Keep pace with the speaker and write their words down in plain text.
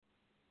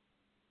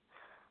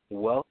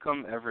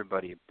Welcome,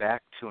 everybody,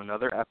 back to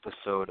another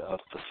episode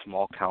of The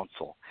Small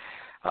Council.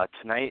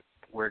 Tonight,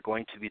 we're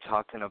going to be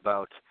talking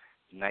about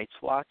Night's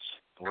Watch.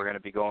 We're going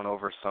to be going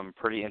over some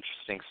pretty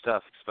interesting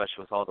stuff,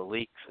 especially with all the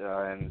leaks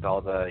and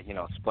all the,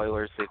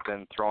 spoilers they've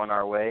been throwing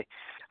our way.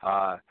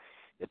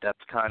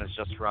 DepthCon is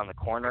just around the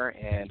corner,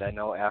 and I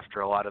know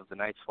after a lot of the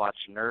Night's Watch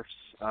nerfs,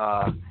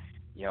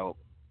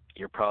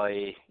 you're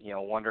probably,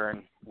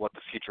 wondering what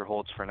the future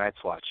holds for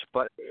Night's Watch.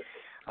 But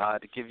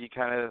to give you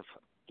kind of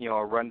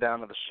a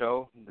rundown of the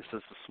show. This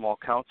is the Small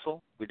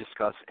Council. We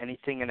discuss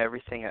anything and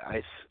everything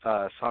at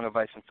Song of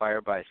Ice and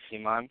Fire by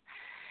CMON.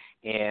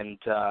 And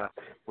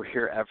we're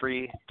here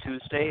every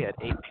Tuesday at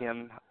 8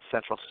 p.m.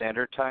 Central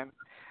Standard Time.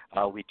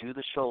 We do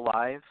the show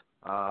live,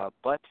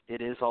 but it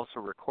is also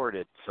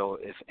recorded. So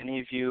if any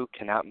of you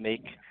cannot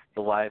make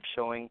the live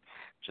showing,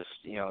 just,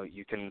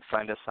 you can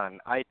find us on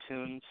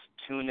iTunes,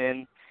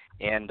 TuneIn,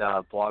 and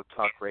Blog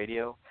Talk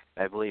Radio.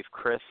 I believe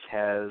Chris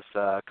has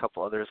a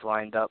couple others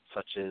lined up,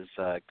 such as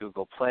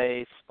Google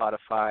Play,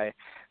 Spotify.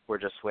 We're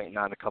just waiting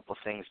on a couple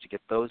things to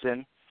get those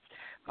in.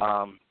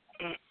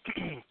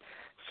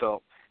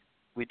 So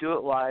we do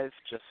it live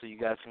just so you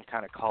guys can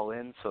kind of call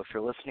in. So if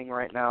you're listening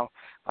right now,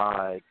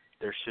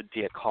 there should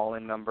be a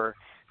call-in number.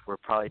 We'll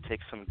probably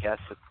take some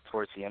guests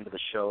towards the end of the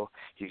show.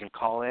 You can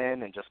call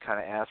in and just kind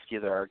of ask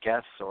either our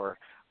guests or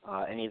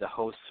any of the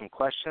hosts some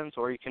questions,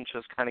 or you can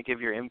just kind of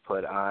give your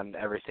input on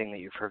everything that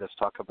you've heard us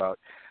talk about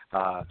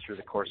through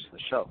the course of the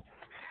show.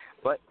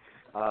 But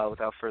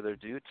without further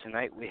ado,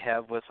 tonight we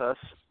have with us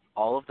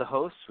all of the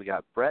hosts. We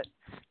got Brett,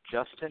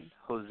 Justin,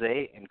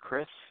 Jose, and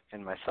Chris,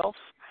 and myself.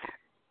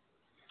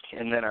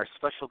 And then our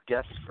special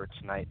guests for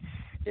tonight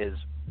is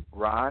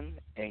Ron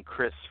and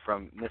Chris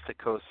from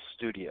Mythicos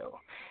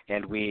Studio.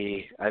 And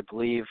I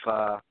believe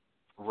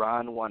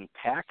Ron won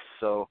PAX,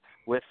 so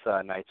with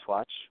Night's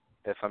Watch,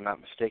 if I'm not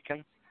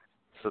mistaken.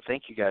 So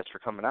thank you guys for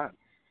coming on.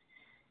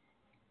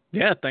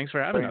 Yeah, thanks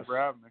for having us. Thanks for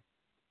having me.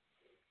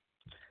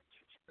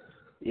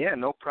 Yeah,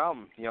 no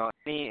problem.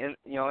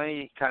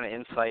 Any kind of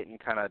insight and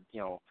kind of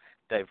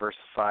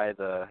diversify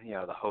the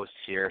the hosts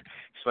here,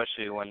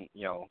 especially when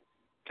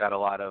got a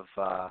lot of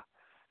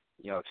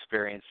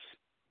experience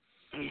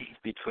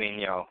between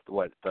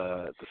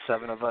the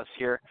seven of us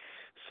here.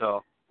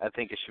 So I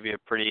think it should be a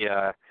pretty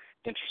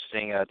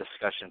interesting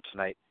discussion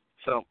tonight.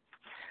 So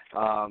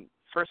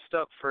first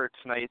up for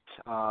tonight,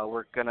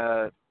 we're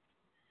gonna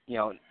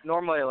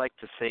normally I like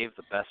to save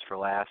the best for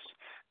last.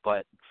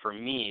 But for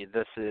me,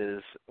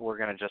 we're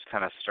going to just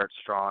kind of start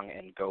strong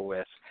and go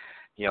with,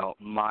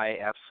 my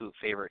absolute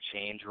favorite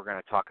change we're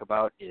going to talk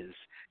about is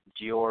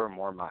Jeor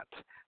Mormont,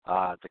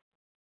 the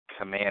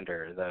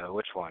commander.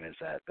 Which one is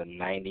that? The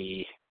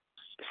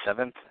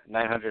 997th?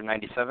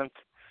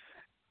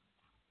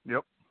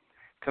 Yep.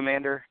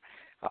 Commander.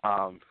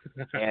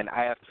 And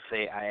I have to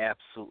say, I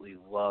absolutely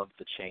love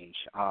the change.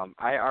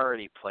 I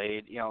already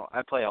played,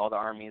 I play all the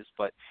armies,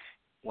 but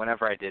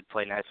whenever I did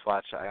play Night's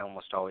Watch, I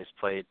almost always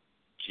played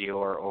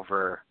Jeor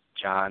over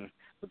John,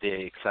 with the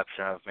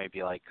exception of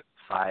maybe like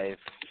 5-6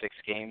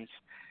 games.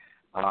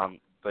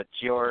 But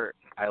Jeor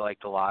I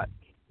liked a lot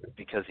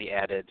because he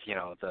added,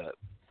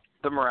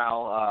 the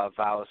morale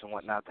vows and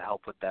whatnot to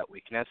help with that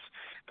weakness.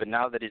 But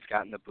now that he's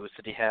gotten the boost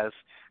that he has,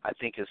 I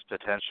think his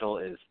potential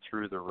is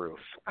through the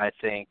roof. I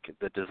think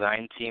the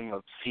design team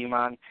of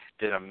CMON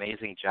did an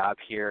amazing job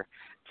here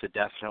to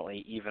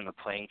definitely even the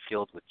playing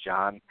field with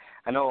John.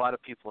 I know a lot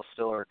of people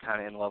still are kind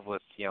of in love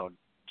with,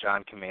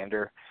 John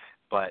Commander,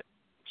 but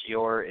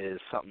Jeor is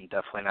something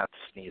definitely not to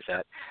sneeze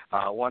at.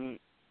 One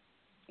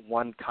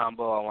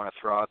combo I want to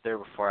throw out there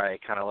before I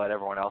kind of let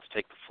everyone else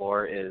take the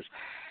floor is,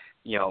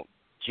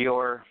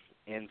 Jeor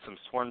and some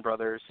Sworn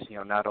Brothers,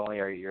 not only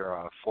are you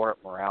 4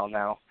 at morale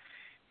now,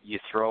 you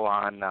throw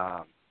on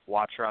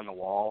Watcher on the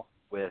Wall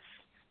with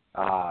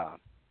fire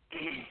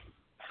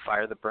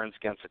that burns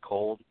against the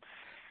cold,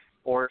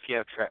 or if you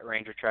have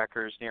Ranger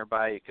Trackers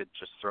nearby, you could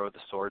just throw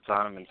the swords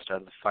on them instead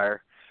of the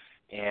fire.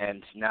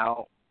 And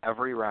now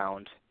every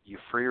round, you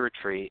free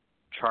retreat,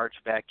 charge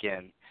back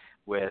in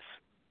with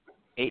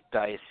 8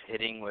 dice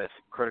hitting with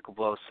critical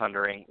blow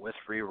sundering with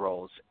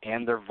rerolls,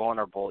 and they're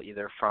vulnerable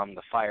either from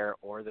the fire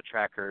or the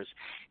trackers,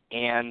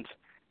 and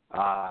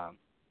 +2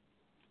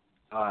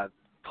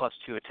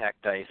 attack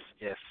dice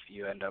if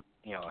you end up,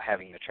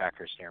 having the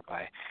trackers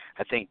nearby.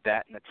 I think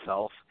that in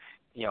itself,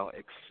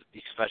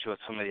 especially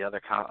with some of the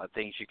other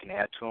things you can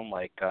add to them,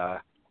 like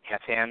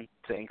half hand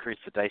to increase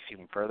the dice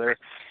even further,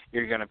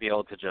 you're going to be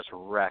able to just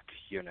wreck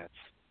units.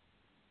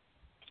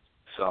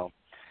 So,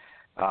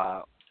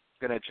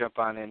 going to jump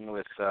on in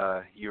with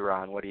you,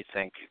 Ron. What do you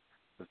think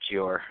of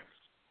Jeor?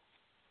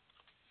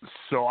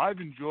 So I've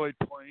enjoyed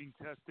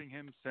testing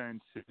him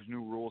since his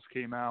new rules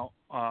came out.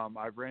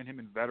 I've ran him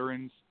in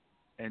Veterans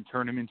and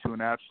turned him into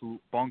an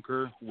absolute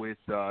bunker with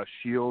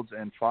shields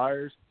and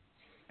fires.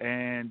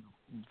 And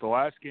the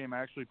last game, I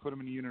actually put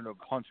him in a unit of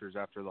Hunters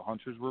after the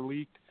Hunters were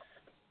leaked.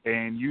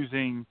 And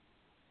using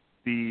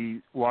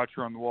the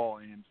Watcher on the Wall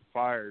and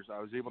fires, I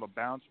was able to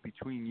bounce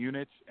between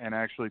units and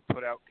actually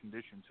put out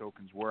condition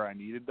tokens where I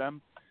needed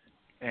them.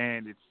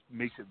 and it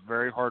makes it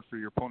very hard for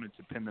your opponent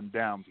to pin them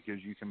down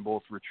because you can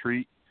both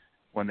retreat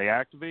when they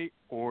activate,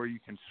 or you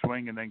can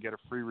swing and then get a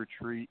free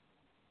retreat.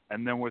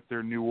 And then with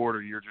their new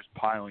order, you're just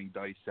piling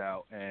dice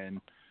out, and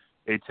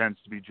it tends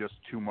to be just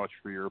too much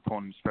for your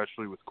opponent,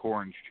 especially with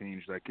Corrin's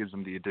change that gives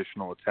them the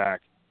additional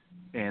attack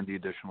and the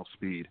additional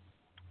speed.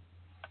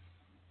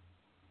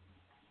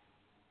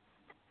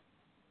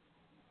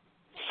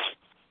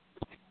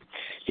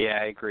 Yeah,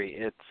 I agree.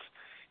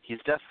 He's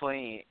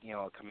definitely,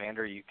 a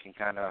commander you can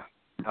kind of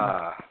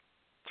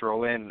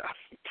throw in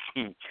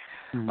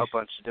a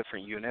bunch of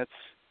different units,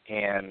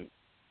 and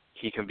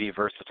he can be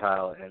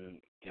versatile and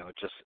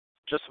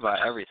just about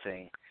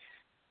everything.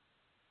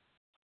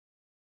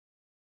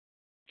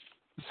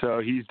 So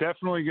he's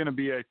definitely going to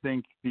be, I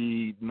think,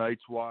 the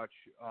Night's Watch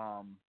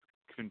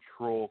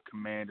control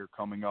commander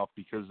coming up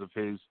because of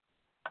his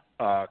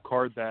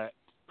card that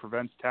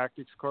prevents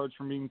tactics cards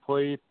from being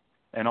played,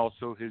 and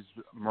also his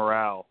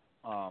morale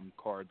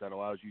card that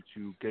allows you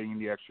to gain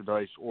the extra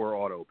dice or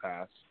auto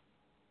pass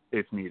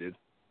if needed.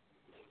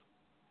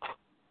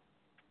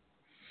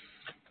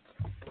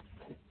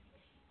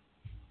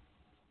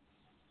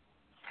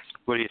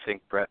 What do you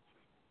think, Brett?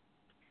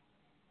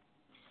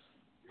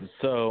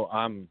 So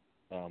I'm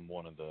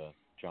one of the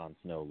Jon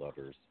Snow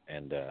lovers,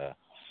 and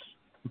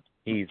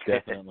he's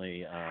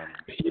definitely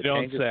you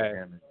don't say.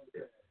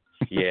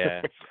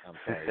 Yeah, I'm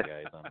sorry,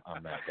 guys.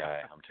 I'm that guy.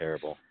 I'm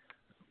terrible.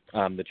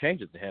 The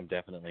changes to him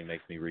definitely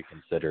makes me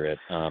reconsider it.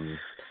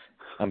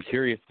 I'm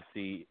curious to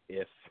see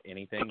if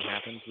anything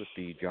happens with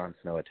the Jon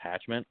Snow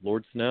attachment,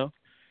 Lord Snow.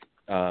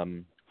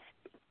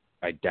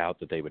 I doubt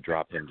that they would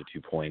drop him to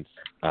 2 points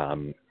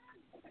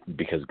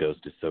because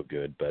Ghost is so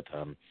good, but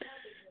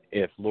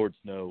if Lord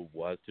Snow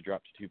was to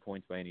drop to 2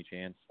 points by any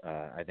chance,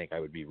 I think I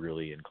would be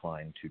really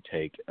inclined to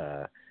take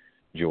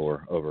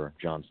Jor over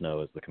Jon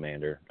Snow as the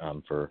commander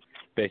for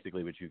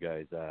basically what you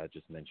guys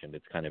just mentioned.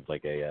 It's kind of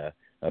like a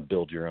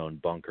build your own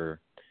bunker,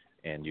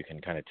 and you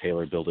can kind of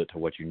tailor build it to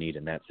what you need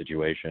in that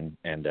situation.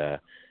 And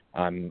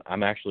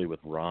I'm actually with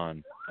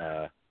Ron.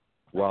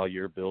 While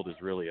your build is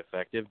really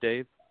effective,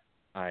 Dave,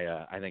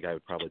 I think I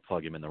would probably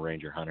plug him in the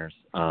Ranger Hunters.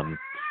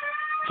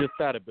 Just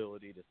that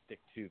ability to stick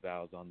 2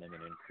 vows on them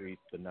and increase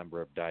the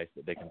number of dice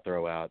that they can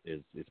throw out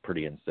is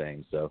pretty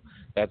insane. So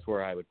that's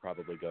where I would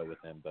probably go with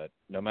him. But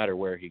no matter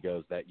where he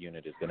goes, that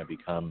unit is going to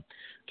become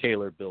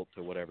tailor-built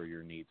to whatever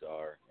your needs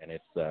are. And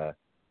it's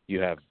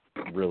you have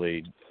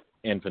really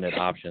infinite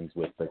options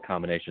with the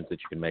combinations that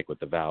you can make with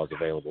the vows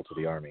available to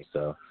the army.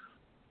 So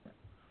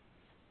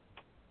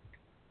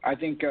I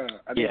think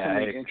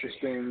something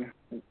interesting.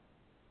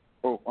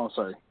 Oh,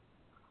 sorry.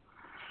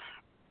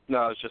 No,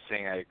 I was just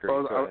saying I agree.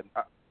 Go ahead.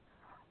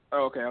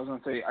 Okay. I was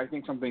going to say, I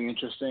think something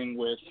interesting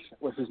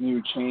with his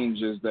new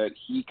change is that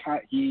he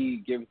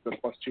gives the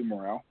 +2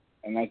 morale,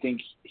 and I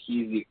think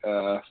he's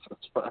as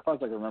far as I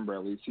can remember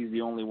at least, he's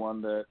the only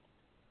one that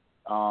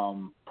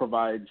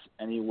provides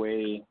any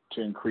way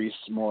to increase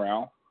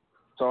morale.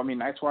 So I mean,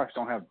 Night's Watch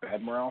don't have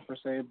bad morale per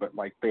se, but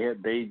like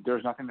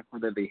there's nothing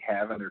that they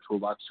have in their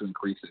toolbox to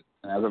increase it.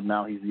 And as of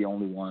now, he's the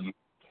only one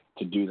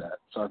to do that.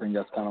 So I think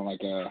that's kind of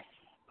like a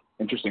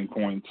interesting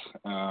point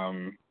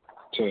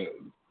to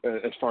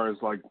as far as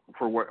like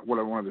for what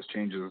one of his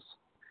changes.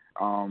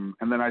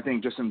 And then I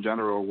think just in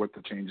general with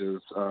the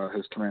changes,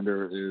 his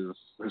commander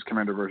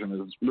version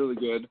is really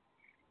good.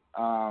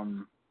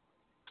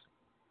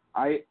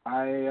 I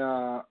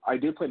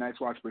did play Night's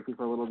Watch briefly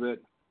for a little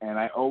bit, and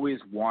I always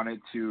wanted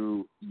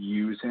to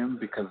use him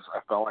because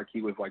I felt like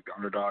he was like the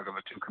underdog of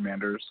the 2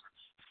 commanders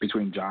at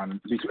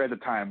the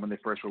time when they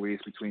first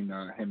released between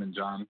him and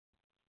John.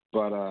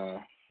 But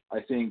I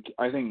think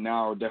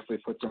now definitely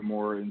puts him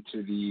more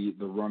into the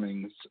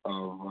runnings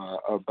of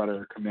a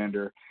better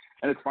commander.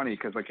 And it's funny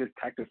because like his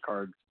tactics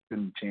card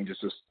didn't change.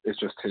 It's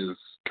just his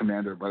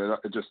commander, but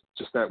it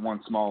just that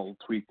one small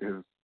tweak to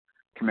his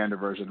commander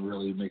version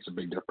really makes a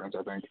big difference,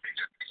 I think.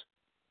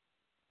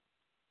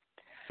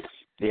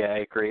 Yeah, I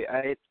agree.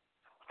 I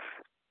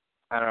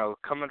don't know,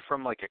 coming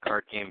from like a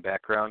card game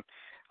background,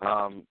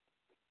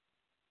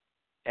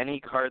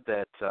 any card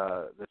that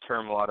the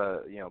term a lot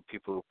of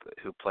people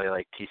who play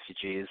like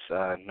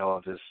TCGs know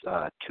of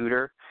as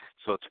tutor.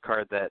 So it's a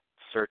card that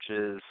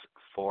searches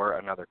for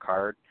another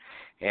card,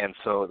 and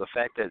so the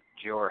fact that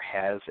Jor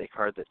has a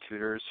card that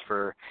tutors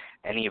for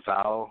any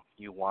vow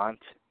you want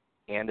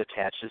and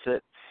attaches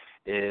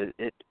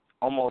it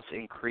almost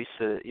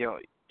increases. You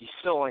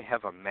still only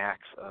have a max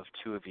of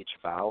 2 of each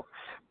vow,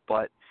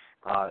 but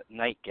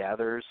Night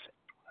Gathers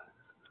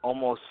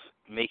almost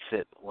makes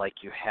it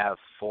like you have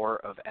 4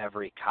 of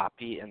every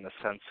copy in the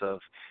sense of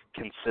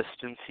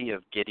consistency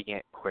of getting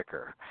it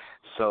quicker.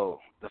 So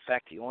the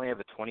fact that you only have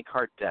a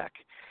 20-card deck,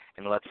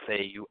 and let's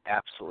say you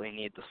absolutely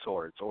need the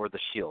swords or the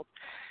shield,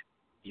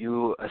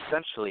 you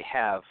essentially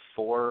have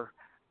 4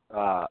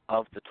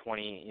 of the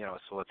 20,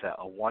 so it's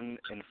a 1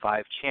 in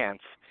 5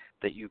 chance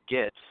that you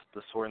get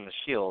the sword and the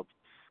shield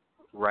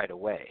right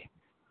away,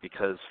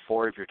 because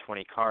 4 of your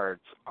 20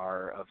 cards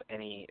are of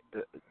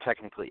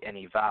technically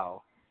any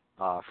vow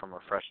from a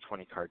fresh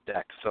 20-card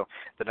deck. So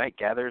the Night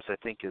Gatherers, I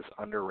think, is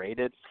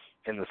underrated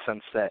in the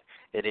sense that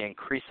it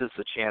increases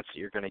the chance that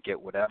you're going to get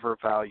whatever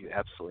vow you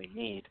absolutely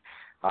need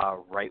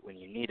right when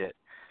you need it.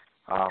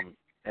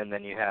 And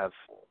then you have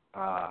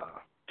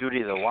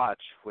Duty of the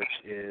Watch, which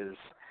is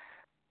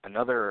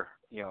another,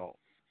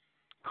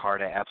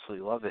 card I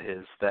absolutely love of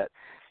his that,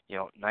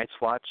 Night's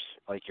Watch,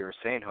 like you were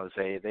saying,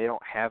 Jose, they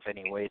don't have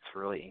any way to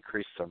really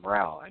increase the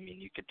morale. I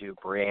mean, you could do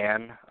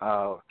Brienne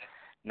now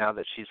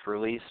that she's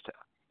released,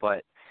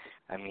 but,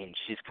 I mean,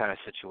 she's kind of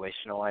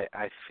situational,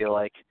 I feel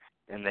like.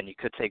 And then you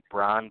could take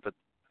Bronn, but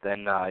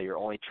then you're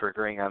only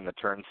triggering on the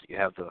turns that you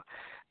have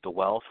the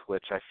Wealth,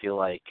 which I feel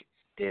like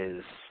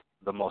is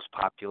the most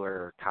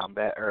popular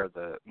combat or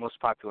the most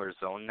popular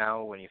zone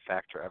now when you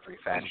factor every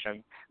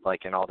faction,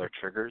 like in all their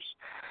triggers.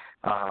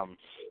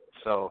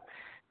 So,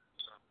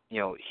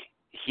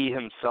 he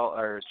himself,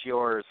 or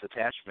Gior's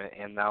attachment,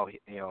 and now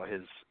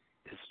his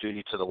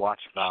duty to the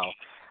Watch vow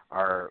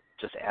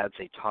just adds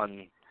a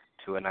ton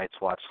to a Night's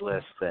Watch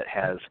list that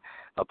has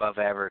above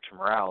average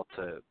morale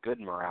to good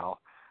morale,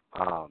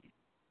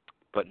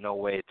 but no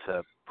way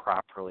to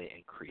properly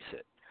increase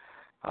it.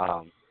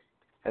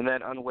 And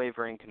then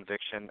Unwavering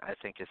Conviction, I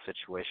think, is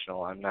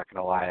situational. I'm not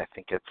going to lie. I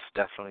think it's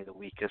definitely the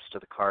weakest of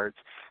the cards,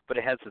 but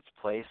it has its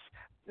place.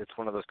 It's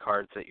one of those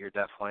cards that you're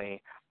going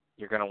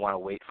to want to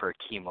wait for a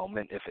key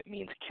moment if it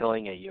means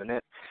killing a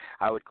unit.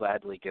 I would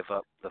gladly give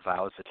up the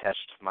vows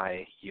attached to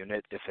my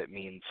unit if it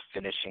means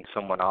finishing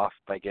someone off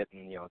by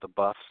getting, the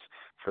buffs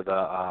for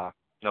the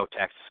no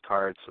taxes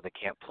cards so they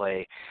can't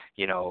play,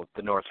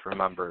 the North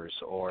Remembers,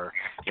 or,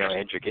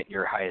 and you're getting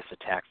your highest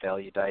attack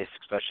value dice,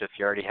 especially if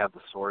you already have the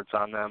swords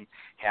on them,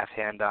 half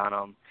hand on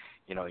them,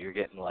 you're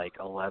getting like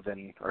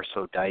 11 or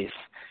so dice,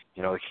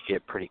 it could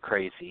get pretty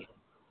crazy.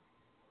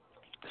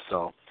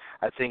 So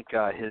I think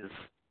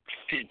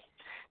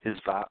his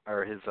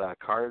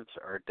cards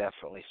are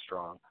definitely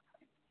strong.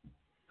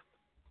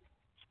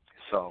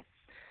 So,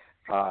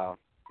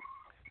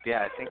 yeah,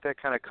 I think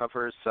that kind of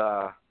covers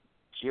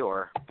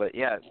Gior. But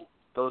yeah,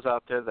 those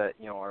out there that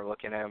are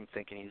looking at him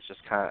thinking he's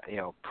just kind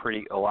of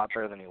a lot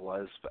better than he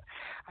was, but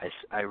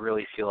I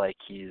really feel like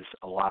he's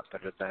a lot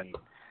better than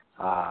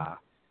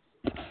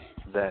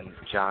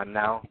Jon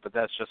now. But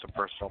that's just a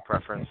personal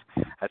preference.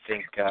 I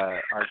think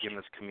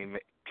arguments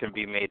can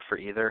be made for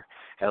either.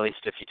 At least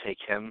if you take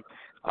him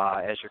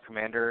as your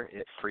commander,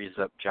 it frees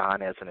up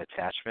Jon as an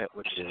attachment,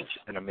 which is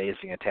an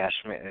amazing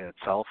attachment in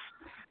itself.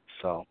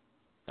 So,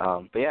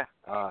 but yeah,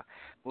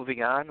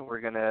 moving on,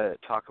 we're going to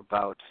talk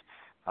about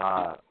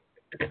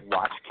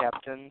watch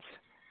captains.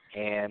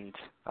 And,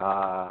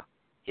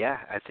 yeah,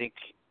 I think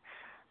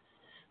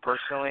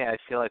personally I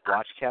feel like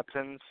watch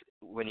captains,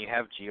 when you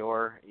have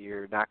Gior,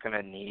 you're not going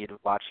to need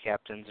watch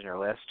captains in your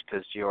list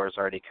because Gior is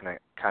already going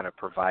to kind of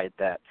provide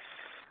that.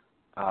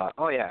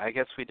 Oh, yeah, I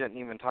guess we didn't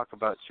even talk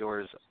about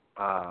Gior's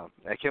I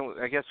guess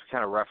we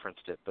kind of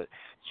referenced it, but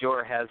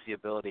Gior has the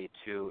ability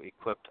to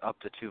equip up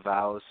to 2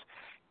 vows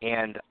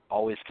and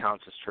always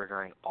counts as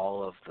triggering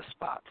all of the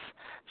spots.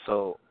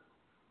 So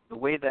the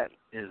way that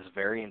is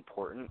very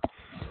important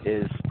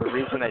is the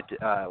reason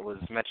I was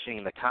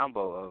mentioning the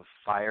combo of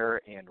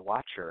Fire and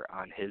Watcher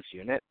on his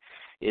unit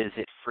is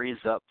it frees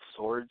up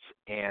swords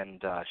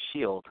and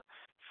shield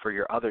for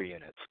your other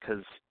units,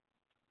 because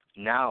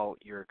now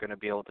you're going to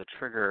be able to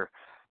trigger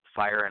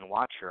Fire and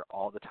Watcher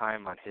all the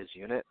time on his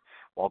unit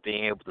while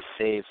being able to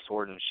save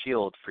sword and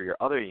shield for your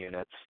other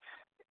units,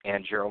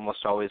 and you're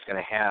almost always going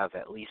to have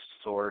at least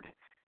sword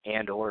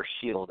and or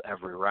shield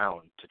every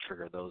round to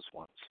trigger those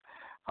ones.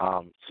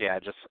 So yeah,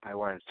 I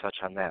wanted to touch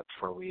on that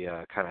before we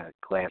kind of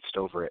glanced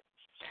over it.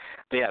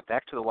 But yeah,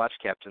 back to the watch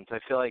captains. I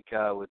feel like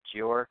with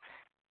Gior,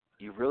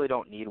 you really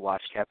don't need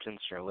watch captains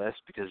in your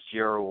list because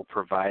Gior will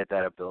provide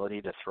that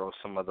ability to throw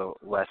some of the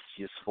less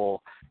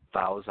useful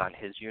vows on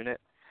his unit.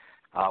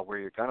 Where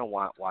you're going to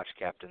want watch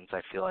captains,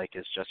 I feel like,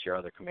 is just your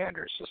other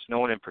commanders. Just no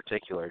one in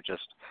particular,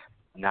 just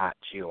not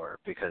Gior,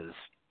 because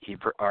he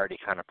already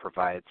kind of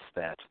provides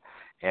that.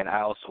 And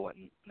I also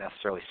wouldn't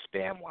necessarily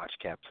spam watch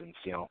captains.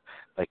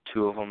 Like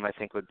 2 of them I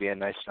think would be a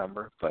nice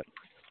number. But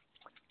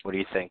what do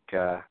you think,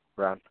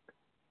 Ron?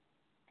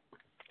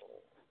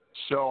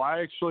 So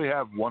I actually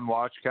have 1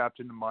 watch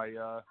captain in my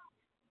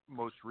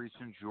most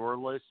recent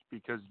Gior list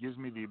because it gives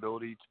me the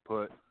ability to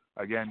put,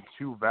 again,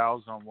 2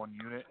 vows on 1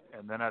 unit,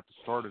 and then at the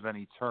start of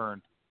any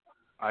turn,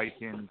 I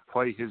can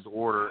play his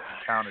order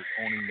and count as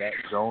owning that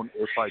zone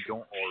if I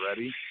don't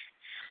already.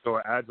 So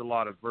it adds a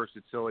lot of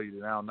versatility to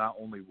now not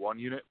only 1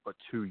 unit, but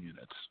 2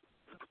 units.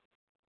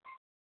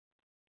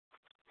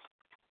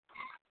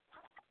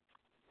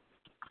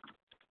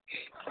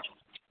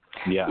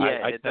 Yeah,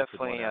 I it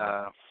definitely.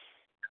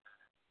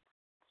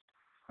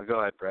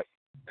 Go ahead, Brett.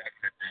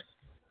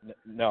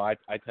 No, I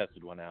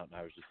tested one out, and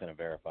I was just going to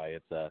verify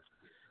it's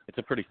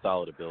a pretty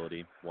solid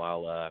ability.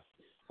 While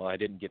I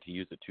didn't get to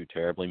use it too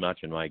terribly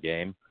much in my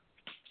game,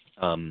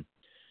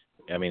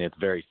 I mean, it's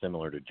very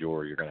similar to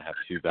Gior. You're going to have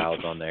 2 vows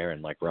on there,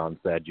 and like Ron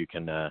said, you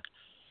can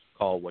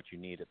call what you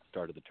need at the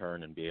start of the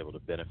turn and be able to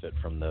benefit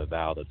from the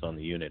vow that's on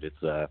the unit.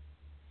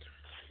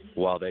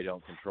 while they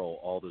don't control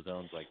all the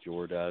zones like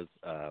Jor does,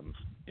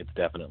 it's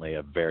definitely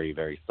a very,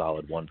 very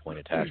solid 1-point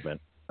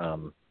attachment.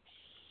 And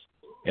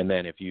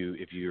then if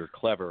you're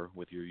clever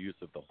with your use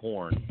of the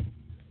horn,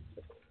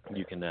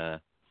 you can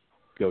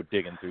go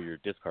digging through your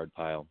discard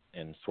pile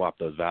and swap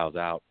those vows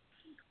out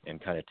and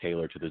kind of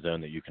tailor to the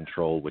zone that you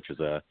control, which is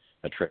a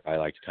trick I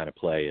like to kind of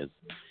play, is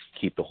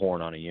keep the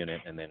horn on a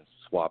unit and then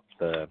swap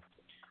the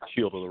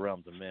Shield of the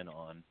Realms of Men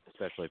on,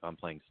 especially if I'm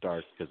playing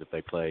Starks, because if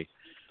they play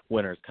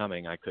Winter's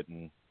Coming, I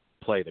couldn't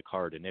play the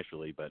card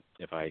initially, but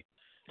if I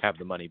have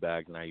the money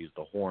bags and I use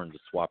the horn to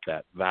swap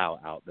that vow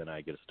out, then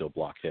I get to still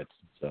block hits.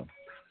 So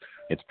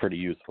it's pretty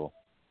useful.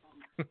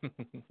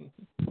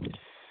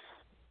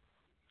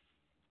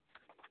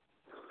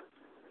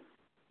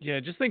 Yeah,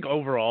 just think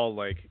overall,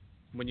 like,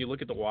 when you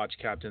look at the Watch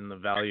Captain, the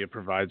value it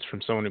provides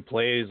from someone who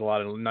plays a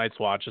lot of Night's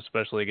Watch,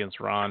 especially against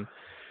Ron,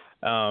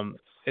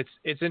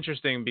 it's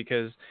interesting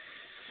because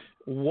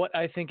what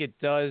I think it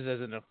does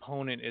as an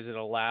opponent is it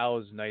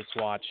allows Night's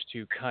Watch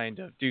to kind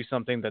of do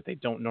something that they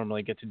don't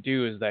normally get to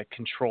do, is that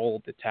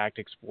control the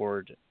tactics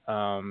board.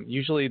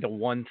 Usually the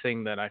one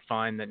thing that I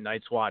find that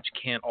Night's Watch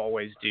can't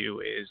always do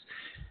is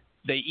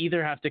they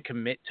either have to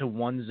commit to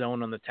one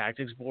zone on the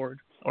tactics board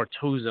or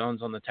two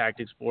zones on the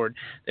tactics board.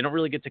 They don't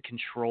really get to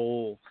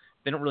control.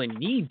 They don't really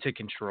need to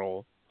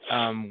control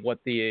what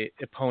the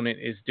opponent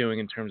is doing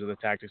in terms of the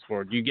tactics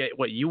board. You get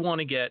what you want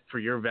to get for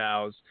your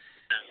vows,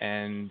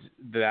 and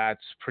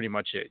that's pretty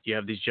much it. You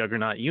have these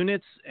Juggernaut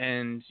units,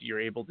 and you're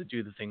able to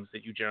do the things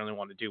that you generally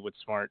want to do with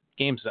smart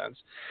game sense.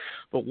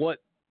 But what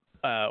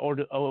Oath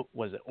of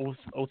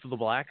the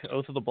Black?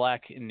 Oath of the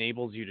Black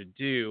enables you to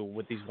do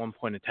with these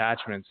 1-point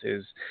attachments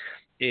is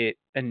it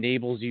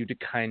enables you to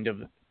kind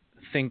of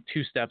think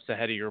 2 steps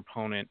ahead of your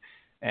opponent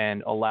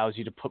and allows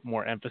you to put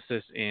more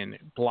emphasis in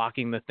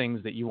blocking the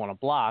things that you want to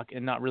block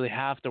and not really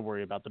have to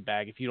worry about the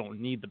bag if you don't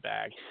need the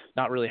bag,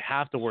 not really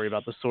have to worry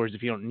about the swords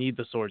if you don't need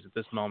the swords at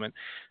this moment.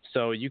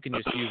 So you can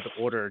just use the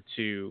order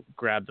to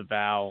grab the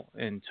vow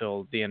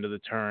until the end of the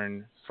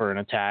turn for an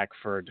attack,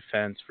 for a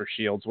defense, for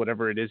shields,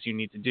 whatever it is you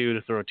need to do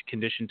to throw a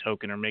condition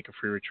token or make a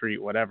free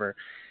retreat, whatever.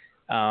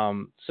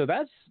 So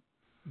that's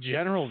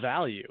general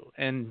value.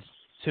 And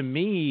to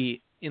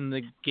me, in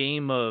the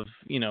game of,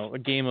 a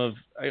game of,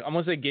 I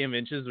almost say game of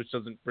inches, which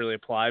doesn't really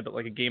apply, but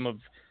like a game of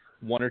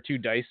 1 or 2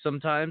 dice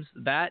sometimes,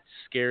 that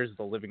scares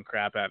the living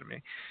crap out of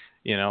me.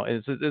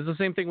 It's the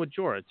same thing with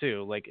Jorah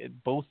too. Like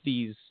both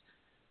these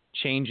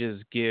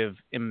changes give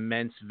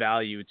immense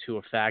value to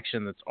a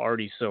faction that's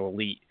already so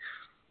elite.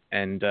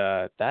 And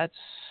that's,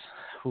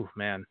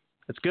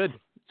 it's good.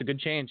 It's a good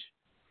change.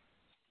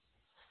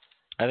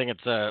 I think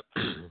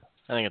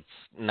it's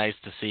nice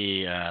to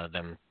see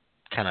them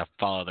kind of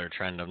follow their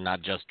trend of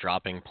not just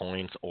dropping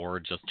points or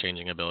just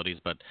changing abilities,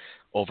 but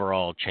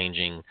overall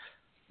changing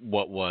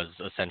what was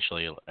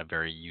essentially a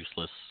very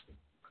useless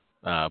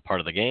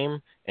part of the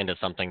game into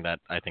something that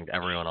I think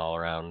everyone all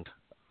around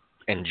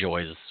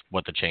enjoys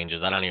what the change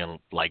is. I don't even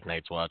like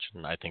Night's Watch,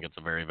 and I think it's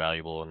a very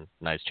valuable and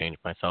nice change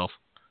myself.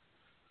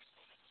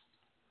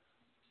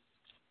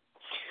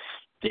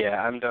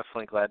 Yeah, I'm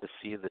definitely glad to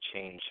see the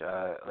change.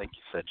 Like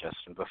you said,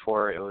 Justin,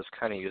 before it was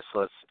kind of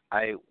useless.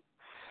 I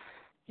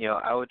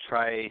would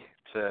try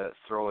to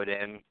throw it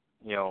in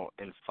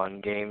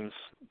fun games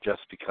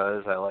just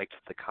because I liked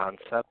the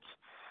concept.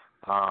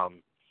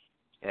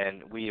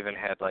 And we even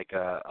had like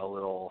a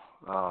little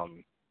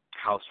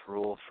house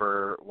rule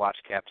for watch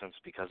captains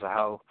because of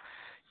how,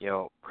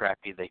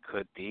 crappy they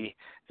could be,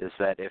 is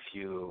that if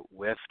you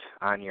whiffed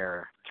on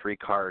your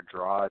 3-card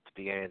draw at the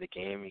beginning of the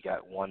game, you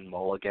got 1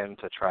 mulligan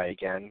to try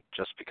again,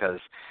 just because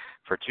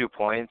for 2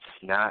 points,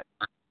 not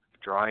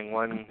drawing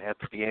one at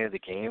the beginning of the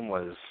game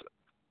was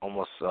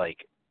almost like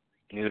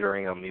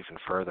neutering them even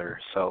further.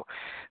 So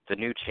the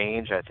new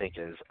change, I think,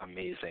 is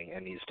amazing,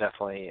 and he's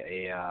definitely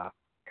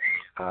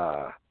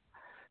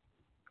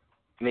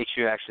makes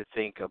you actually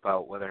think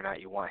about whether or not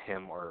you want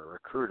him or a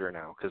recruiter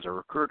now, because a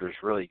recruiter is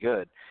really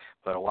good,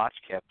 but a watch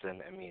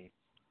captain, I mean,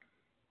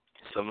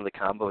 some of the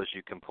combos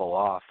you can pull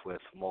off with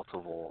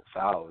multiple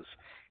vows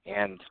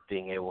and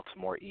being able to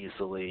more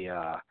easily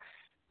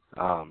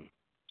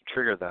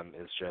trigger them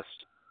is just,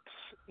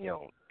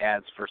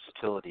 adds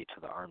versatility to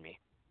the army.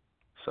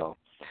 So,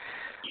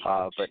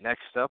 but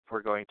next up,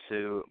 we're going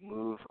to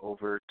move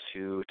over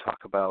to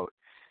talk about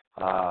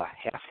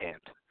Half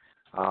Hand,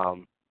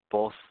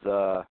 both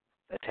the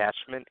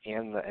attachment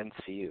and the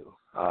NCU.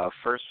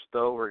 First,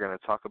 though, we're going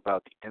to talk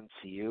about the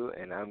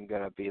NCU, and I'm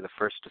going to be the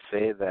first to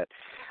say that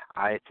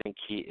I think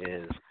he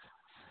is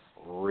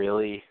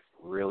really,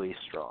 really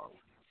strong.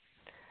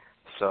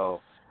 So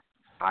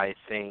I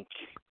think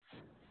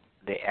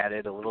they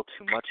added a little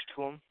too much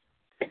to him.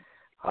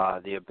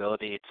 The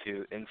ability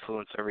to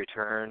influence every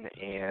turn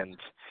and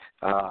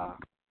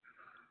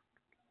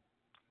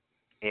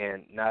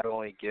not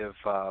only give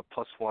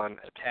 +1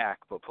 attack,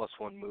 but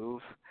 +1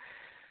 move,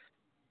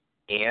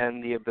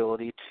 and the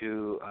ability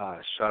to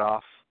shut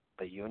off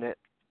the unit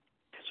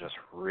is just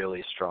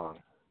really strong.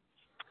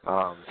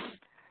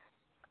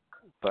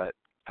 But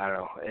I don't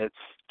know, it's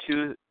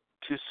too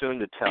soon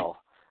to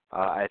tell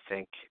I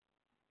think,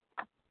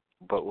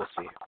 but we'll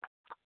see.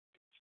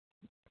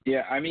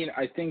 Yeah, I mean,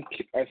 I think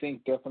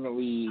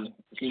definitely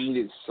he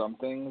needed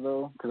something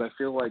though, because I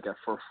feel like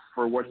for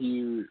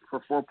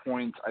 4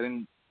 points,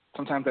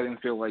 sometimes I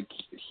didn't feel like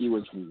he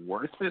was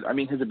worth it. I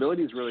mean, his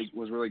ability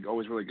was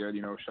always really good.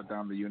 You know, shut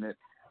down a unit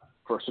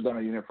for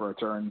a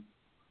turn.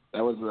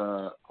 That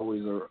was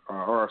always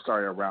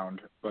a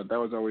round, but that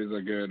was always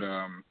a good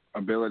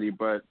ability.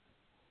 But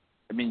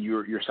I mean,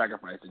 you're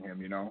sacrificing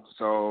him, you know.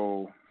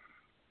 So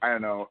I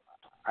don't know.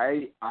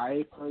 I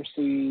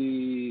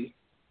personally,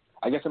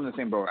 I guess I'm in the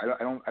same boat.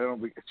 I don't.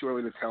 It's too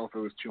early to tell if it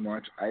was too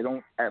much.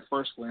 At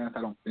first glance,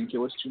 I don't think it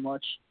was too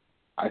much.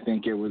 I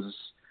think it was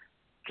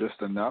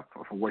just enough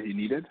for what he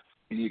needed.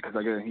 He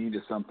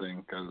needed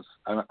something because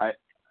I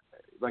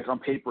like on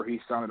paper he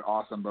sounded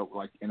awesome, but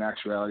like in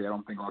actuality, I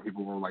don't think a lot of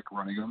people were like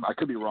running him. I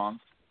could be wrong,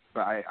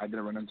 but I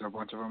didn't run into a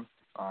bunch of them.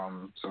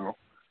 So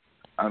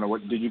I don't know.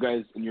 What did you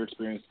guys, in your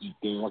experience, did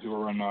a lot of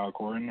people run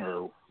Corrin,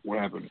 or what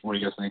happened? What do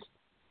you guys think?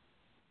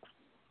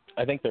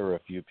 I think there were a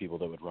few people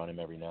that would run him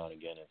every now and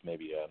again as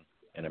maybe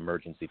an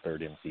emergency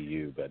third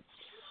MCU, but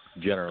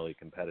generally,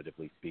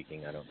 competitively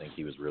speaking, I don't think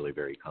he was really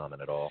very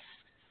common at all.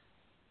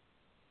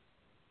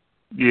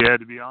 Yeah,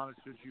 to be honest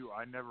with you,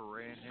 I never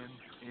ran him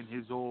in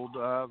his old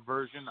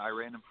version. I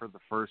ran him for the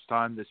first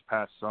time this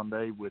past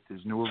Sunday with his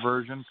newer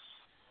version.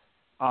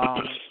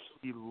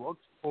 He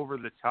looks over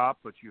the top,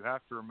 but you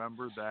have to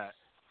remember that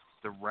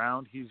the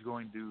round he's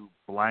going to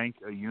blank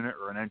a unit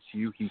or an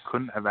NCU he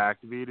couldn't have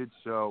activated,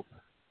 so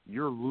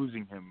you're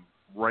losing him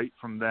right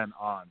from then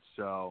on.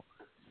 So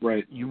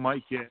right, you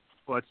might get,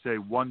 let's say,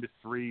 1 to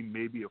 3,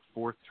 maybe a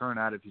fourth turn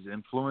out of his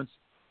influence,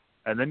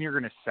 and then you're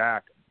going to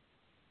sack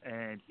him.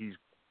 And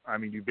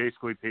you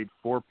basically paid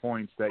 4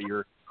 points that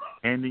you're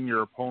handing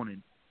your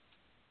opponent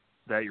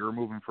that you're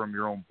removing from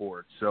your own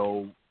board.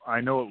 So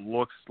I know it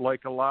looks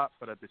like a lot,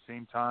 but at the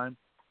same time,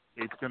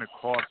 it's going to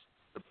cost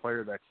the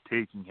player that's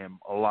taking him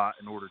a lot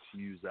in order to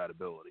use that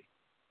ability.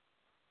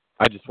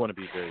 I just want to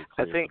be very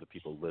clear for the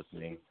people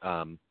listening.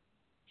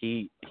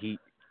 He,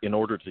 in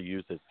order to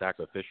use his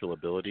sacrificial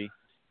ability,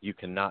 you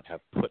cannot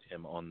have put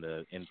him on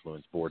the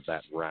influence board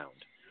that round.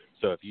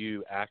 So if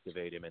you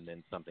activate him and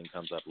then something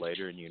comes up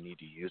later and you need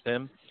to use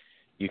him,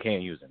 you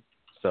can't use him.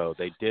 So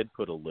they did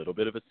put a little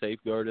bit of a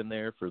safeguard in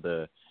there for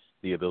the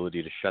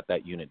ability to shut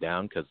that unit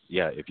down. Because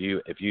if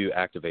you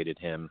activated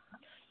him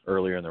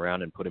earlier in the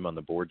round and put him on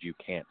the board, you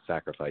can't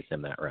sacrifice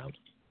him that round.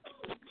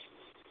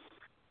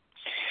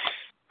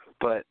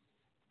 But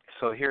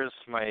so here's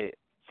my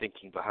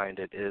thinking behind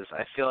it is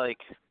I feel like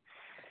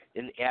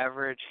in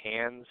average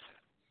hands,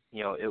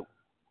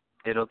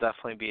 it'll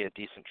definitely be a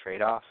decent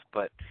trade-off,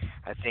 but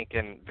I think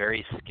in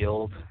very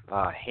skilled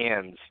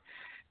hands,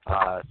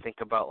 think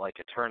about like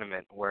a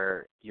tournament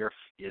where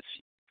it's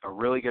a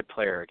really good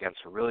player against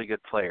a really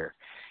good player.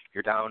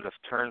 You're down to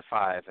turn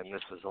 5, and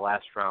this is the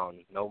last round.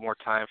 No more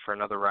time for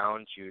another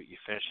round. You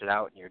finish it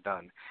out, and you're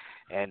done.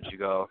 And you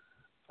go,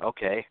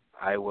 okay,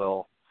 I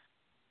will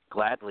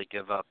gladly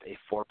give up a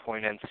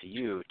 4-point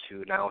NCU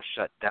to now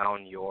shut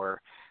down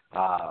your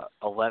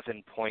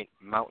 11-point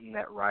mountain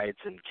that rides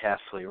in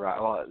Castle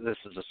Rock. Well, this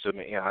is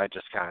assuming, I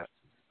just kind of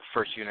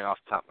first unit off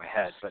the top of my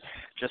head, but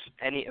just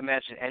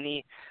imagine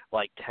any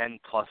like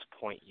 10-plus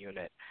point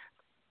unit,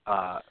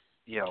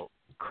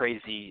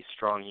 crazy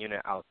strong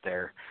unit out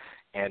there,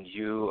 and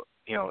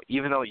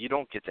even though you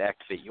don't get to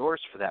activate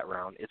yours for that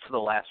round, it's the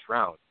last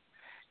round.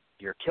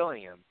 You're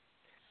killing him,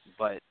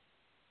 but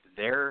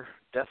their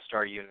Death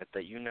Star unit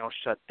that you now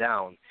shut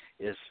down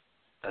is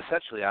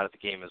essentially out of the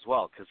game as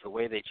well, because the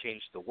way they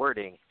changed the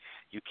wording,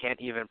 you can't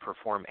even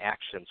perform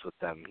actions with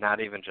them, not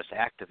even just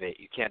activate.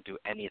 You can't do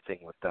anything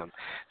with them.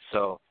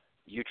 So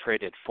you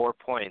traded 4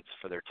 points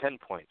for their 10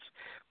 points,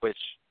 which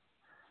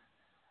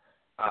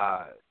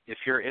if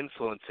you're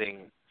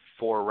influencing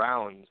 4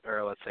 rounds,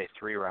 or let's say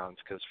 3 rounds,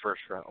 because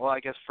first round, well, I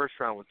guess first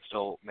round would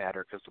still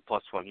matter because the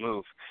 +1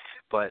 move,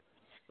 but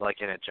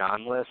like in a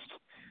John list,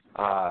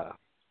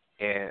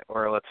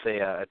 or let's say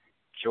a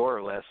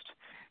Jor list,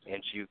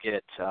 and you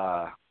get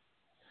the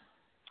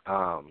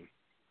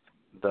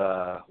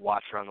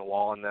Watcher on the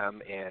Wall in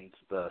them and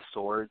the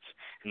swords,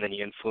 and then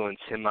you influence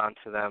him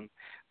onto them,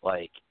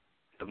 like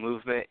the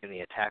movement and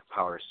the attack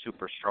power is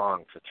super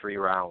strong for 3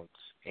 rounds.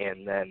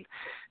 And then,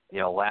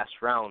 last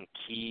round,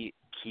 key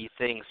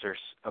things are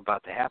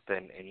about to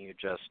happen, and you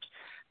just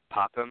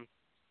pop them.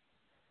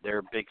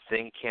 Their big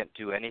thing can't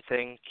do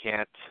anything,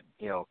 can't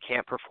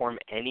perform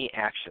any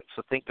action.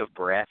 So think of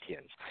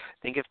Baratheons.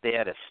 Think if they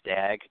had a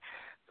stag,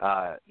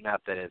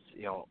 not that it's,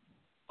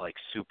 like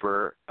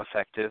super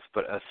effective,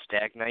 but a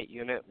Stag Knight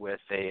unit with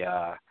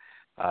a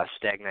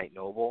Stag Knight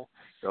Noble.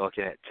 You're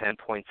looking at 10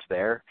 points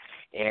there,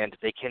 and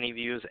they can't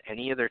even use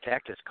any of their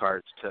tactics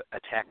cards to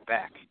attack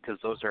back because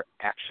those are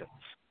actions.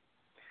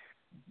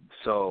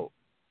 So,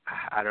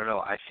 I don't know.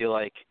 I feel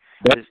like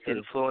his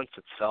influence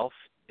itself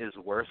is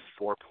worth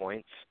 4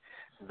 points,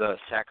 the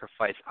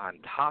sacrifice on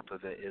top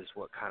of it is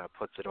what kind of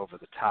puts it over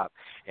the top.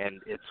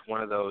 And it's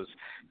one of those,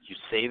 you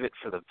save it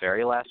for the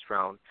very last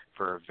round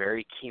for a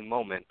very key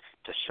moment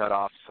to shut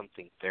off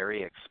something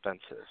very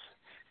expensive.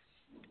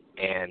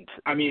 And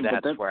I mean,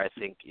 that's where I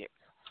think.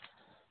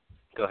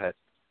 Go ahead.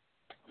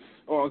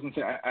 Oh, I was gonna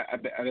say,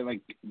 I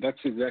like that's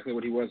exactly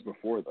what he was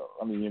before, though.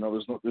 I mean,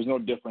 there's no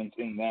difference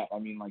in that. I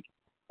mean, like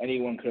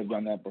anyone could have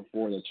done that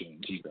before the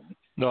change, even.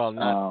 No,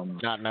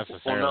 not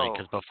necessarily, no.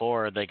 because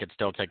before they could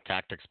still take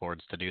tactics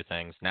boards to do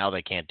things. Now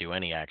they can't do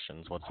any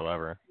actions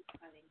whatsoever.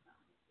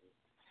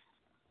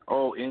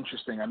 Oh,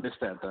 interesting. I missed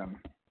that then.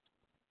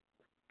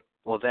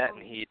 Well, that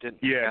and he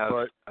didn't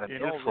have an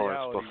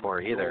influence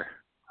before either.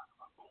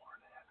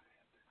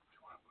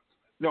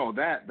 No,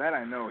 that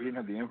I know he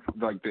didn't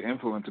have the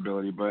influence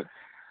ability, but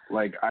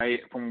like I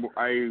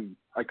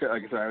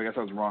guess I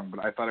was wrong,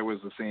 but I thought it was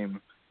the same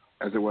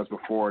as it was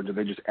before. Did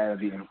they just add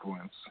the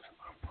influence?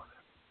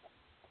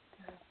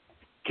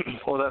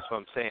 Well, that's what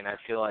I'm saying. I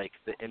feel like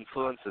the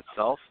influence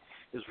itself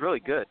is really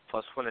good.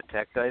 +1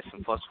 attack dice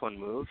and +1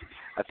 move.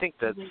 I think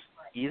that's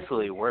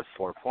easily worth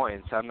 4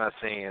 points. I'm not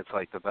saying it's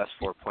like the best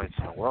 4 points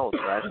in the world,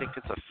 but I think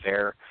it's a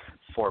fair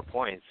 4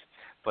 points.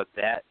 But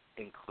that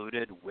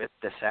included with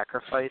the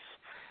sacrifice,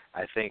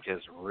 I think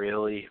is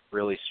really,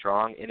 really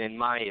strong. And in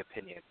my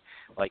opinion,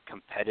 like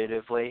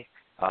competitively,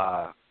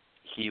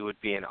 he would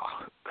be an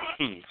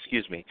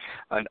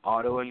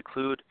auto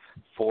include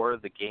for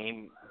the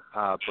game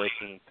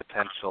breaking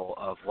potential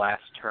of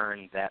last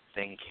turn. That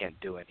thing can't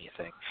do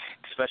anything,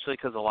 especially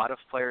because a lot of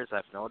players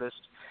I've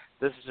noticed.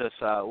 This is just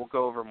we'll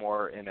go over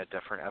more in a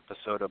different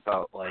episode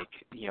about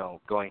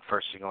going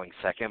first and going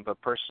second.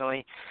 But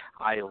personally,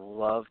 I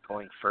love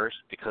going first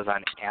because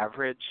on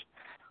average,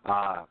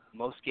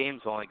 most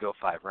games only go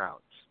 5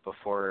 rounds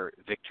before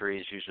victory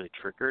is usually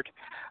triggered.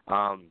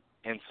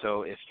 And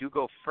so if you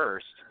go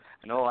first,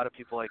 I know a lot of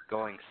people like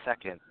going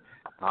second.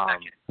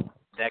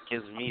 That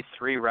gives me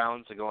 3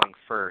 rounds of going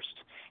first.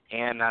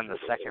 And on the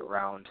second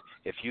round,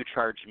 if you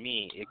charge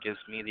me, it gives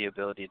me the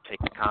ability to take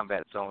the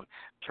combat zone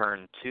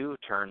turn 2,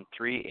 turn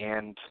 3,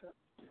 and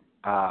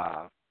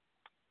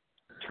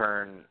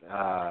turn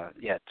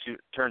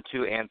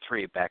 2 and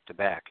 3 back to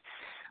back.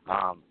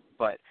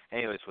 But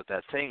anyways, with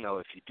that saying, though,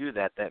 if you do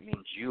that, that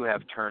means you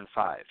have turn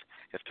 5.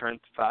 If turn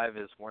 5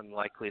 is more than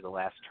likely the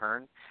last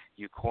turn,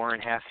 you core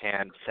in half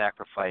hand,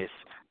 sacrifice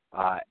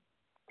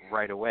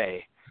right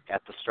away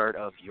at the start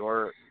of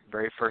your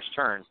very first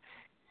turn,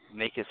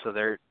 make it so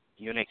their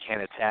unit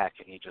can't attack,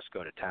 and you just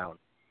go to town.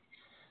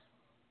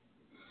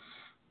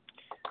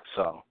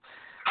 So,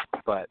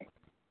 but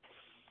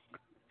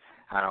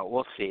I don't know.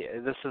 We'll see.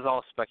 This is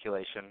all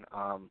speculation.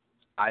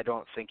 I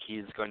don't think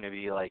he's going to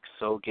be like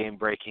so game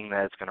breaking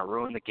that it's going to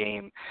ruin the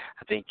game.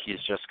 I think he's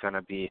just going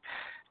to be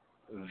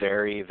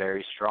very,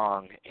 very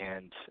strong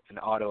and an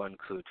auto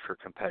include for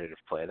competitive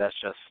play. That's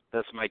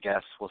my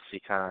guess. We'll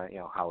see kind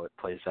of how it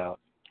plays out.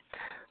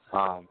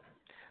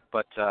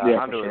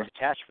 Onto his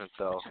attachment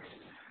though.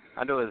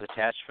 Onto his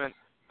attachment,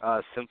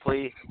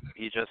 simply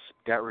he just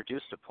got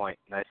reduced a point,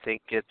 and I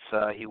think it's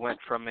he went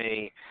from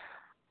an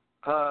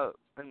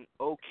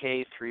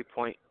okay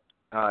 3-point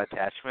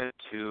attachment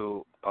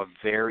to a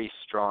very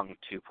strong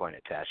 2-point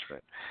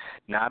attachment.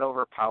 Not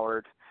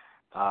overpowered,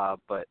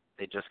 but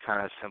they just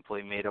kind of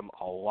simply made him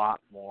a lot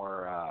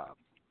more,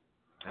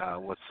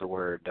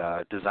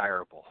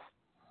 desirable.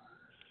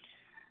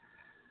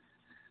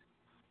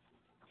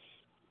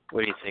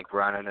 What do you think,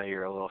 Ron? I know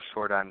you're a little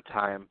short on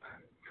time.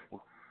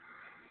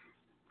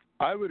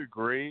 I would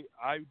agree.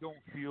 I don't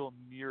feel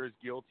near as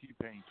guilty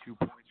paying 2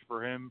 points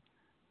for him.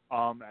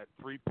 At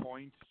 3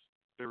 points,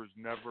 there was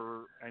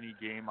never any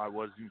game I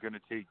wasn't going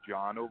to take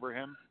John over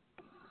him.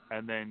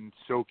 And then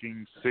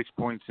soaking 6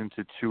 points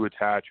into 2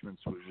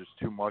 attachments was just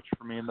too much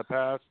for me in the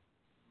past.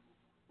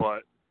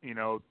 But,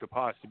 the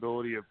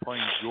possibility of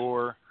playing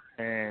Jor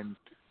and,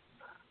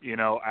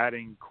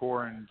 adding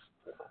Corrin's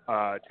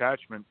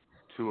attachment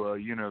to a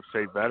unit of,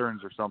 say,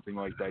 veterans or something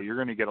like that, you're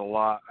going to get a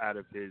lot out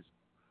of his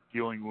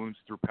healing wounds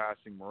through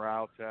passing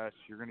morale tests.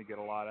 You're going to get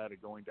a lot out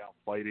of going down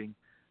fighting.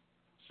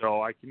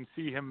 So I can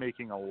see him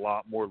making a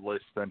lot more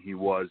lists than he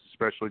was,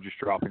 especially just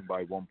dropping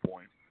by 1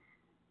 point.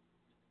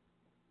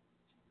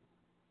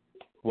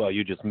 Well,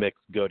 you just mix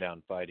go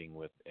down fighting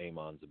with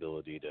Amon's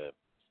ability to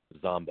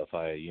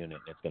zombify a unit.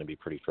 It's going to be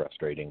pretty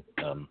frustrating.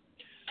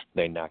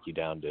 They knock you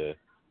down to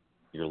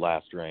your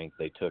last rank.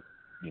 They took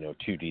 2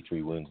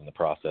 D3 wounds in the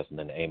process, and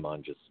then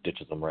Amon just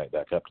stitches them right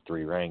back up to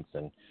 3 ranks,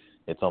 and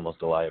it's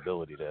almost a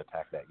liability to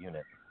attack that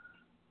unit.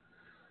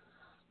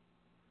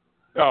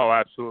 Oh,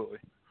 absolutely.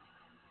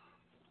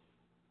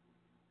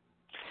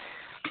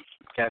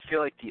 I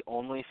feel like the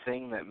only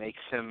thing that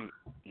makes him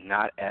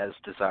not as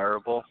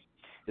desirable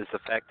is the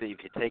fact that if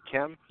you take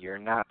him, you're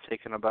not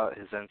thinking about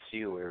his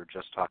NCU we were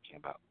just talking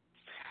about.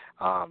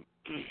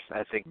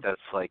 I think that's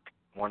like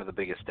one of the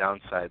biggest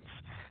downsides.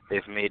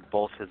 They've made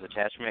both his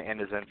attachment and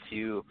his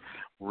NCU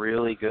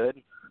really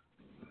good,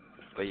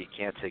 but you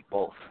can't take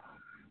both.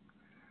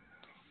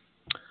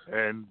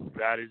 And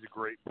that is a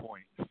great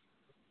point.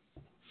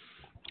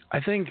 I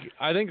think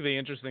the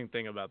interesting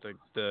thing about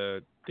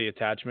the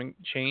attachment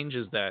change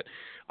is that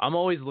I'm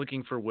always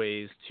looking for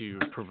ways to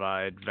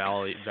provide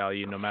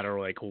value no matter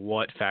like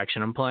what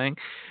faction I'm playing.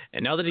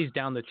 And now that he's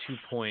down to 2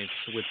 points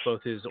with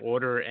both his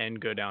order and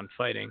go down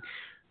fighting,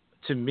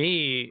 to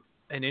me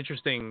an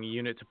interesting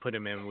unit to put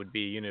him in would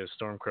be a unit of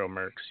Stormcrow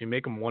Mercs. You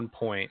make him 1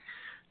 point,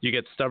 you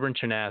get Stubborn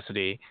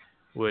Tenacity,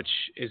 which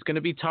is going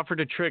to be tougher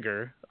to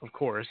trigger, of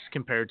course,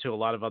 compared to a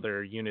lot of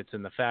other units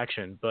in the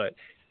faction, but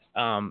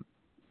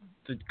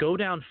the go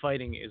down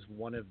fighting is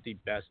one of the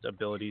best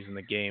abilities in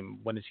the game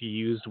when it's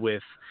used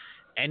with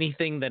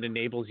anything that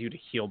enables you to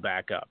heal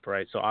back up,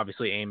 right? So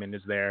obviously Aemon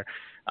is there.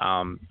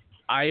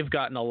 I've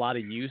gotten a lot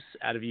of use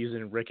out of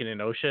using Rickon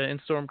and Osha in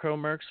Stormcrow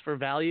Mercs for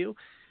value.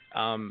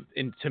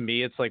 And to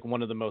me, it's like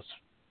one of the most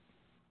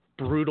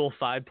brutal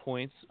 5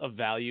 points of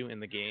value in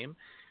the game.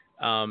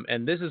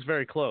 And this is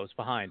very close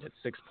behind at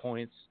 6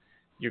 points.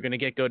 You're going to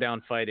get go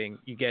down fighting.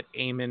 You get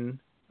Aemon,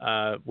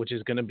 which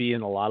is going to be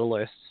in a lot of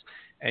lists.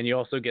 And you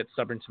also get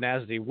Stubborn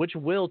Tenacity, which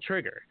will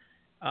trigger.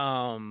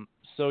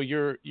 So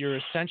you're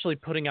essentially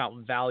putting out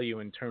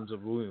value in terms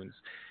of wounds.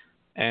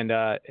 And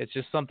it's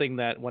just something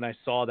that when I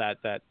saw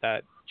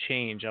that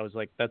change, I was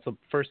like, that's the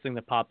first thing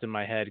that popped in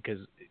my head, because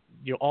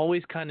you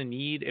always kind of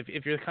need,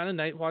 if you're the kind of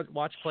Night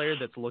Watch player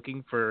that's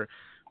looking for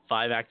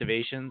 5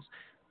 activations,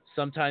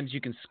 sometimes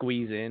you can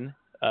squeeze in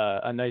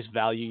a nice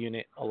value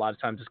unit. A lot of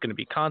times it's going to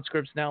be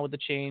conscripts now with the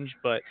change,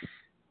 but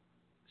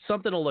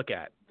something to look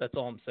at. That's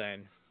all I'm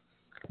saying.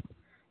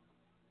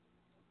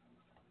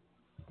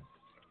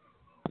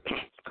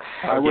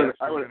 I would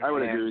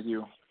agree with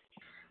you.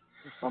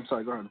 I'm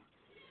sorry, go ahead.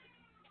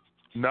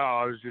 No,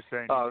 I was just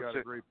saying you got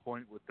a great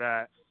point with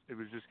that. It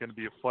was just going to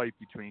be a fight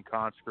between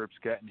conscripts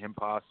getting him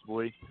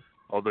possibly,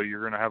 although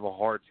you're going to have a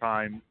hard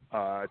time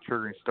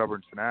triggering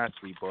Stubborn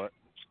Tenacity, but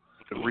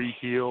the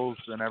re-heals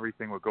and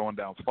everything with going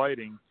down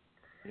fighting,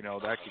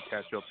 that could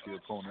catch up to your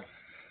opponent.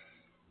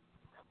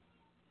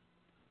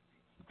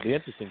 The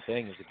interesting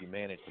thing is if you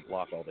manage to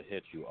block all the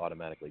hits, you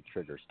automatically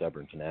trigger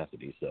Stubborn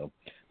Tenacity. So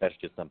that's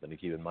just something to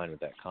keep in mind with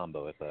that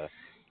combo. If a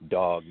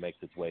dog makes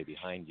its way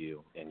behind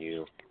you and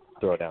you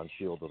throw down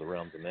Shield of the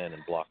Realms of Men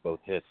and block both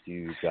hits,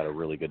 you've got a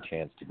really good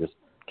chance to just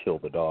kill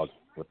the dog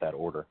with that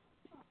order.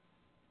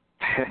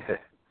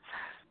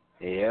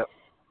 Yep.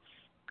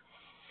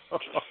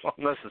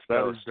 Unless it's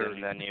Ghost,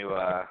 and then you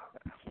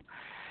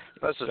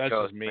unless it's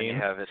Ghost, then you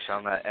have it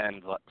on that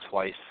end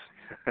twice.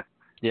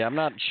 Yeah, I'm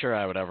not sure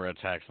I would ever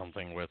attack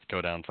something with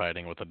go down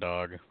fighting with a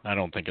dog. I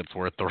don't think it's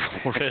worth the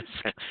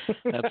risk.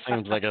 That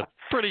seems like a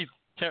pretty.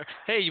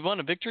 Hey, you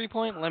want a victory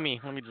point? Let me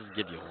just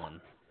give you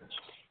one.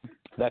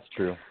 That's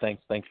true.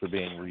 Thanks for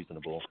being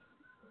reasonable,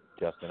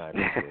 Justin. I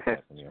appreciate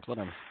that from you. That's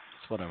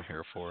what I'm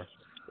here for.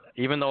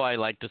 Even though I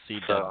like to see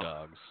dead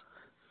dogs.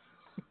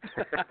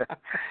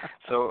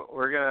 So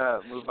we're gonna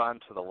move on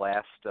to the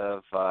last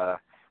of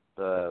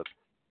the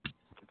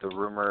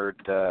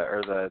rumored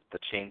or the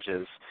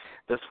changes.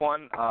 This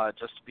one,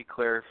 just to be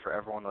clear for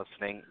everyone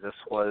listening, this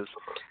was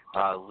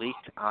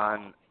leaked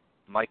on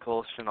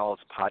Michael Chanel's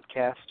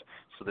podcast.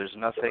 So there's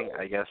nothing,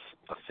 I guess,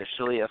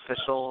 officially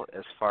official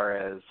as far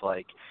as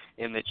like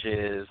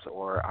images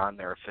or on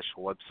their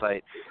official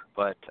website.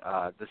 But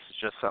this is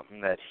just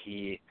something that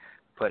he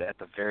put at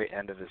the very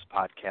end of his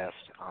podcast,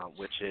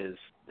 which is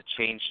the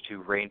change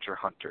to Ranger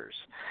Hunters.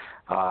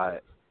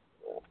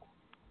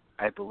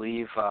 I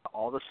believe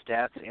all the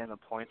stats and the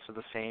points are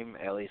the same,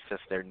 at least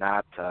if they're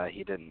not.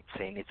 He didn't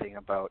say anything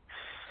about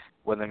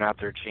whether or not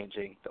they're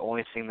changing. The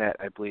only thing that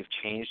I believe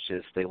changed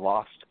is they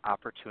lost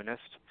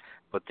Opportunist,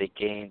 but they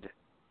gained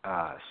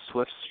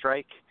Swift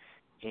Strike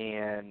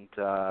and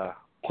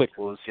Quick.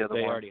 What was the other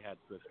one? They already had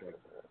Swift Strike.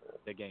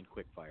 They gained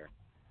Quick Fire.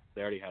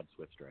 They already had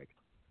Swift Strike.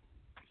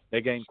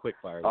 They gained Quick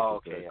Fire,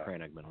 which is the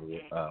Crannogman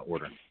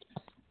order.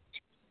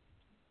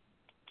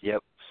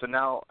 Yep. So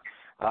now,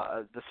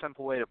 the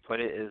simple way to put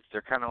it is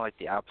they're kind of like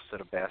the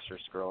opposite of Bastard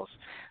Scrolls.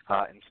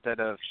 Instead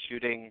of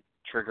shooting,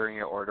 triggering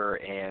your order,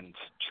 and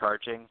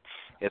charging,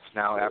 it's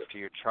now after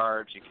you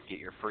charge, you can get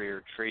your free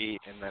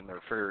retreat, and then the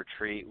free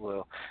retreat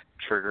will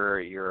trigger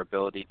your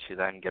ability to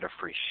then get a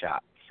free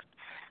shot.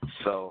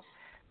 So,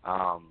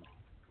 I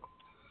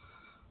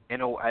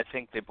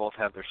think they both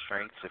have their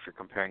strengths if you're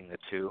comparing the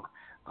two.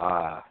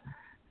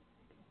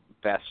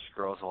 Bastard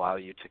Scrolls allow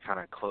you to kind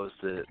of close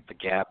the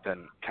gap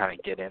and kind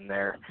of get in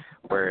there,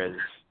 whereas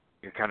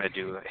you kind of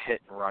do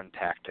hit and run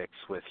tactics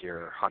with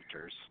your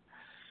hunters.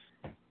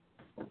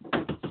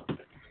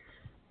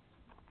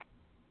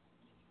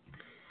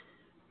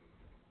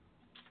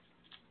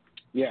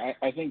 Yeah,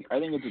 I think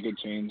it's a good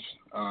change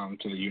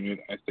to the unit.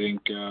 I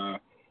think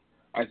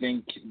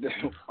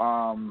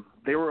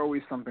they were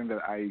always something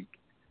that I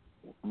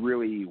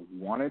really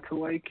wanted to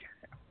like.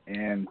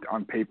 And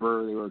on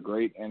paper, they were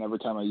great. And every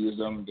time I used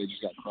them, they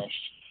just got crushed.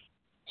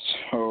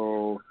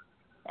 So,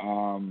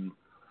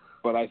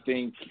 but I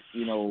think,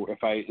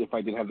 if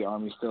I did have the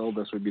army still,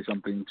 this would be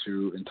something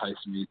to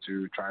entice me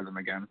to try them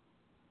again.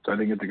 So I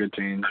think it's a good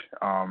change.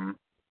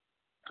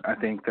 I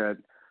think that,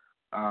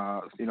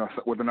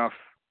 with enough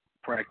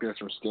practice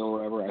or skill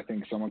or whatever, I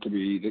think someone could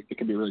be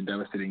a really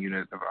devastating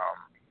unit of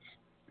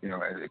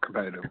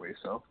competitively.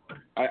 So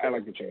I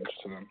like the change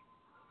to them.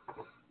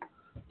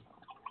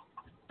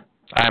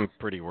 I'm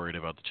pretty worried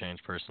about the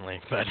change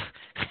personally, but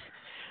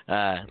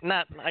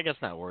not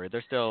worried.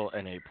 They're still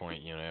an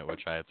 8-point unit,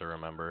 which I have to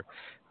remember,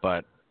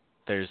 but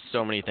there's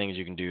so many things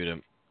you can do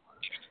to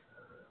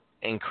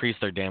increase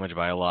their damage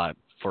by a lot.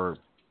 For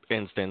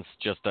instance,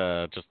 just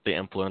the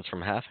influence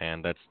from half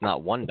hand. That's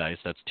not 1 dice,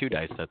 that's 2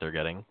 dice that they're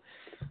getting,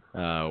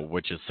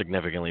 which is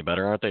significantly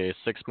better. Aren't they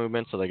 6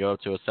 movement, so they go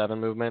up to a 7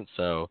 movement,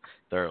 so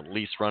they're at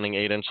least running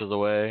 8 inches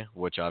away,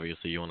 which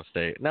obviously you want to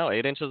stay. No,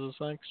 8 inches is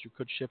fine, 'cause you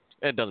could shift.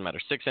 It doesn't matter.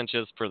 6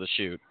 inches for the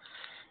shoot.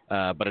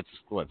 But it's,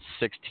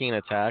 16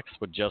 attacks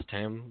with just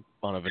him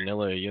on a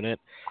vanilla unit.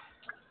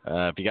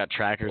 If you got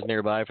trackers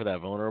nearby for that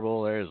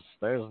vulnerable,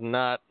 there's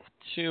not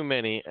too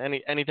many.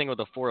 Anything with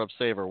a 4-up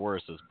save or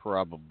worse is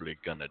probably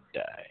gonna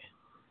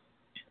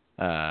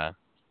die.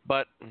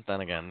 But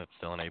then again, it's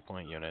still an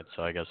 8-point unit,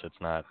 so I guess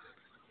it's not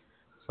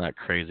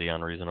crazy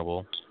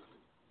unreasonable.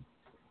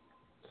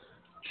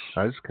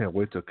 I just can't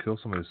wait to kill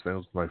some of these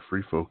things with my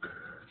free folk.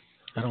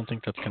 I don't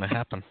think that's gonna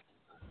happen.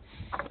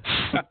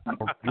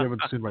 You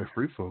haven't seen my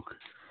free folk.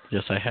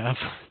 Yes, I have.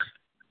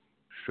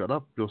 Shut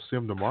up. You'll see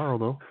them tomorrow,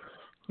 though.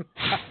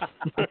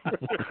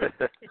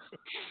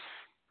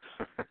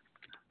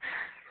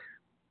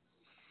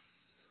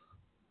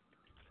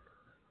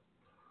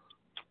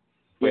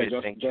 What do you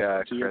Just think,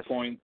 to your Chris?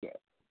 point.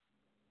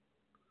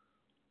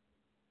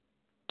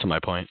 To my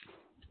point.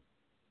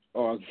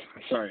 Oh,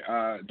 sorry.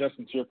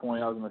 Justin, to your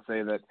point, I was going to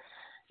say that,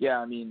 yeah,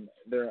 I mean,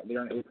 they're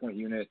an 8-point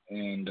unit,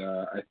 and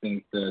I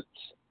think that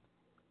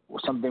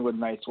something with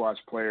Night's Watch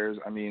players,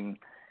 I mean,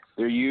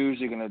 they're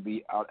usually going to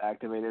be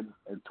out-activated.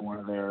 It's one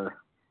of their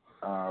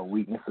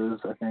weaknesses,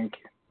 I think.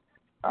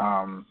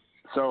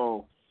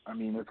 So, I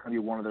mean, it's going to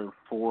be one of their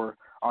 4,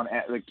 on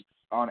average,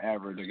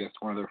 I guess,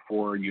 one of their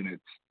 4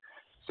 units.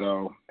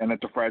 So, and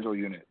it's a fragile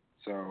unit.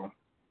 So,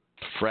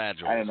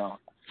 Fragile. I don't know.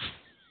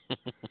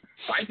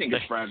 I think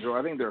it's fragile.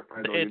 I think they're a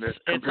fragile unit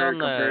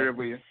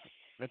comparatively.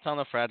 It's on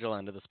the fragile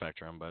end of the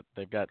spectrum, but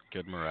they've got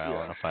good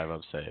morale and a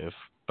 5-up save.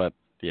 But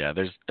yeah,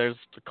 there's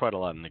quite a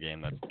lot in the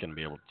game that's going to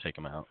be able to take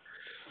them out.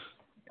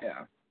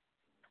 Yeah.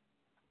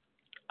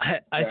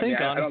 I think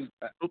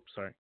oops,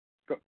 sorry.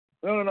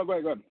 No, go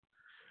ahead.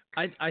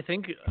 I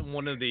think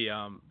one of the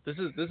this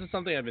is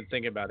something I've been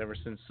thinking about ever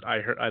since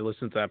I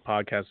listened to that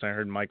podcast and I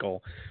heard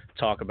Michael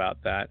talk about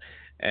that,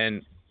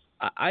 and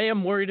I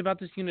am worried about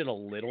this unit a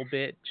little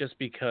bit just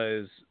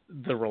because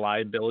the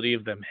reliability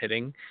of them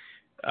hitting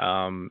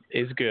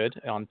is good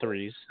on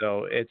 3s.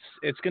 So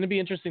it's going to be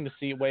interesting to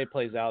see the way it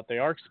plays out. They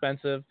are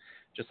expensive,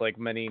 just like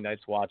many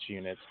Night's Watch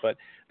units. But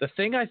the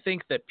thing I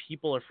think that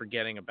people are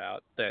forgetting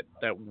about that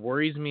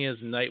worries me as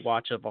Night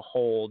Watch of a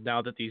whole,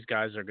 now that these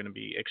guys are going to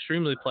be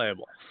extremely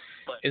playable,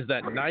 is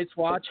that Night's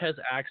Watch has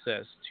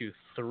access to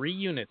 3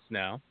 units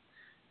now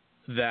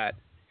that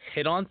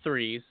hit on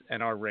 3s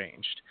and are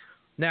ranged.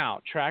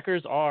 Now,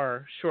 trackers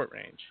are short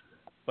range,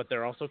 but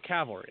they're also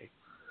cavalry,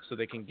 so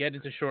they can get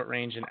into short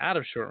range and out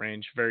of short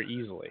range very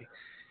easily.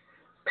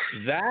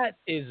 That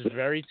is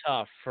very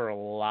tough for a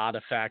lot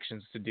of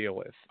factions to deal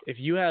with. If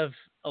you have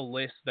a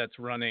list that's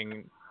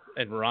running,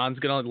 and Ron's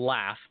going to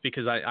laugh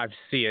because I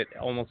see it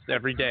almost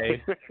every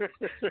day.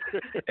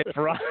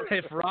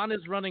 If Ron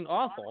is running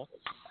awful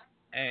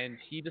and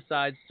he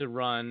decides to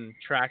run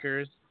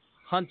trackers,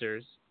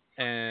 hunters,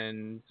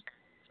 and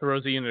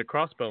throws a unit of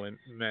crossbowmen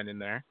in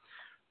there,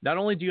 not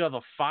only do you have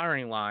a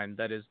firing line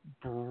that is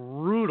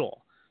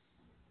brutal,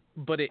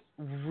 but it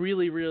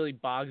really, really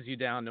bogs you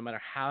down no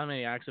matter how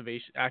many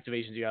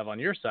activations you have on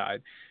your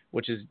side,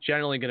 which is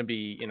generally going to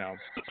be,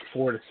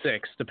 4 to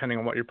 6, depending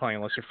on what you're playing,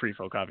 unless you're free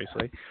folk,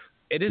 obviously.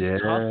 It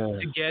is tough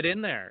to get in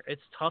there.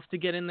 It's tough to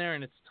get in there,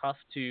 and it's tough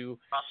to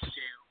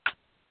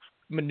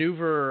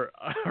maneuver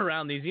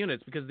around these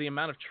units because the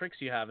amount of tricks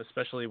you have,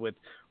 especially with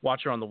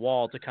Watcher on the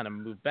wall to kind of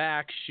move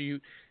back,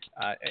 shoot,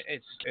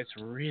 it's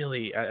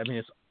really,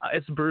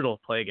 it's brutal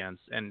to play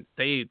against, and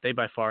they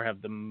by far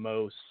have the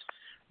most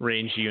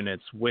range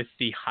units with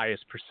the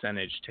highest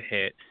percentage to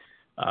hit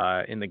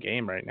in the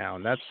game right now,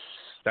 and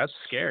that's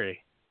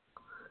scary.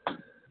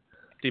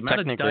 The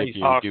amount of dice. If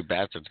you do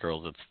Bastard's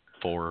Girls, it's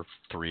 4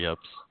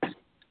 3-ups.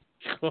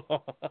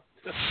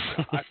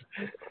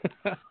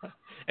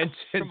 And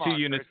 2 on,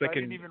 units Chris, that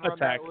can I didn't even run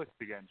attack. that list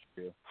against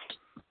you.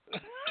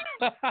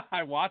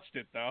 I watched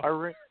it though.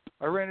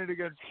 I ran it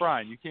against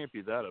Brian. You can't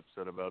be that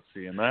upset about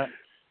seeing that.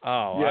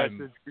 Oh, yeah,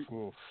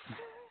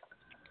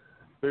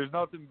 there's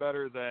nothing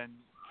better than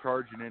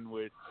charging in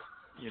with,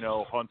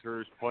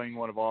 hunters, playing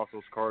one of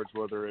Othel's cards,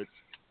 whether it's,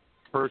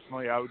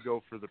 personally, I would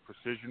go for the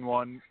precision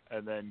one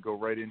and then go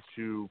right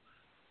into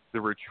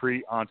the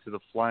retreat onto the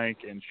flank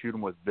and shoot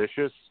them with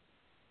Vicious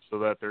so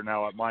that they're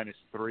now at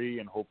 -3,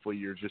 and hopefully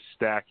you're just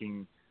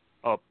stacking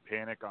up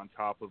Panic on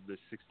top of the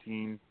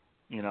 16,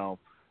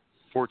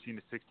 14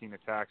 to 16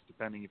 attacks,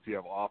 depending if you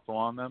have Othel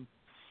on them.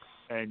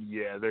 And,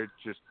 yeah, they're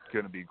just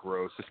going to be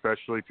gross,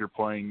 especially if you're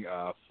playing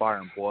Fire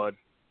and Blood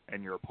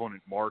and your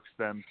opponent marks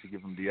them to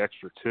give them the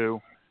extra 2,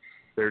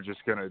 they're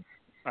just going to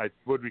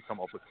 – what did we come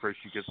up with, Chris?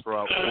 You could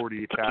throw out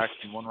 40 attacks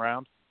in one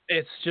round?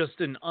 It's just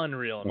an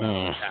unreal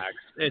amount of attacks.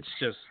 It's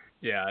just,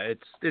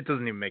 it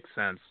doesn't even make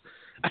sense.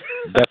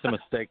 That's a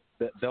mistake.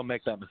 They'll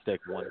make that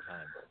mistake one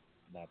time.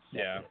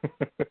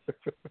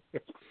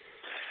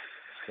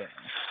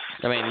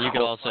 I mean, you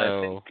could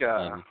also.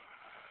 I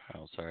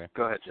think, sorry.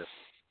 Go ahead, Jeff.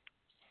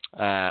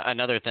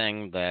 Another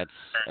thing that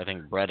I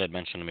think Brett had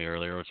mentioned to me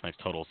earlier, which makes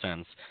total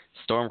sense: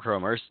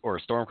 Stormcrow or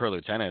Stormcrow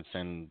lieutenants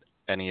in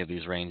any of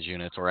these range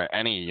units or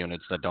any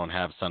units that don't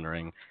have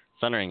Sundering.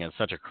 Sundering is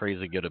such a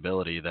crazy good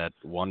ability that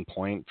 1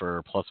 point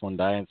for +1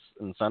 dice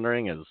in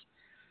Sundering is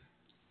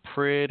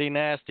pretty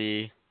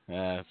nasty.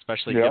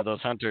 Especially give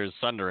those hunters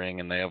Sundering,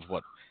 and they have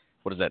what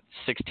is that?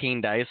 16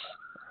 dice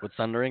with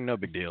Sundering, no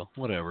big deal.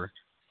 Whatever.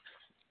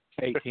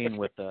 18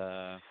 with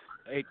half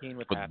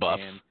buff.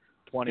 hand,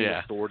 20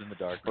 with sword in the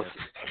darkness.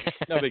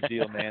 No big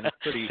deal, man. It's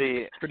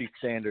pretty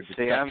standard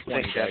to I'm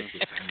 20 thinking, dice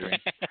with Sundering.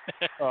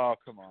 Oh,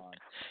 come on.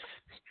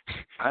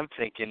 I'm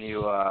thinking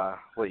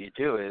what you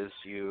do is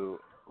you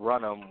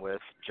run them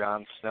with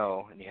Jon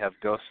Snow, and you have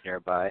Ghost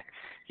nearby.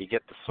 You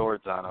get the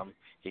swords on them.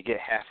 You get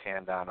half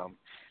hand on them.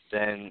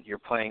 Then you're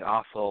playing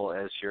Othel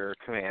as your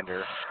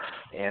commander,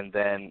 and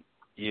then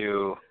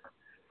you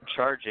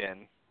charge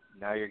in.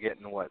 Now you're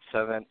getting,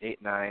 7,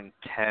 8, 9,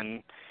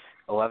 10,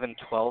 11,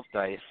 12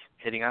 dice,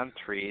 hitting on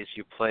 3s.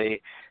 You play,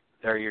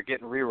 or you're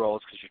getting rerolls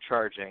because you're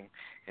charging,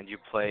 and you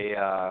play,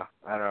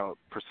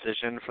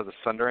 precision for the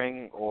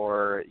Sundering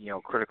or,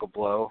 critical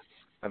blow.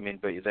 I mean,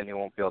 but then you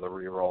won't be able to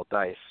reroll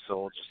dice.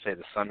 So we'll just say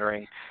the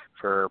Sundering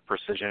for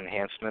precision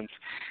enhancements.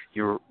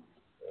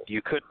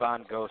 You could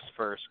bond Ghost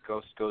first.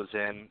 Ghost goes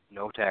in,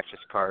 no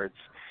Tactics cards,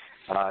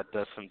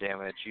 does some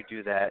damage. You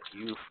do that.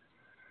 You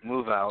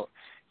move out.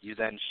 You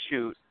then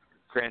shoot.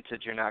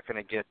 Granted, you're not going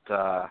to get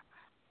a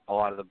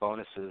lot of the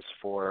bonuses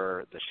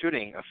for the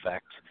shooting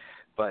effect,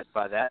 but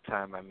by that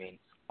time, I mean,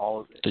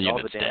 all the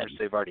damage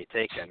they've already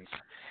taken.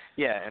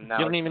 Yeah, and now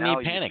you don't even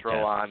need panic.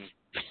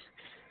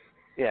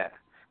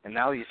 And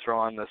now you throw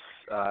on this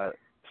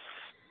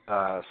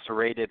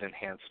serrated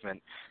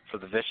enhancement for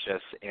the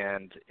Vicious,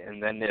 and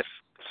then if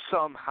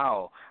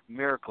somehow,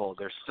 miracle,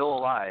 they're still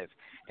alive,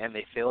 and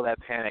they fail that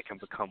panic and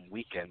become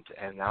weakened,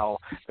 and now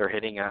they're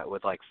hitting it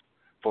with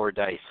 4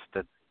 dice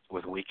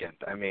with weakened.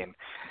 I mean,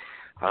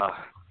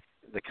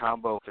 the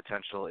combo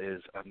potential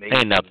is amazing.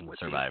 Ain't nothing with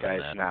surviving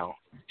these guys that. now.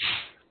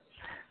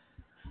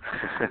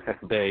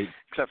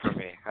 Except for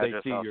me, I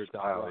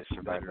always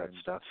survive that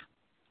stuff.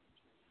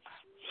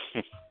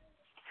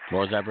 What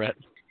was that, Brett?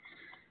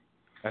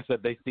 I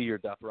said they see your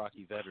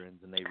Dothraki veterans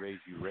and they raise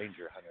you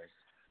Ranger hunters.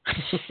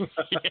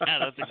 Yeah,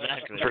 that's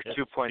exactly for it.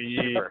 2 points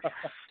cheaper.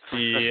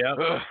 Yep.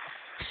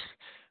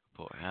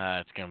 Boy,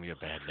 it's gonna be a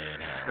bad day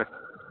in hell.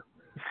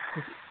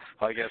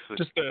 Well, I guess with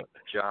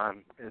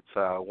John, it's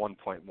 1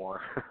 point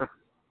more.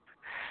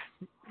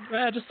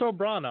 Just throw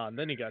Braun on,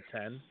 then you got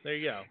 10. There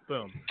you go.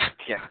 Boom.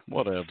 Yeah.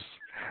 What ifs?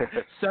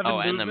 7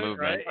 and the movement,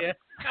 movement. right?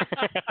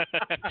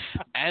 Yeah.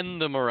 And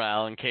the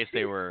morale in case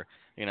they were,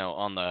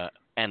 on the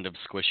end of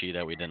squishy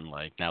that we didn't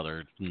like. Now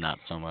they're not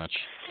so much.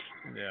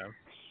 Yeah.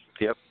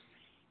 Yep.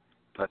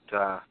 But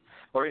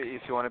or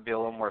if you want to be a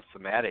little more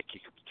thematic, you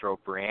could throw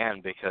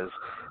Brienne because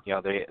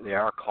they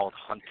are called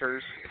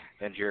hunters,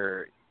 and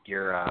you're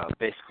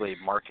basically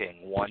marking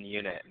one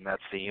unit, and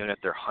that's the unit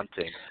they're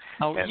hunting.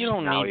 Oh, and you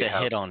don't need to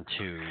hit on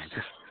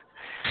 2s.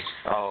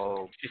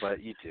 Oh,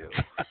 but you do.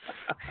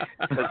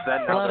 Because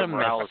then now their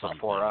morale is a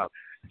 4 up.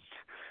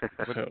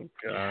 Oh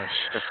gosh.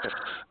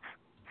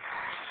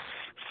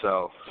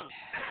 So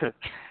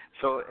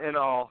in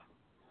all,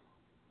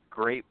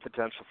 great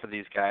potential for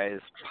these guys,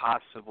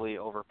 possibly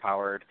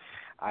overpowered.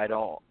 I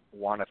don't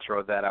want to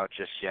throw that out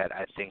just yet.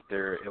 I think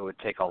it would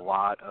take a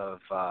lot of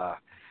I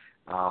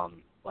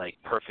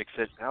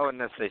wouldn't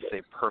necessarily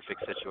say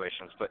perfect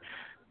situations, but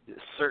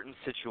certain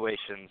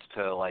situations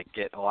to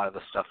get a lot of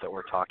the stuff that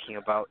we're talking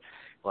about.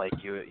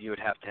 You would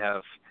have to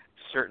have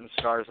certain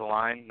stars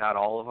align, not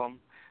all of them,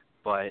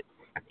 but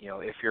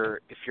if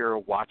you're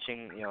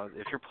watching,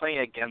 if you're playing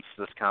against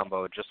this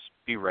combo, just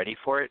be ready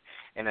for it,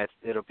 and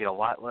it'll be a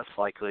lot less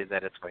likely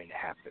that it's going to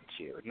happen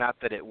to you. Not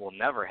that it will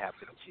never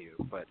happen to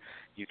you, but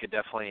you could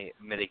definitely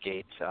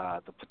mitigate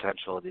the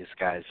potential of these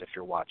guys if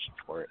you're watching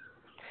for it.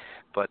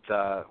 But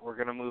we're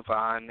going to move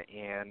on,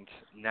 and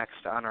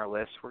next on our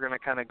list, we're going to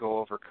kind of go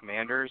over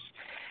commanders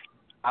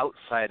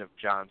outside of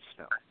Jon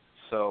Snow.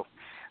 So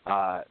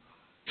I'm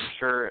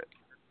sure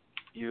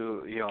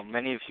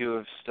many of you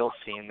have still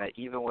seen that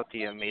even with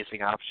the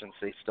amazing options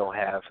they still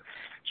have,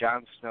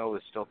 Jon Snow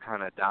is still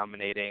kind of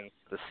dominating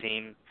the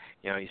scene.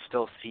 You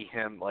still see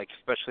him,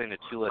 especially in a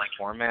 2-list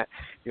format,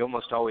 you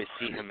almost always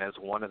see him as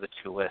one of the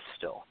 2 lists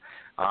still.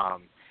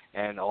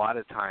 And a lot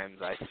of times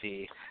I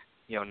see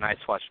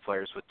Night's Watch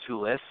players with 2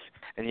 lists,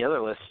 and the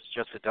other list is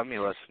just a dummy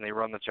list, and they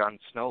run the Jon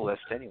Snow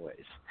list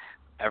anyways,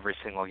 every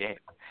single game.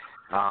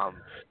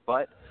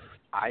 But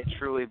I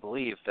truly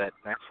believe that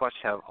Night's Watch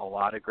have a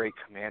lot of great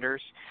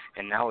commanders,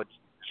 and now with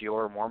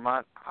Jeor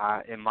Mormont,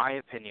 in my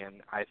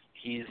opinion,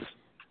 he's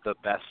the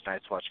best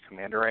Night's Watch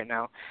commander right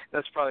now.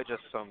 That's probably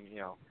just some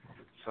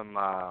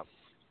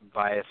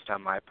biased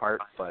on my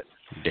part, but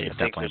Dave's I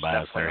think definitely there's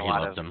biased definitely there. a He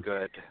lot loves of him.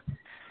 good.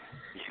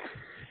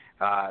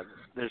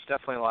 There's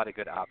definitely a lot of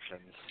good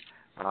options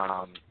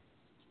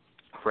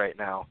right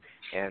now,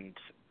 and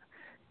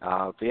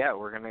but yeah,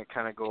 we're gonna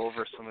kind of go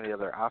over some of the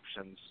other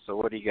options. So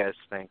what do you guys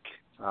think?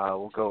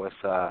 We'll go with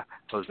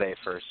Jose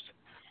first.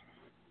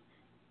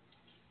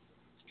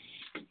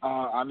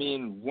 I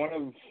mean, one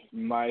of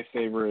my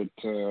favorite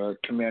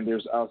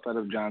commanders outside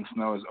of Jon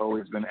Snow has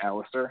always been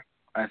Alistair.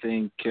 I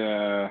think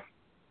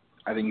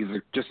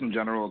he's just in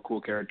general a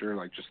cool character,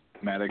 like just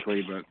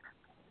thematically, but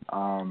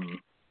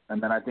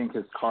and then I think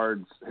his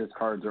cards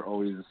are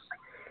always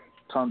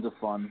tons of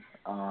fun.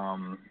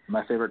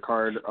 My favorite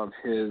card of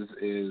his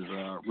is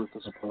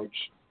Ruthless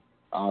Approach.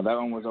 That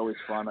one was always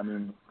fun. I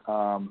mean,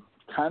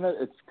 kind of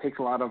it takes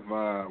a lot of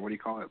what do you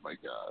call it, like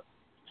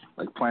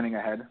planning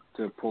ahead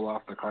to pull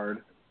off the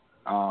card.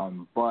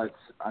 But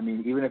I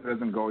mean, even if it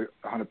doesn't go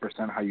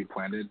 100% how you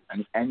planned it,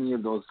 and any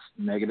of those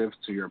negatives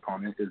to your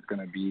opponent is going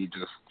to be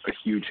just a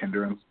huge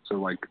hindrance. So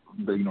like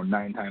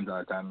 9 times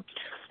out of 10.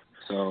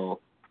 So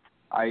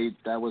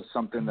that was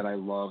something that I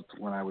loved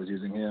when I was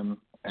using him,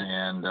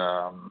 and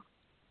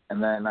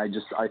then I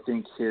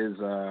think his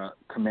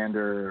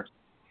commander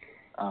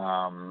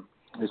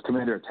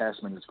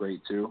attachment is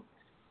great too.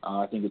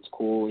 I think it's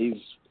cool.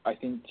 I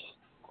think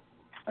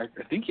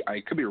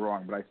I could be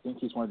wrong, but I think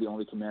he's one of the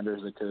only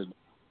commanders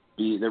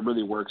that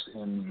really works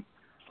in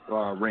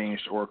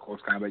ranged or close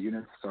combat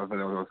units. So I thought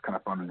that was kind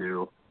of fun to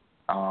do.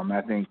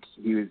 I think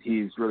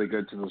he's really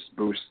good to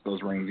boost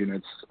those range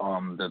units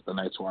that the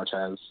Night's Watch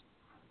has,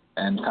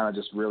 and kind of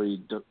just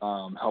really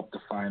help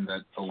define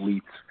that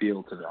elite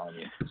feel to the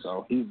army.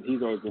 So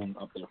he's always been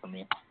up there for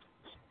me.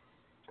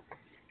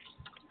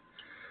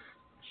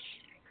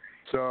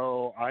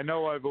 So I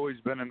know I've always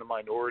been in the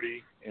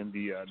minority in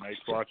the Night's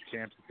Watch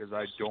camp because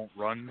I don't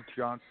run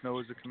Jon Snow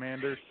as a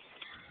commander.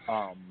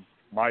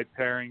 My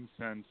pairing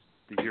since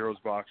the Heroes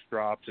box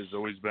dropped has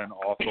always been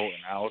Othel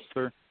and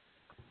Alistair.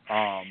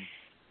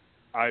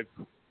 I've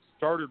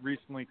started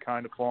recently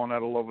kind of falling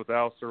out of love with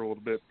Alistair a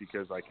little bit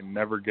because I can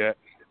never get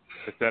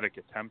pathetic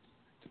attempts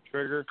to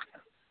trigger.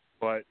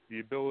 But the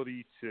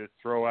ability to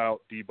throw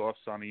out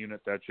debuffs on a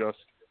unit that just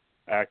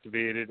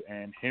activated,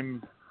 and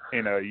him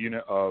in a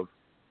unit of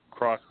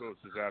crossbows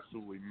has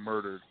absolutely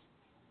murdered,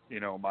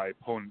 my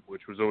opponent,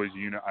 which was always a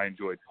unit I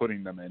enjoyed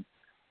putting them in.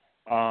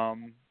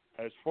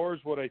 As far as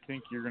what I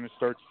think you're going to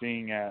start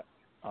seeing at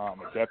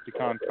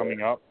Adepticon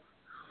coming up,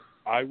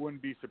 I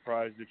wouldn't be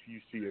surprised if you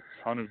see a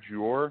ton of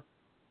Jor,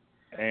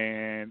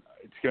 and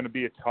it's going to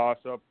be a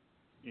toss-up,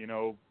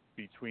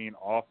 between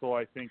Othel,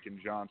 I think, and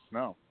Jon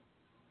Snow,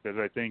 because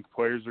I think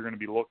players are going to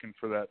be looking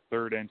for that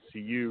third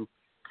NCU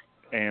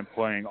and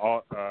playing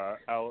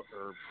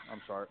Othelus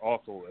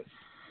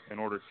in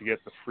order to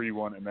get the free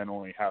one and then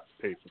only have to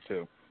pay for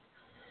 2.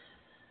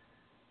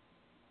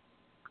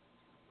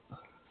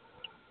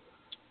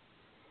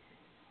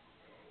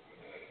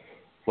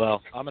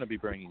 Well, I'm going to be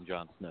bringing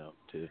Jon Snow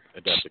to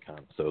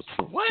Adepticon, so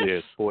What? yeah,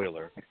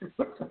 spoiler.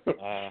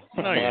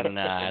 No, you're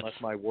not.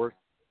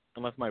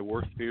 Unless my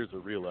worst fears are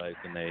realized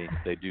and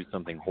they do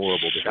something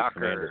horrible to the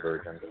commander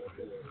version,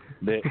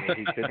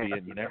 he could be,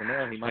 and you never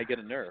know, he might get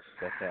a nerf.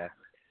 But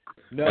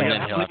no, And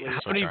then he'll have to How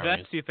switch many armies.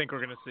 vets do you think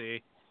we're gonna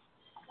see?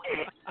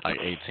 Like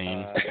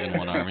 18 in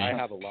one army. I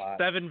have a lot.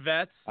 7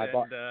 vets. I and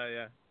bought-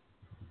 yeah.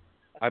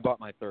 I bought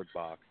my 3rd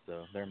box,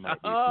 so there might be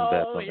some Oh,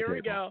 bets on the here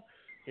we table. go.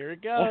 Here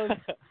it goes.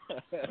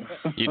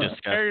 You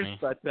disgust me.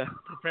 But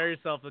Prepare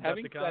yourself,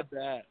 having Adepticon. said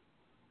that,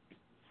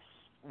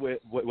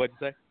 what'd you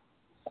say?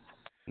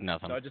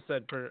 Nothing. No, I just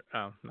said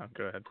oh, no,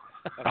 go ahead.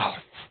 Oh.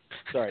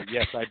 Sorry,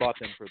 yes, I bought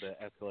them for the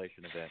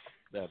escalation event,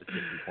 the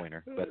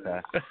 60-pointer. But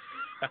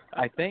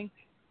I think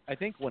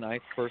when I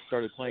first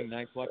started playing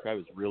Night's Watch, I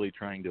was really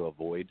trying to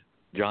avoid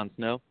Jon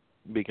Snow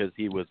because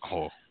he was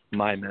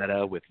my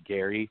meta with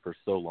Gary for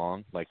so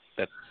long. Like,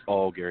 that's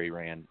all Gary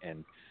ran,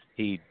 and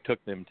he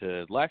took them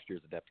to last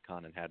year's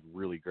Adepticon and had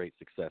really great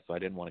success. So I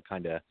didn't want to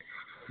kind of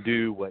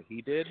do what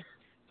he did.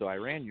 So I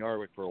ran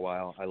Yarwick for a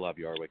while. I love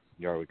Yarwick.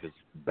 Yarwick is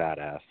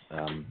badass.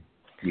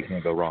 You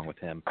can't go wrong with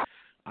him.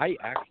 I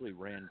actually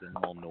ran Din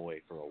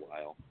Malnoy for a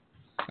while.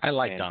 I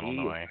like And Donald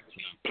Noy.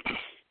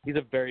 He's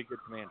a very good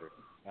commander.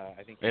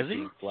 I think Is he's he?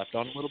 being slept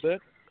on a little bit.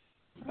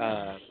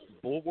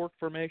 Bulwark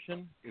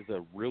Formation is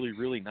a really,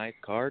 really nice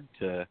card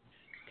to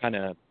kind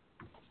of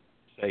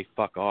say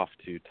fuck off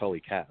to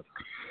Tully Cav.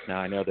 Now,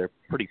 I know they're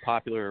pretty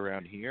popular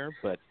around here,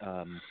 but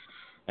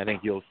I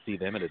think you'll see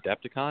them at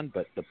Adepticon.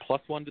 But the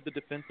 +1 to the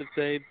defensive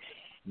save,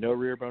 no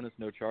rear bonus,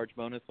 no charge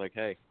bonus, like,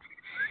 hey,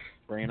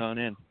 bring it on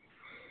in.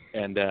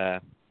 And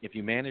if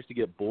you manage to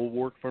get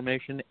Bulwark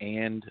Formation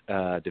and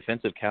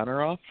defensive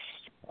counter off,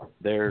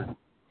 they're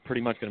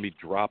pretty much going to be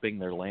dropping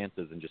their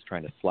lances and just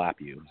trying to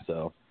slap you.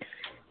 So,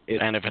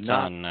 And if it's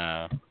not,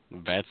 on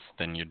vets,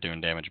 then you're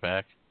doing damage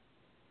back.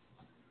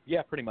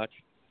 Yeah, pretty much.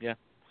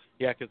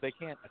 Yeah, because they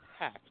can't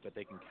attack, but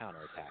they can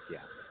counterattack. Yeah.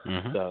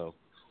 Mm-hmm. So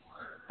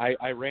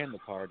I ran the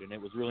card, and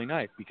it was really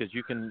nice because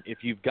you can, if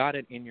you've got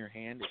it in your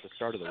hand at the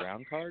start of the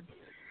round card,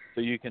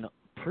 so you can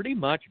pretty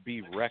much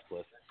be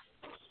reckless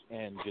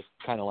and just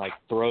kind of like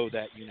throw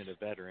that unit of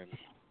veterans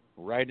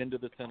right into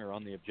the center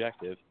on the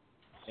objective.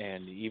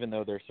 And even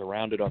though they're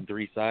surrounded on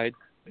three sides,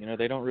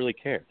 they don't really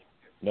care.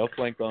 No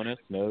flank bonus,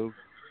 no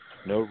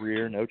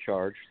rear, no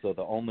charge. So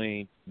the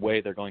only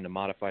way they're going to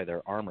modify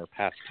their armor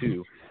past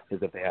 2 is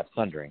if they have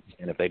Sundering.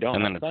 And if they don't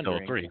and have then it's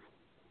Sundering, still a 3.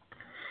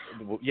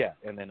 well, yeah,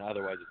 and then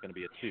otherwise it's going to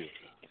be a 2.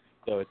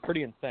 So it's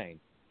pretty insane.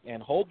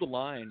 And Hold the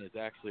Line is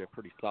actually a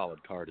pretty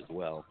solid card as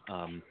well.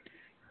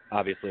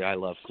 Obviously, I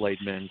love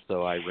Flademen,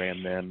 so I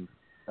ran them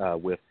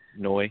with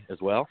Noi as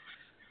well.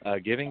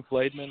 Giving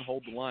Flademen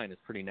Hold the Line is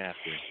pretty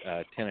nasty.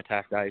 10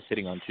 attack dice,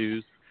 hitting on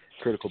 2s,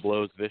 critical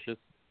blows, vicious.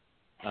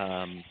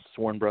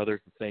 Sworn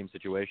Brothers, the same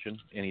situation.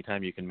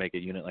 Anytime you can make a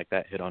unit like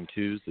that hit on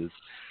 2s is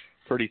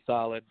pretty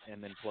solid.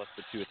 And then plus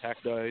the 2 attack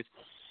dice,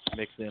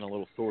 mix in a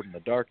little Sword in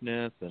the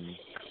Darkness, and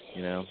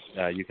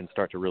you can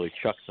start to really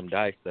chuck some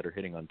dice that are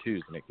hitting on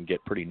 2s, and it can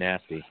get pretty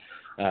nasty.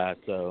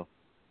 So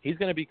he's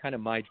going to be kind of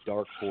my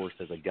dark horse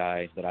as a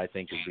guy that I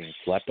think is being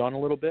slept on a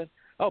little bit.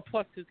 Oh,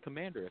 plus his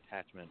commander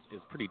attachment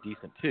is pretty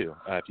decent too.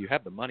 If you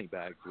have the money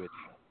bags, which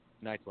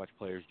Night's Watch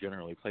players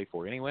generally play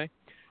for anyway,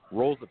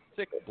 rolls of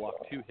 6 block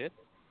 2 hits,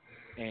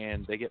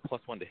 and they get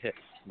 +1 to hit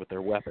with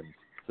their weapons.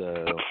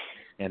 So,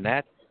 and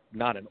that's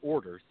not an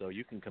order, so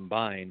you can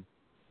combine.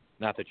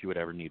 Not that you would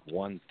ever need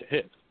 1s to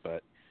hit,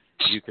 but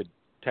you could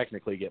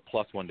technically get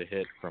 +1 to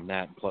hit from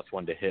that, and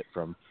 +1 to hit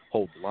from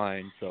Hold the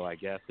Line. So I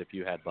guess if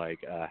you had like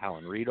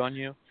Howland Reed on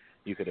you,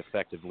 you could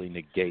effectively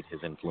negate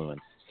his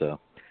influence. So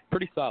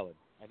pretty solid.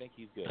 I think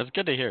he's good. That's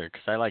good to hear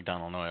because I like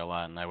Donald Noy a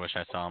lot, and I wish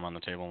I saw him on the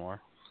table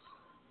more.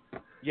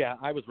 Yeah,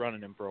 I was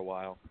running him for a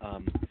while.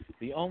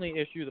 The only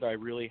issue that I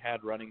really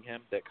had running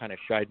him that kind of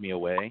shied me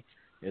away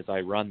is I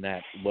run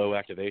that low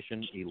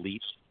activation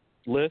elite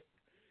list,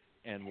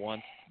 and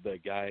once the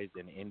guys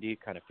in Indy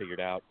kind of figured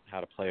out how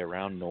to play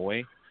around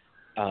Noi,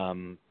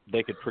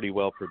 they could pretty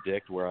well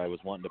predict where I was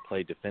wanting to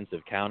play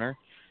defensive counter,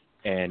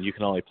 and you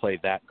can only play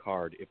that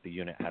card if the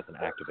unit hasn't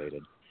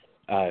activated.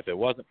 If it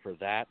wasn't for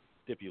that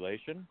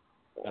stipulation,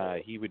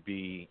 he would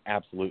be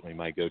absolutely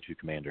my go-to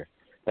commander.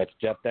 That's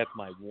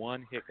my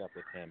one hiccup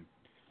with him,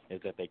 is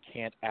that they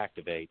can't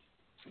activate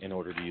in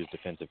order to use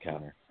defensive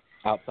counter.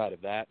 Outside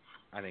of that,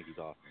 I think he's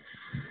awesome.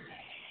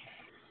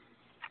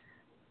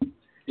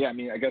 Yeah, I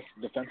mean, I guess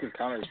defensive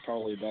counter is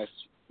probably best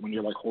when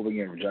you're like holding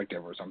an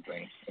objective or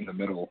something in the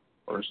middle,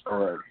 or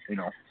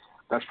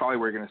that's probably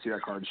where you're going to see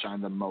that card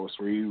shine the most,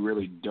 where you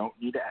really don't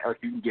need to, like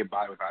you can get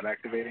by without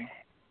activating.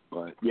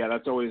 But yeah,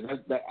 that's always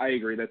I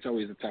agree. That's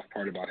always the tough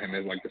part about him,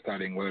 is like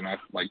deciding whether or not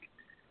like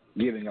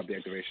giving up the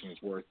activation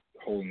is worth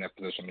holding that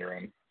position you're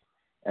in.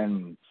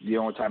 And the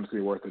only time it's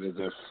going to be worth it is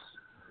if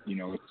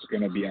it's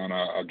going to be on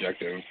a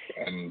objective,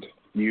 and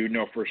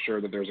for sure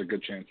that there's a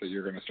good chance that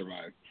you're going to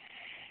survive.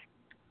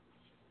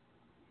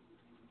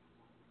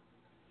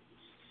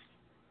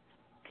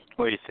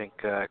 What do you think,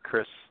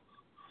 Chris?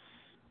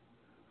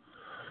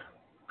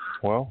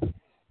 Well,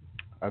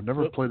 I've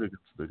never played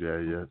against the guy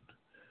yet,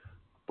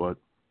 but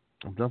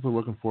I'm definitely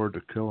looking forward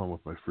to killing him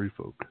with my free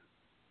folk.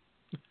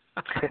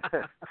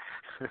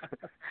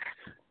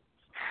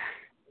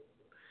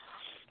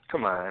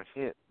 Come on.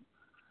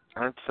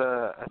 I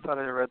thought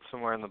I read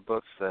somewhere in the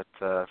books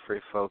that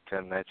Free Folk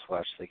and Night's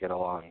Watch, they get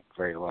along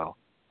very well.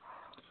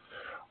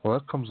 Well,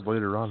 that comes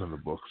later on in the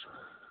books.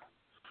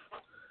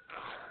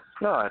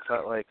 No, I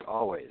thought like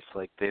always.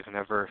 Like they've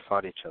never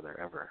fought each other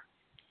ever.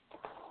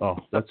 Oh,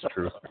 that's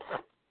true.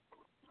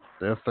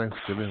 They have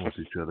Thanksgiving with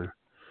each other.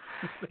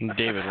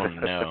 David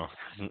wouldn't know.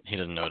 He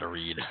doesn't know how to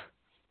read.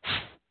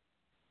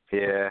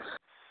 Yeah.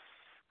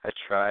 I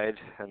tried,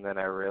 and then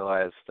I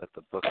realized that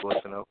the book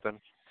wasn't open,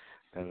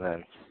 and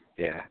then,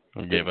 yeah.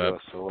 You gave up. Go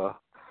so well.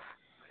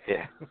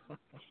 Yeah.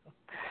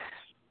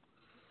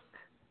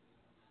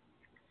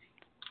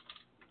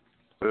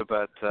 What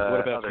about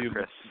other you,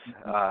 Chris?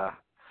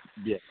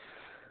 Yeah.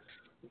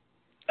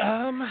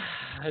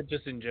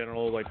 Just in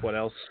general, like what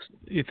else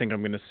you think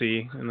I'm going to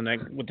see in the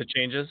next with the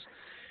changes?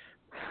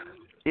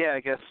 Yeah, I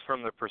guess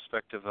from the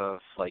perspective of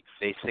like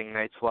facing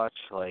Night's Watch,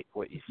 like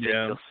what you think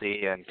you'll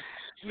see, and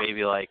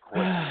maybe like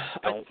what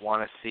you don't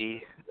want to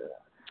see.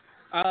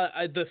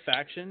 The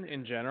faction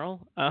in general.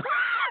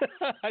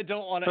 I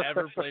don't want to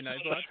ever play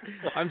Night's Watch.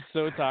 I'm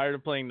so tired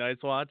of playing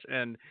Night's Watch,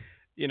 and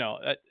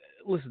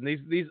listen,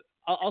 these.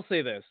 I'll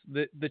say this: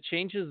 the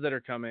changes that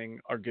are coming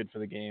are good for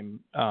the game.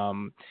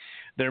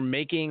 They're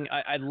making.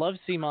 I love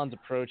CMON's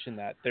approach in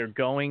that they're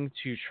going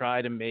to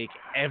try to make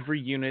every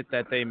unit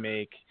that they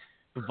make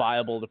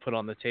viable to put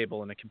on the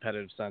table in a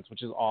competitive sense,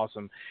 which is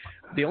awesome.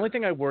 The only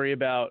thing I worry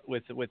about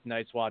with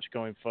Night's Watch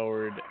going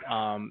forward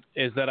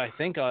is that I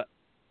think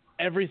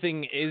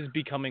everything is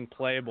becoming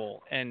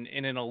playable, and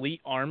in an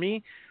elite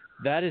army,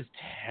 that is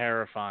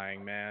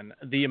terrifying, man.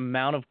 The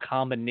amount of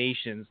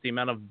combinations, the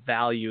amount of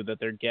value that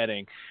they're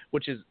getting,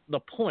 which is the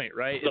point,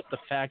 right? It's the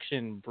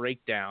faction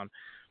breakdown.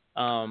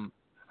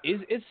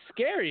 it's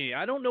scary.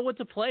 I don't know what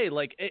to play.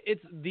 Like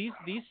it's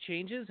these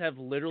changes have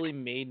literally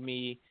made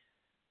me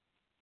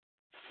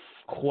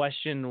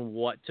question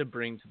what to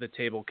bring to the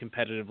table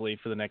competitively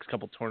for the next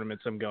couple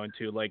tournaments I'm going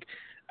to. Like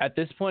at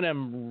this point,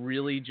 I'm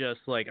really just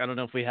like, I don't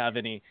know if we have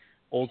any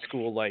old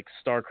school like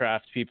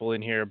StarCraft people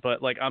in here,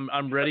 but like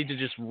I'm ready to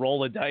just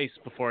roll a dice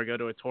before I go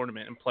to a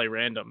tournament and play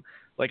random.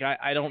 Like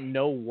I don't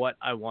know what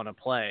I want to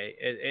play.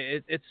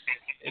 It's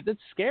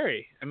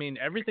scary. I mean,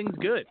 everything's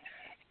good.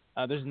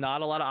 There's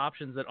not a lot of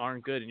options that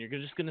aren't good, and you're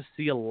just going to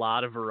see a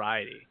lot of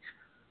variety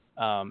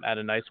at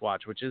a Night's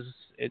Watch, which is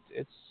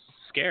it's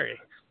scary.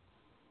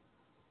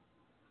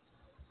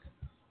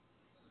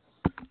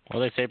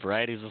 Well, they say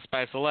variety is the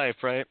spice of life,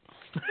 right?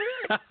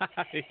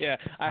 Yeah.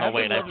 I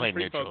played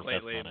Free neutrals Folk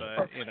lately,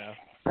 but you know.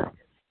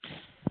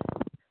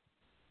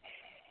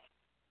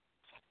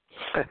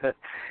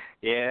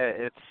 Yeah,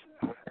 it's,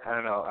 I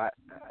don't know. I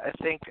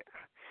think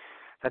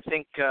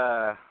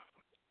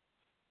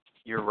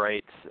you're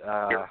right.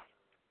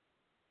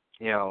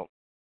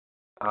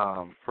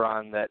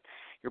 Ron, that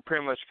you're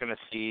pretty much going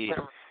to see,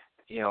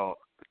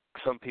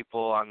 some people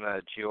on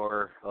the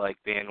Gior like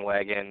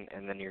bandwagon,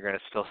 and then you're going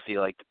to still see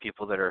like the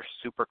people that are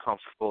super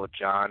comfortable with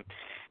John,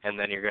 and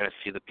then you're going to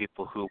see the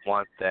people who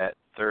want that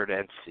third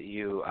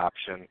NCU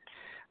option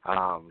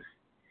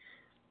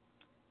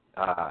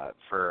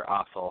for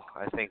Othel.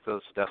 I think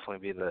those will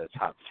definitely be the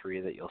top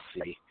three that you'll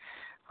see.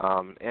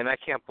 And I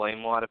can't blame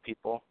a lot of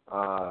people.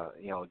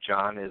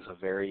 John is a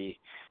very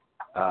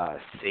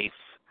safe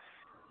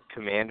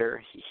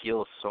commander. He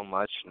heals so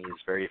much, and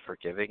he's very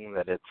forgiving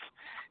that it's,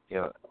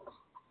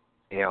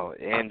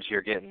 and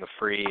you're getting the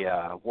free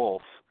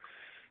wolf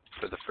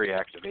for the free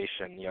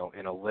activation,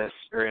 in a list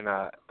or in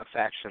a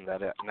faction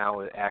that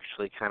now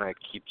actually kind of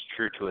keeps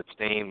true to its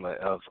name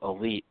of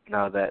elite.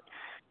 Now that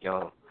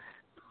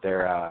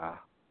they're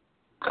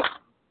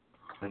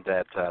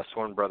that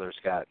Sworn Brothers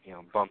got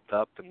bumped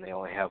up, and they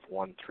only have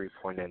 1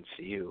 3-point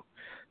NCU.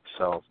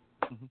 So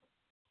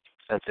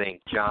I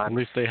think John at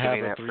least they have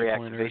getting a that free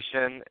 3-pointer.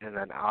 activation, and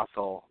then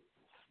Othel.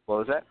 What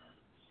was that?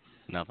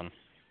 Nothing.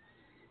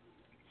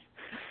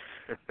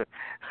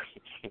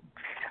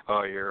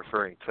 Oh, you're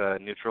referring to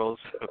neutrals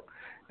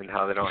and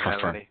how they don't have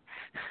any?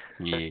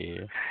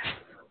 Yeah.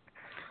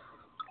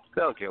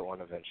 They'll get one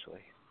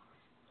eventually.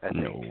 I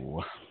think.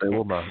 No, they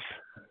will not.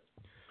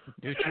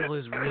 Neutral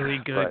is really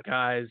good,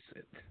 guys.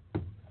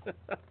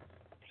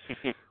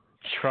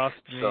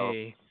 Trust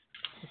me.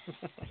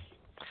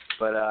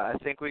 But I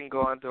think we can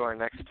go on to our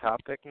next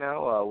topic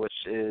now,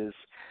 which is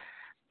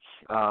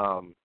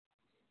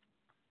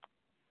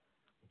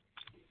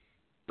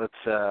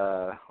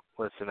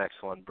what's the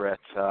next one, Brett?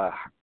 How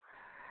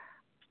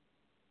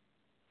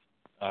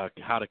to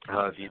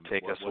How do you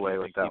take us away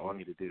with that one?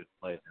 Need to do to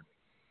play them.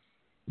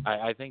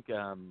 I think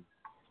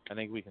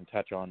we can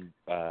touch on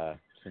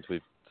since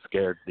we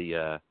scared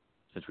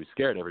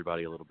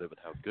everybody a little bit with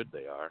how good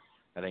they are.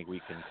 I think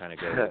we can kind of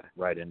go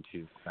right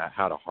into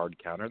how to hard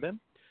counter them.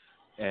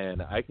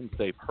 And I can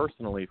say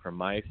personally from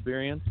my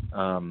experience,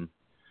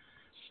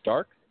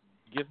 Starks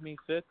give me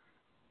fits,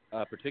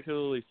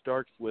 particularly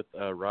Starks with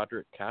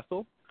Roderick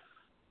Castle.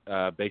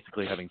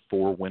 Basically having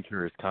 4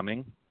 Winter is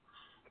Coming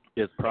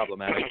is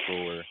problematic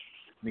for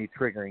me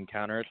triggering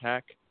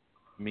counterattack,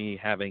 me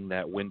having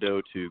that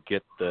window to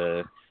get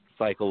the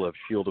cycle of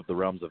Shield of the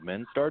Realms of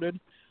Men started,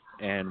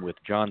 and with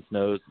Jon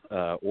Snow's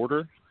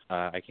order,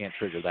 I can't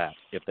trigger that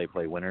if they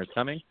play Winter is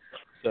Coming.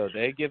 So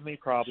they give me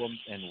problems,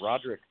 and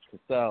Roderick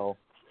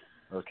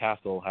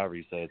Castle, however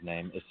you say his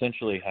name,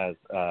 essentially has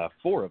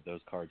 4 of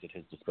those cards at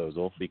his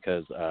disposal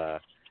because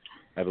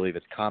I believe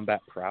it's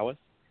Combat Prowess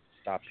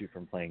stops you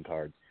from playing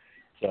cards.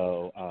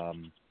 So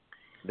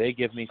they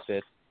give me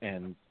fits,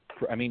 and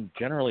I mean,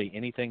 generally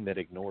anything that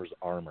ignores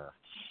armor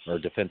or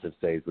defensive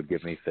saves would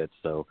give me fits.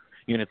 So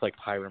units like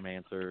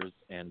Pyromancers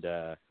and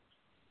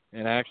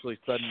actually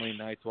suddenly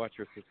Night's Watch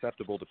are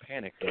susceptible to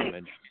panic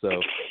damage.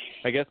 So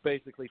I guess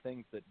basically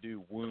things that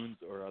do wounds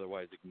or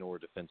otherwise ignore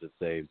defensive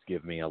saves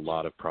give me a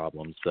lot of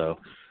problems. So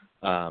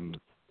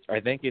I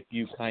think if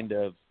you kind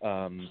of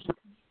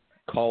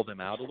call them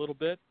out a little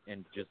bit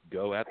and just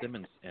go at them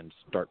and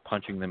start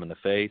punching them in the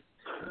face,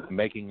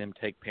 making them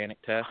take panic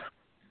tests,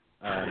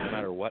 no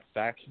matter what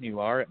faction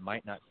you are, it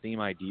might not seem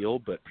ideal,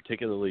 but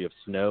particularly if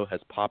Snow has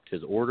popped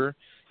his order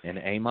and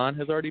Aemon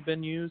has already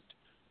been used,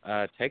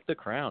 take the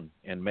crown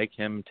and make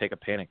him take a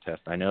panic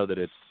test. I know that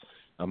it's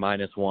a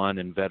 -1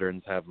 and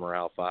veterans have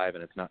morale 5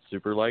 and it's not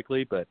super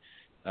likely, but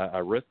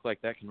a risk like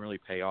that can really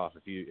pay off.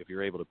 If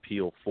you're able to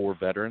peel 4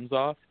 veterans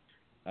off,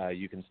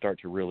 you can start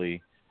to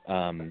really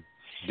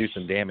do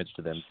some damage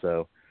to them.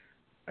 So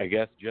I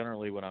guess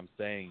generally what I'm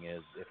saying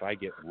is if I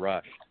get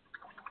rushed,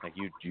 like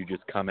you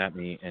just come at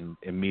me and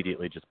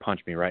immediately just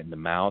punch me right in the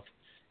mouth,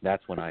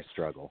 that's when I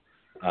struggle.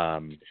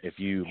 If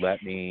you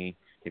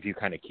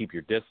kind of keep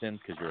your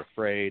distance because you're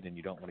afraid and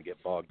you don't want to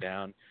get bogged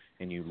down,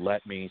 and you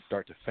let me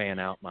start to fan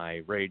out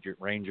my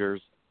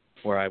Rangers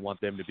where I want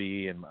them to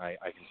be, and I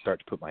can start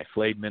to put my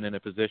Flademan in a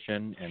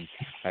position, and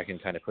I can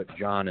kind of put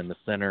John in the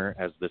center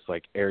as this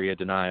like area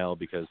denial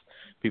because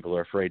people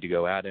are afraid to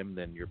go at him.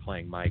 Then you're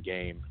playing my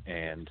game,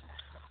 and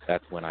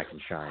that's when I can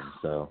shine.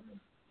 So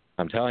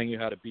I'm telling you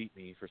how to beat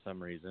me for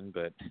some reason,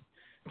 but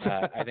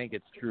I think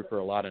it's true for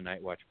a lot of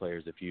Night Watch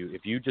players. If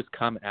you just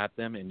come at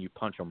them and you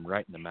punch them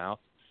right in the mouth,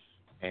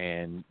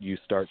 and you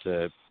start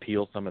to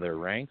peel some of their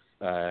ranks,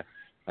 I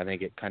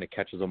think it kind of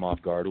catches them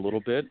off guard a little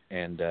bit,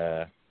 and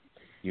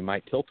you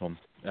might tilt them,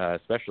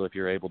 especially if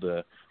you're able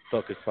to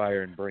focus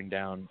fire and bring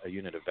down a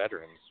unit of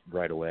veterans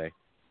right away.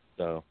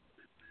 So,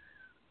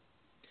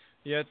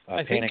 yeah,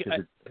 Panic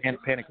is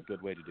a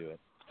good way to do it.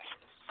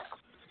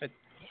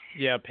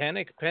 Yeah,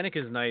 Panic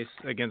is nice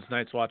against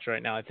Night's Watch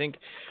right now. I think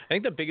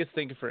the biggest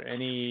thing for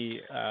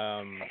any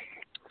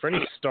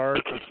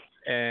start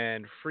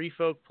and free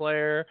folk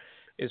player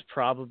is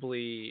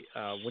probably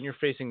when you're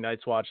facing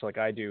Night's Watch like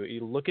I do,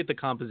 you look at the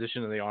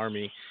composition of the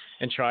army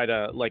and try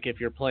to, like, if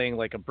you're playing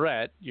like a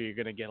Brett, you're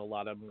going to get a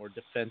lot of more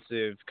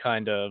defensive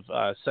kind of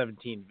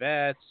 17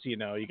 vets. You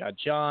know, you got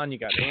John, you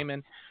got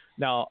Eamon.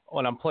 Now,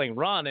 when I'm playing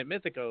Ron at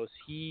Mythicos,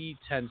 he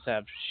tends to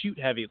have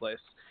shoot-heavy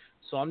lists.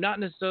 So I'm not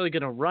necessarily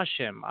going to rush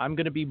him. I'm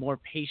going to be more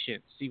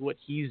patient, see what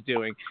he's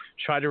doing,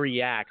 try to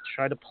react,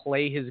 try to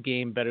play his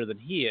game better than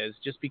he is,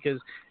 just because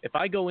if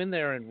I go in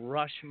there and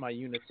rush my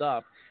units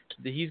up,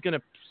 he's going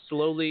to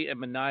slowly and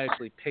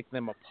maniacally pick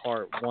them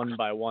apart one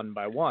by one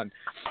by one.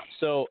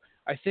 So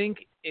I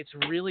think it's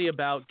really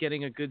about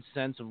getting a good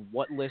sense of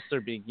what lists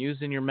are being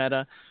used in your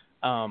meta,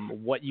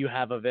 what you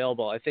have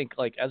available. I think,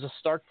 like, as a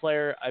start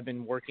player, I've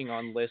been working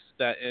on lists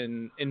that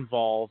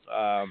involve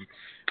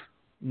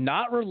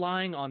not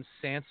relying on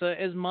Sansa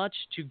as much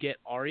to get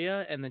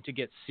Arya and then to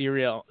get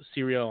Syrio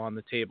on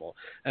the table.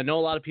 I know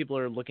a lot of people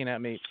are looking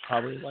at me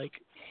probably like,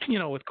 you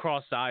know, with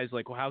crossed eyes,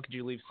 like, well, how could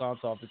you leave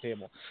Sansa off the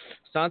table?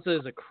 Sansa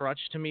is a crutch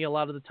to me a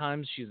lot of the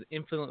times. She's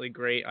infinitely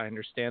great. I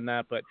understand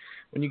that. But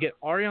when you get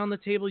Arya on the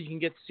table, you can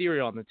get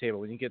Syrio on the table.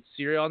 When you get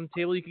Syrio on the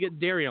table, you can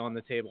get Dario on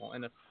the table.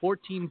 And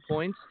 14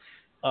 points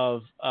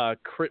of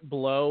crit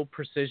blow,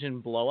 precision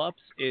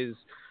blow-ups is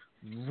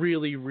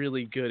really,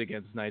 really good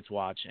against Night's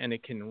Watch, and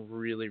it can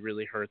really,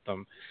 really hurt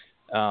them.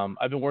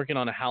 I've been working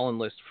on a Howland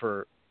list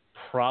for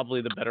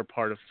probably the better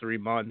part of 3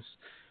 months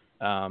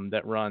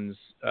that runs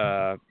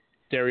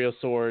Dario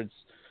Swords,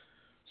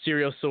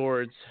 Syrio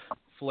Swords,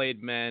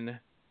 Flayed Men,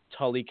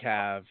 Tully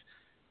Cav,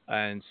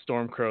 and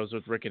Stormcrows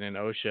with Rickon and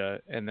Osha,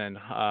 and then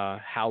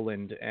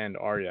Howland and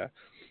Arya.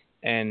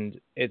 And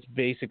it's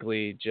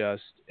basically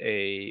just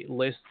a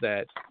list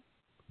that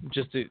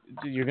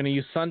you're going to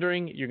use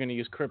Sundering, you're going to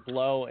use Crit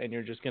Blow, and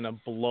you're just going to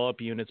blow up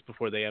units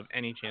before they have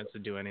any chance to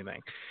do anything.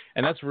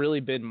 And that's really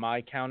been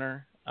my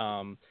counter.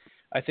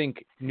 I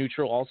think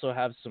Neutral also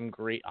have some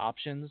great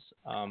options.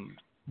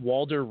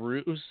 Walder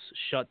Roos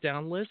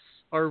shutdown lists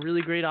are a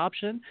really great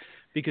option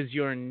because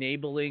you're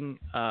enabling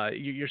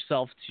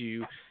yourself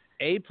to,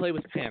 A, play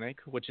with Panic,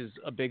 which is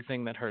a big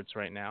thing that hurts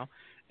right now,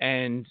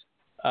 and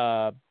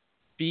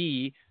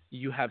B,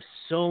 you have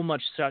so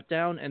much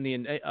shutdown and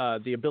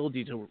the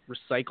ability to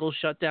recycle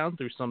shutdown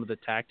through some of the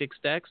tactics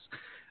decks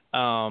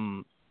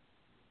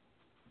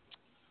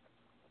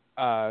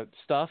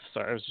stuff.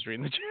 Sorry, I was just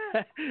reading the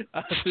chat.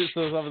 Through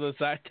some of the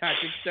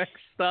tactics deck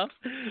stuff.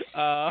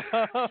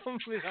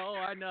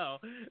 I know.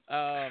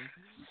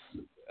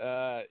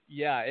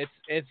 Yeah,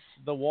 it's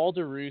the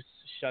Walder Roos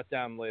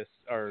shutdown lists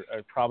are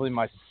probably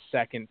my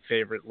second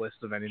favorite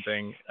list of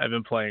anything I've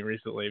been playing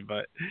recently,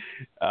 but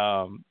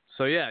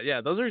so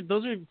yeah, those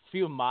are a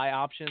few of my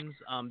options.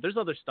 There's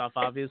other stuff,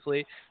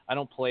 obviously. I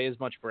don't play as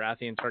much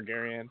Baratheon,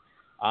 Targaryen,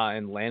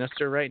 and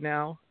Lannister right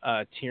now.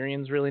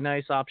 Tyrion's really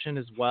nice option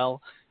as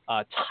well.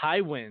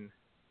 Tywin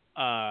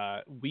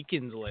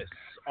weekend lists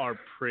are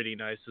pretty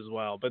nice as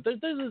well. But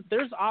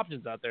there's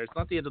options out there. It's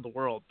not the end of the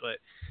world, but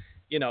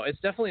you know, it's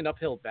definitely an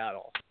uphill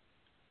battle.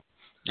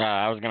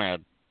 I was gonna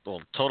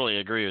totally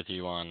agree with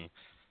you on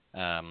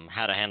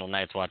how to handle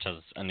Night's Watch as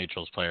a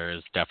neutrals player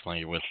is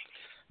definitely with.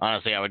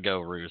 Honestly, I would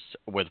go Roos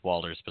with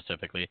Walder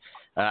specifically.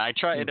 I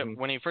tried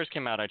when he first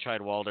came out. I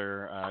tried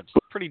Walder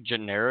pretty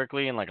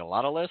generically in like a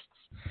lot of lists,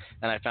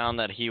 and I found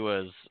that he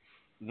was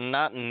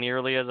not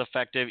nearly as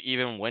effective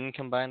even when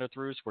combined with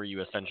Roos, where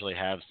you essentially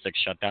have 6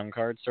 shutdown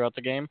cards throughout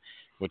the game,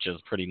 which is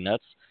pretty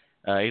nuts.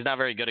 He's not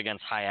very good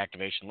against high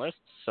activation lists,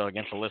 so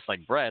against a list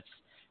like Brett's,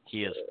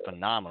 he is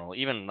phenomenal.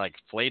 Even like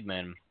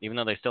Flademen, even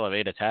though they still have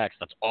 8 attacks,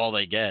 that's all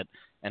they get,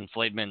 and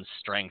Flademen's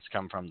strengths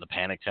come from the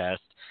Panic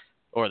Test,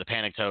 or the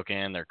Panic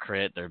Token, their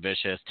crit, their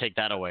vicious. Take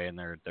that away, and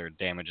their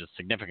damage is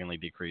significantly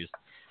decreased.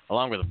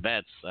 Along with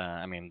vets,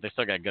 I mean, they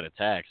still got good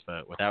attacks,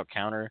 but without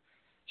counter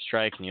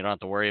strike, and you don't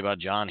have to worry about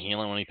John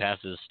healing when he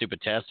passes his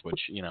stupid test, which,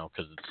 you know,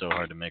 because it's so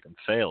hard to make him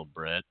fail,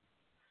 Brett.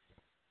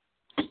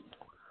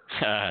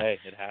 Hey,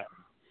 it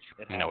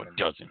happens. No, it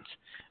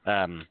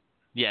doesn't.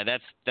 Yeah,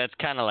 that's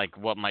kind of like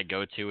what my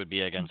go-to would be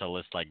against a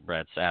list like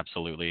Brett's,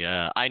 absolutely.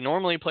 I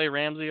normally play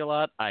Ramsay a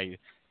lot. I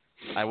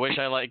wish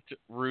I liked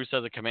Roos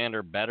as a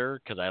commander better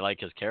because I like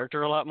his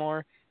character a lot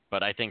more.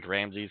 but I think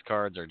Ramsey's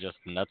cards are just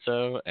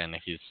nutso, and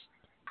he's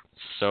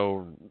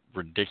so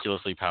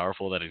ridiculously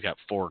powerful that he's got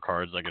 4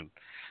 cards that can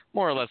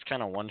more or less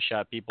kind of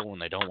one-shot people when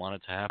they don't want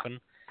it to happen.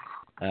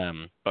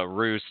 But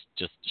Roos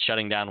just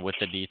shutting down with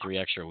the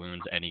D3 extra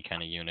wounds any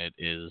kind of unit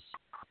is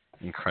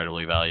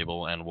incredibly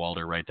valuable, and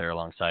Walder right there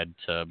alongside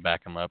to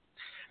back him up.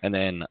 And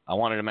then I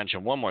wanted to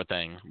mention one more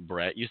thing,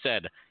 Brett. You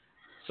said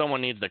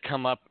someone needs to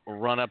come up,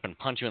 run up, and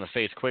punch you in the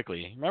face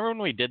quickly. Remember when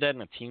we did that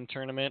in a team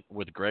tournament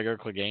with Gregor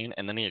Clegane,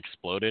 and then he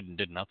exploded and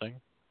did nothing?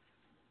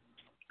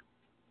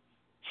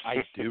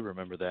 I do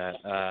remember that.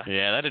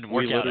 Yeah, that didn't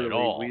work out at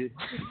all.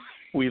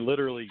 We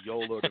literally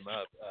YOLO'd him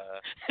up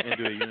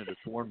into a unit of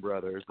Sworn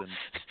Brothers, and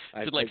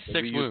I did like think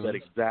 6 we wounds. used that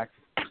exact.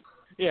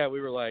 Yeah, we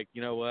were like,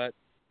 you know what?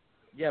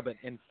 Yeah, but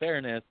in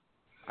fairness,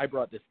 I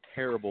brought this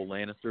terrible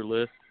Lannister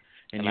list,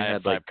 and you I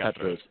had 5 like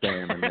cutthroats.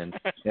 Cutthroat Stan,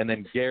 and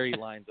then Gary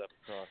lines up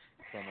across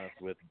from us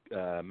with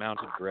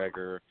Mounted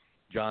Gregor,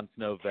 Jon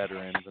Snow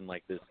veterans, and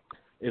like this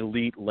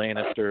elite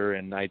Lannister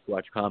and Night's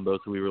Watch combo.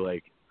 So we were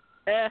like,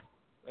 let's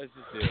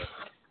just do it.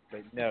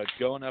 But no,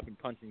 going up and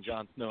punching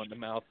Jon Snow in the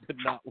mouth did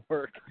not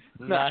work.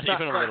 Not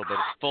even a little bit.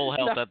 Full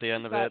health at the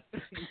end of it.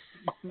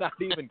 Not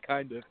even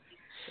kind of.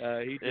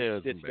 He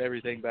just stitched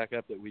everything back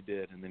up that we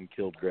did and then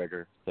killed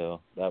Gregor. So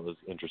that was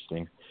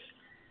interesting.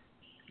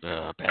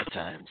 Bad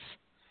times.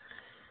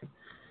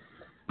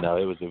 No,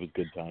 it was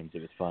good times.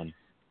 It was fun.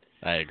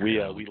 I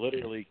agree. We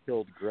literally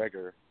killed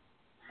Gregor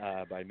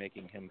by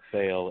making him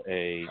fail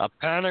a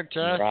panic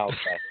test. Morale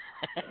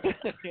test.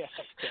 Yeah,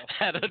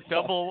 had a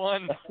double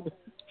one.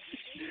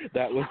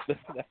 That was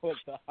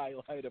the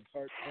highlight of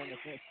our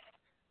tournament.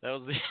 That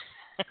was the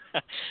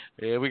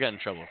yeah, we got in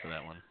trouble for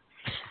that one.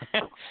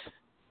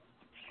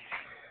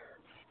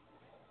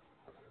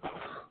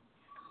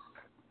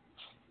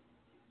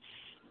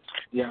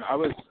 Yeah, I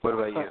was. What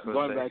about you,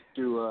 going Jose?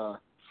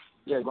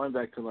 going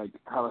back to like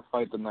how to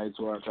fight the Night's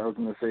Watch. I was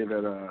going to say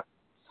that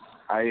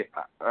I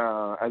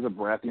as a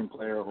Baratheon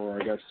player,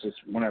 or I guess just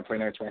when I play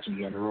Night's Watch in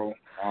general,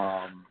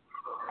 I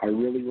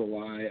really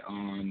rely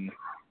on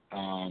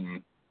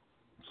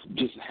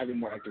just having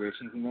more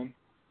activations in them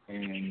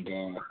and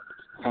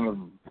kind of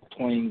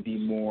playing the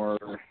more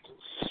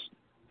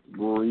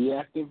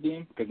reactive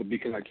game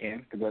because I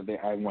can, because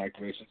I have more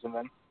activations in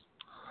them,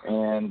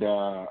 and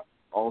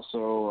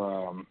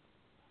also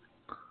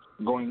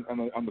going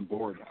on the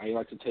board. I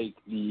like to take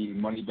the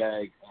money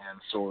bag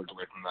and swords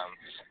away from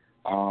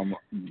them.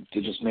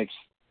 It just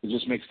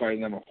makes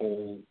fighting them a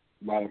whole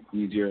lot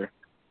easier.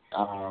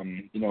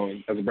 You know,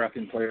 as a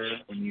Baratheon player,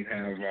 when you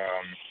have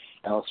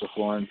Alistair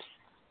Florent,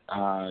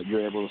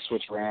 you're able to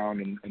switch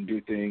around and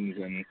do things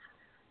and,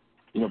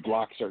 you know,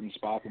 block certain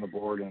spots on the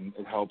board, and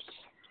it helps.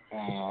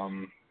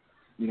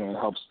 You know, it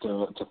helps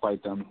to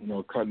fight them. You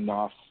know, cutting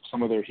off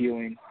some of their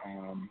healing.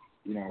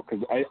 You know,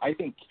 because I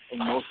think in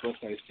most lists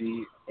I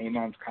see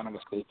Aemon's kind of a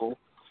staple.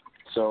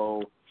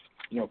 So,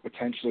 you know,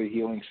 potentially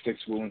healing 6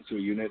 wounds to a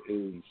unit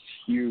is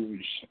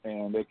huge,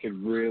 and it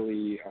could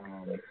really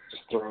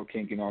just throw a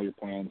kink in all your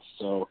plans.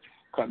 So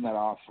cutting that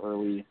off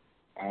early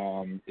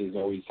is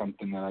always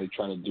something that I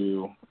try to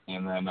do.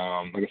 And then,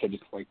 like I said,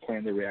 just like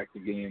playing the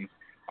reactive game,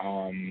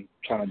 trying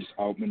to just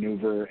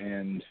outmaneuver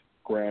and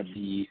grab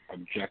the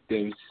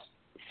objectives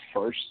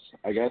first,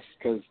 I guess,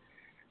 because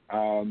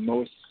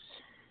most,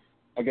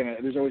 again,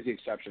 there's always the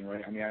exception,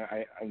 right? I mean,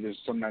 I there's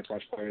some Night's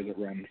Watch players that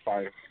run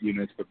 5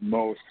 units, but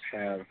most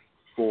have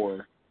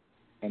 4.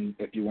 And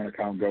if you want to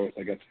count Ghost,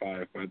 I guess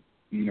 5. But,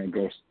 you know,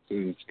 Ghost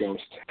is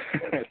Ghost.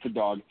 It's a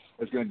dog.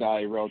 It's going to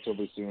die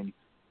relatively soon,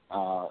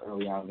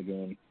 early on in the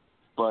game.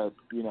 But,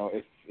 you know,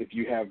 if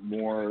you have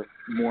more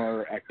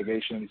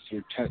activations,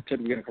 you're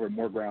typically going to cover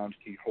more ground.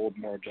 You can hold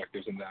more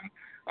objectives in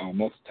them.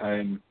 Most of the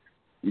time,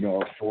 you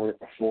know, a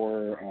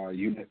four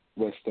unit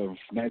list of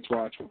Night's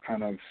Watch will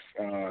kind of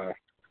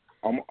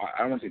I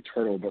don't want to say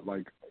turtle, but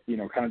like, you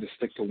know, kind of just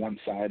stick to one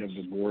side of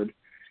the board,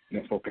 you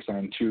know, focus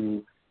on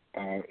 2.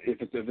 If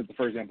it's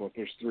for example, if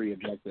there's 3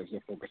 objectives, they'll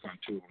focus on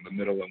 2 in the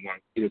middle and 1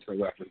 either to the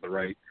left or the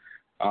right.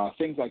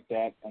 Things like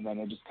that, and then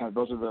it just kind of,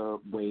 those are the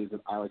ways that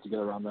I like to get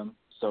around them.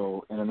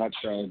 So in a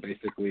nutshell,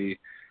 basically,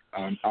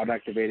 out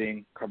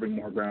activating, covering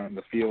more ground in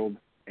the field,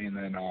 and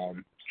then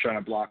trying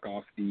to block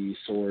off the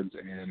swords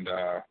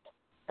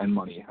and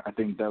money. I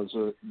think those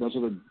are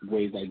the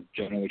ways I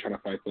generally try to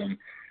fight them.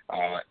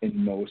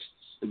 In most,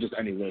 just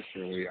any list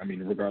really. I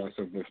mean, regardless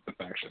of the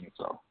faction.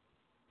 So.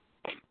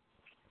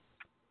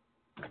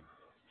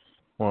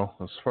 Well,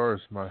 as far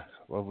as my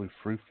lovely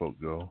free folk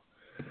go,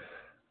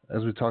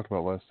 as we talked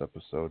about last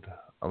episode,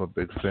 I'm a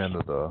big fan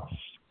of the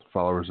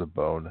Followers of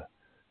Bone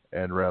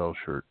and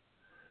Rattleshirt.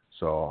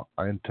 So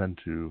I intend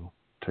to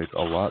take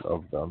a lot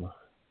of them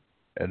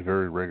and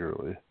very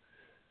regularly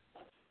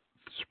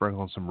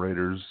sprinkle on some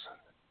Raiders.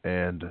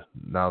 And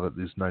now that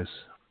these nice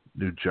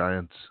new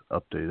Giants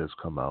update has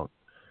come out,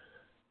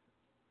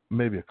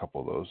 maybe a couple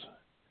of those.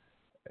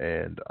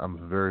 And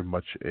I'm very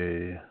much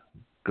a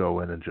go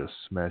in and just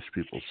smash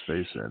people's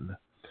face in.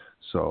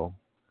 So,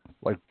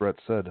 like Brett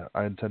said,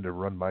 I intend to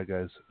run my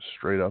guys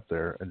straight up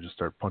there and just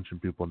start punching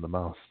people in the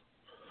mouth.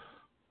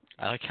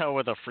 I like how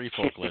with a free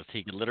folk list,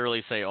 he could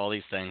literally say all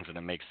these things and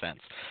it makes sense.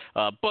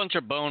 A bunch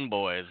of Bone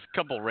Boys, a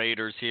couple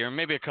Raiders here,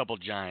 maybe a couple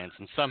Giants,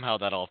 and somehow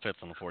that all fits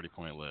on the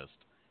 40-point list.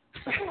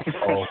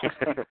 Oh.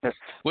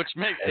 Which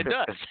makes it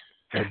does.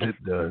 And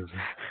it does.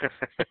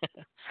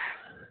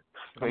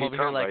 I'm over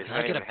here like, can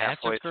I get a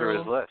halfway Patrick through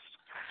his girl?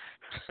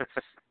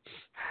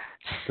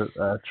 list.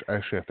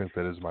 Actually, I think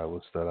that is my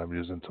list that I'm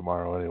using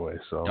tomorrow anyway.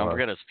 So Don't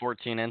forget it's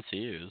 14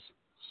 NCUs.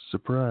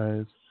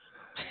 surprise.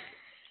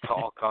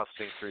 All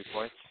costing 3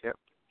 points. Yep.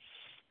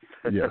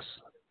 Yes,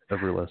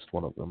 every last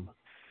one of them.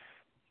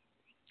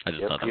 I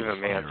just Yep, thought that was a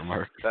even funny man.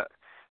 remark.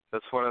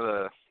 That's one of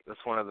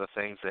the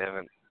things they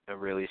haven't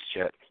released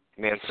yet.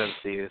 Man sends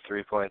to you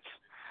 3 points.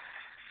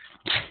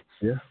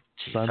 Yeah,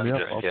 sign me I'm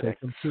up. just I'll kidding.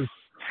 take them too.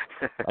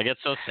 I get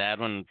so sad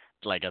when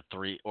like a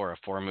 3 or a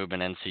 4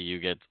 movement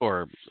NCU gets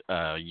or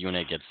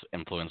unit gets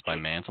influenced by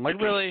man. So I'm like,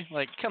 really?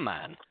 Like, come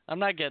on. I'm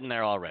not getting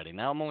there already.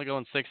 Now I'm only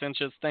going 6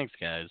 inches. Thanks,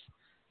 guys.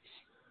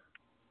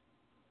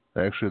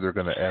 Actually, they're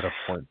going to add a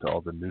point to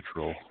all the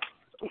neutral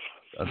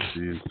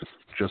SCUs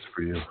just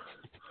for you.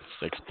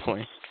 6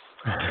 points.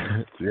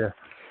 Yeah,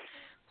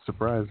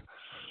 surprise.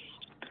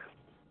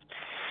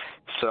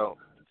 So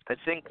I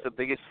think the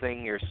biggest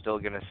thing you're still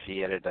going to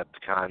see at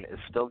Adepticon is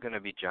still going to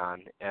be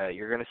John.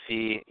 You're going to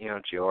see,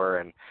 Gior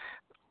and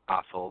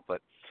Othel,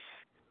 but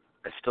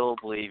I still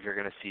believe you're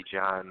going to see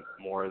John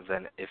more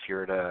than if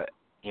you're to,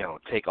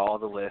 take all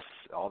the lists,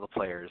 all the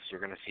players,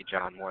 you're going to see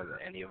John more than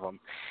any of them.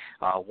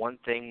 One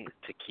thing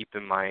to keep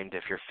in mind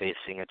if you're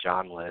facing a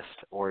John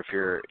list, or if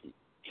you're,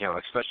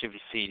 especially if you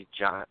see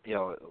John,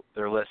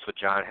 their list with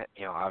John,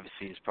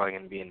 obviously he's probably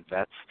going to be in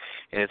vets,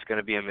 and it's going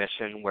to be a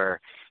mission where,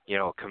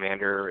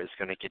 commander is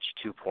going to get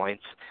you 2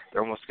 points.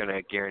 They're almost going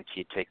to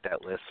guarantee take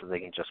that list so they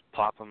can just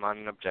plop them on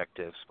an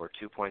objective, score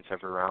 2 points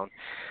every round.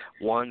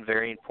 One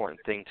very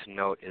important thing to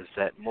note is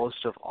that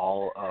most of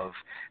all of,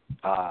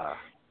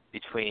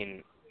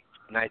 between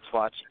Night's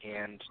Watch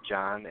and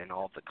John and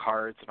all the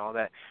cards and all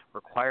that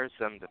requires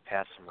them to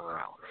pass them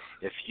around.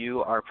 If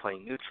you are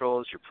playing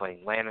neutrals, you're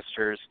playing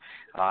Lannisters,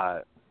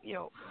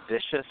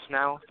 Vicious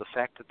now, the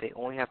fact that they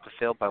only have to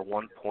fail by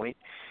 1 point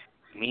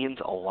means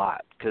a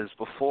lot. Because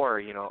before,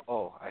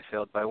 I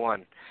failed by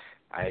 1.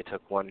 I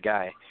took one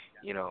guy.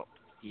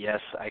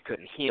 Yes, I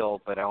couldn't heal,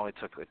 but I only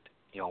took,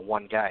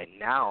 one guy.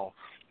 Now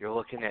you're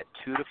looking at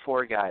 2 to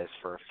 4 guys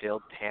for a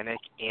failed panic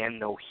and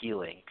no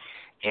healing,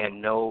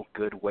 and no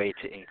good way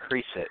to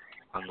increase it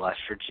unless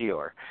you're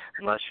Gior.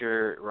 Unless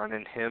you're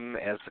running him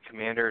as the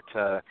commander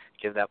to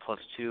give that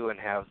 +2 and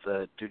have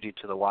the duty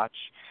to the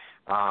watch.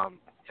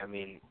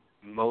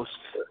 Most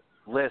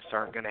lists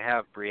aren't going to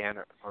have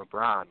Brienne or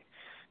Bronn.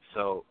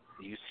 So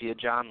you see a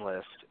John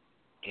list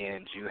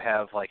and you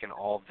have like an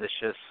all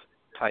vicious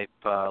type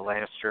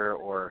Lannister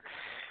or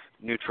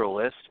neutral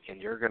list,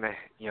 and you're gonna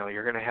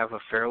have a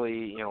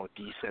fairly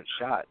decent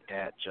shot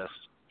at just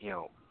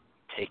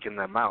taking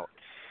them out.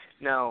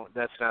 Now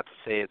that's not to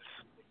say it's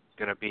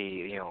gonna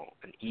be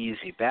an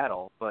easy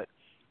battle, but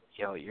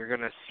you're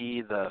gonna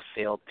see the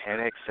failed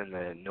panics and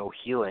the no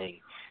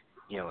healing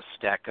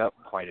stack up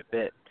quite a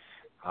bit.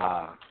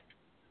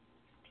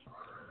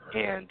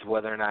 And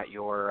whether or not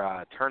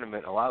your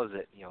tournament allows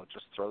it,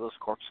 just throw those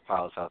corpse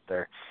piles out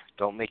there.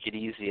 Don't make it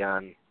easy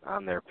on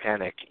their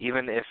panic.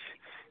 Even if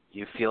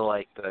you feel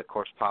like the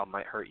corpse pile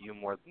might hurt you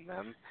more than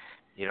them,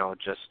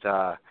 just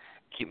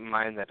keep in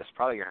mind that it's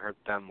probably going to hurt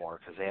them more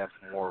because they have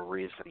more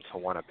reason to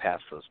want to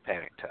pass those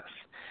panic tests.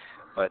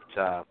 But,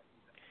 other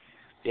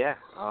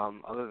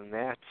than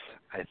that,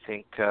 I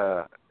think,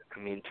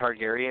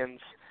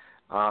 Targaryens,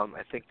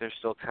 I think they're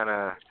still kind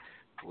of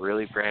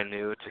really brand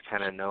new to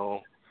kind of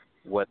know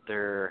what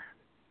they're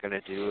going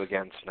to do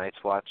against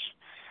Night's Watch.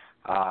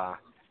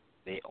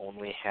 They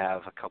only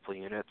have a couple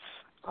units,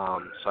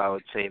 so I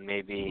would say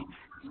maybe,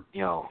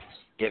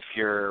 if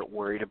you're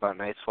worried about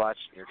Night's Watch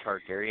and you're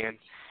Targaryen,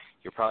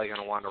 you're probably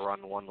going to want to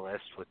run one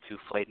list with 2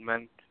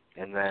 Flayed-Men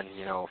and then,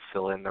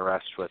 fill in the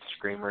rest with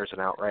Screamers and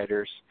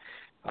Outriders,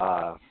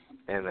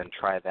 and then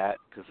try that,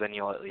 because then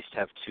you'll at least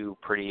have 2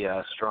 pretty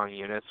strong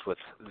units with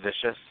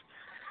Vicious.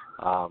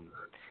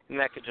 And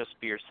that could just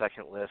be your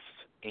second list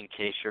in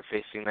case you're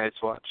facing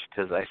Night's Watch,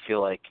 because I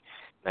feel like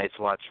Night's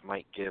Watch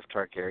might give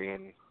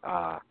Targaryen,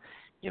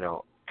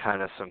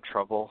 kind of some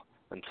trouble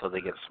until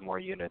they get some more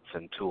units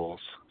and tools.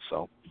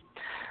 So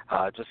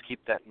just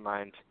keep that in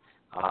mind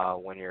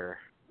when you're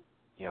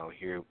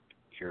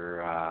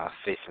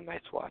facing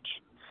Night's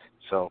Watch.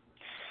 So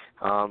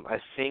I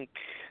think,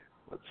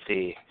 let's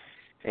see,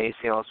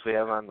 anything else we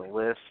have on the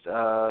list?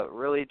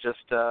 Really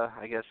just,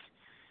 I guess,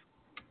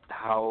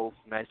 how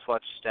Night's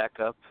Watch stack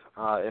up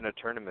in a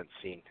tournament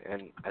scene.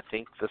 And I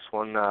think this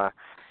one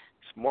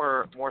is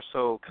more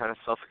so kind of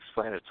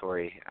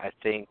self-explanatory. I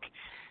think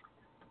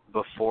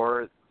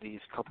before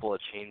these couple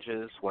of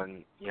changes,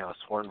 when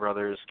Sworn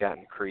Brothers got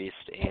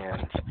increased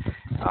and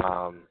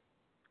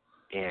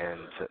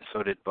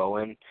so did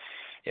Bowen,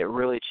 it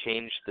really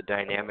changed the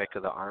dynamic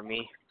of the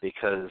army,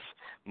 because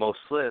most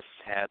lists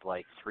had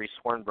like 3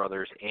 Sworn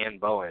Brothers and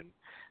Bowen,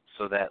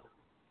 so that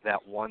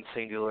one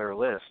singular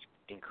list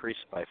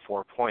increased by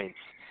 4 points,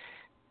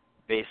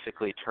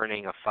 basically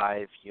turning a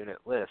 5-unit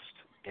list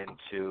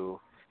into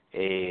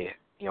a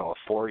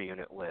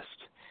 4-unit list,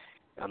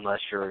 unless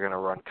you're going to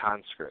run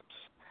conscripts.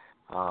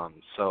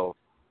 So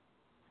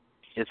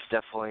it's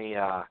definitely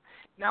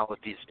now with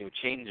these new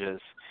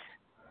changes,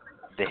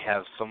 they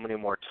have so many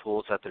more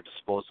tools at their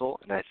disposal,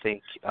 and I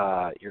think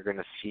you're going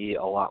to see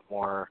a lot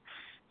more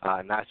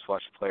Night's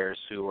Watch players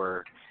who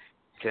are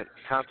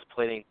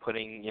contemplating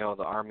putting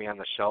the army on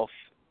the shelf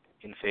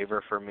in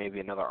favor for maybe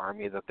another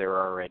army that they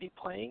were already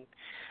playing,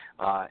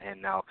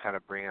 and now kind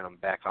of bringing them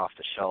back off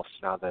the shelves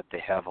now that they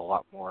have a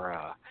lot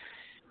more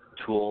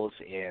tools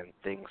and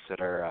things that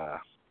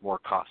are more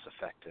cost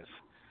effective.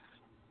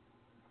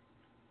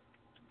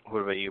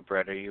 What about you,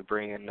 Brett? Are you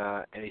bringing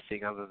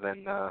anything other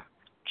than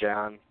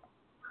John?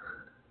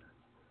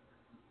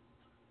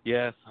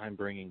 Yes, I'm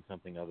bringing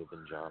something other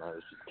than John. I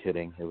was just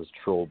kidding. It was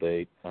troll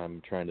bait. I'm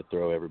trying to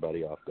throw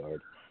everybody off guard.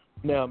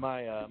 No,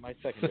 my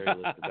secondary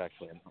list is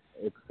actually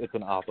it's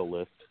an Oppa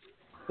list.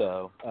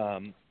 So,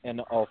 and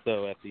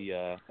also at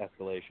the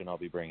escalation, I'll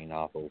be bringing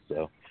Oppa.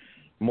 So,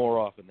 more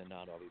often than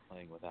not, I'll be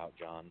playing without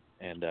John,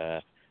 and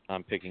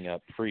I'm picking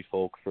up Free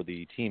Folk for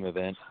the team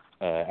event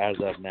as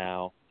of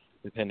now,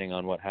 depending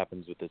on what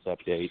happens with this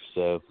update.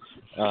 So,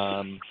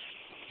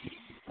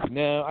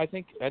 no, I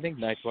think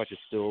Night's Watch is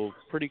still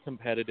pretty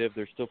competitive.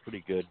 They're still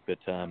pretty good, but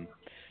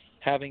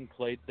having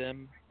played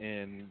them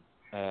in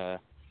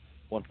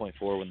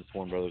 1.4 when the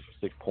Sworn Brothers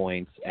were 6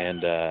 points,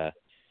 and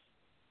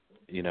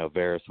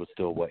Varys was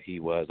still what he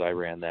was. I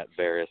ran that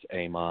Varys,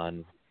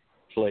 Aemon,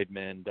 Flayed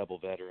Men, double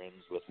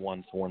veterans with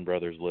one Sworn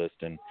Brothers list,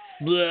 and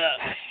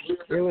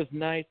it was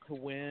nice to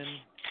win.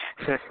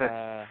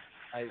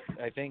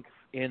 I think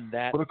in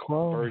that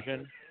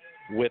version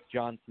with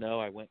Jon Snow,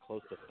 I went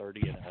close to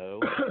 30-0.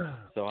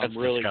 So I'm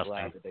really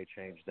glad that they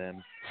changed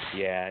them.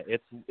 Yeah,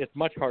 it's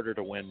much harder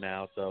to win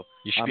now. So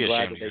I'm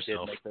glad that they did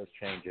make those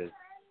changes.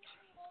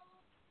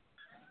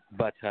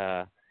 But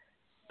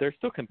they're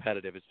still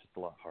competitive. It's just a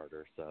lot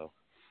harder. So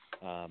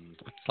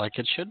it's like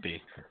it should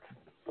be.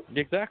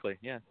 Exactly.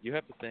 Yeah, you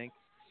have to think.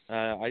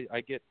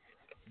 I get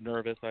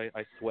nervous.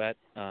 I sweat.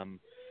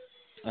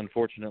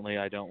 Unfortunately,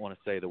 I don't want to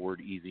say the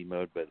word easy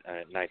mode, but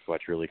Night's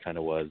Watch really kind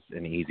of was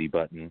an easy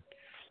button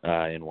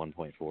in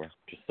 1.4.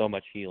 Just so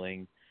much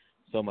healing,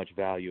 so much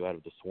value out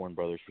of the Sworn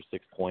Brothers for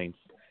 6 points.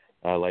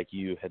 Like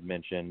you had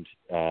mentioned,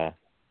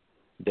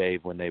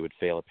 Dave, when they would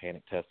fail a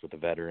panic test with the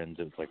veterans,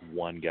 it was like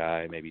one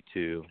guy, maybe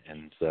two,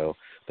 and so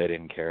they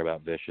didn't care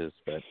about Vicious.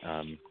 But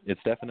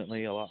it's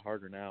definitely a lot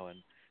harder now, and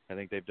I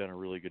think they've done a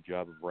really good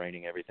job of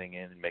reining everything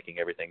in and making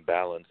everything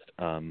balanced.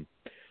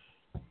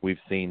 We've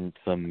seen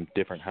some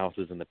different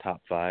houses in the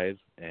top 5,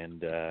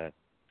 and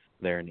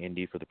they're in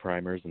Indy for the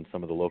primers and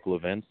some of the local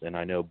events. And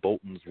I know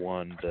Bolton's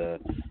won the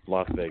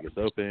Las Vegas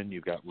Open.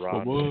 You've got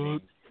Ron winning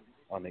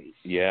on the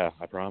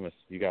I promise.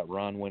 You got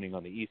Ron winning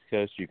on the East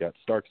Coast. You got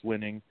Starks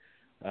winning.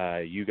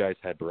 You guys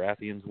had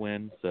Baratheons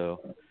win, so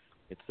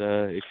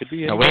it could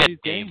be. No, we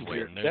had Dave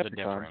win. There's a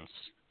difference.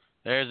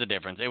 There's a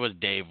difference. It was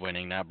Dave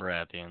winning, not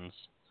Baratheons.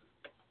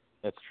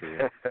 That's true.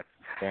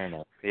 Fair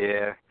enough.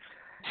 Yeah.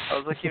 I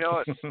was like, you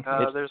know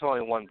what? There's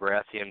only one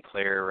Baratheon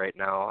player right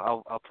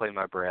now. I'll play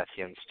my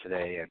Baratheons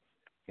today, and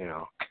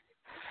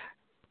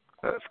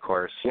of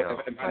course,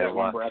 Am I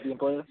one Baratheon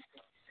player?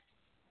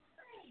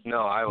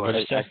 No, I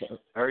was.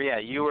 Or yeah,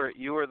 you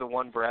were the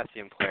one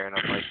Baratheon player, and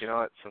I'm like, you know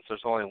what? Since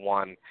there's only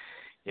one,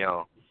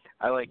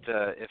 I like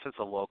to, if it's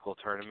a local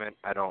tournament,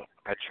 I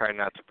try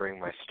not to bring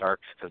my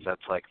Starks because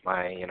that's like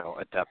my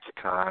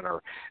Adepticon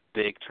or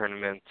big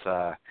tournament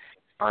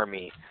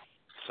army.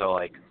 So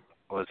like.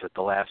 Was it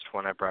the last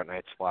one I brought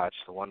Night's Watch?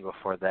 The one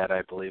before that,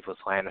 I believe, was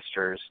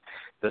Lannisters.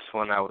 This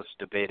one I was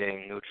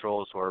debating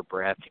neutrals or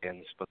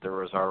Baratheons, but there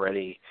was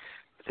already,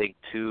 I think,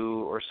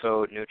 2 or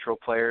so neutral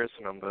players,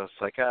 and I'm just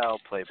like, I'll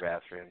play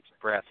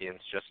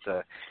Baratheons just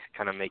to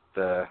kind of make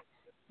the,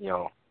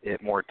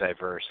 it more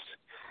diverse.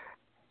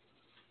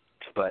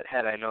 But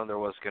had I known there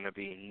was going to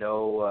be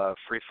no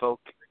Free Folk,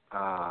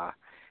 I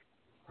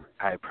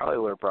probably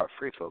would have brought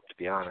Free Folk, to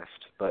be honest.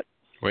 But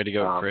way to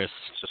go, Chris.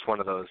 It's just one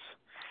of those.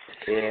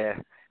 Yeah,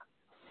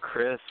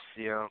 Chris,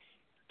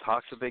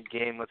 talks a big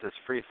game with his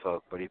Free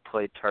Folk, but he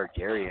played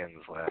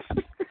Targaryens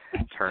last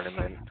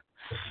tournament.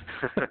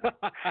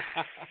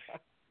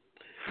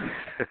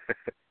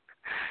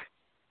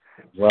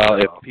 Well,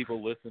 if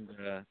people listen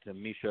to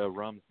Misha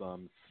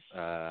Rumthums,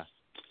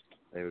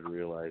 they would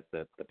realize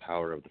that the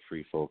power of the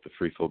Free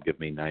Folk give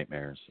me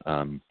nightmares.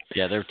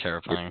 Yeah, they're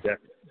terrifying.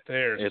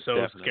 They're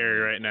so scary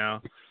right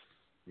now.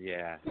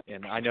 Yeah,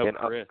 and I know,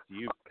 Chris,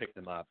 you picked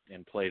them up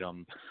and played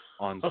them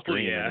on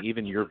stream. Yeah. And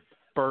even your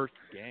first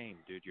game,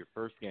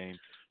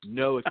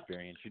 no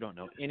experience. You don't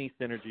know any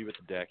synergy with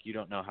the deck. You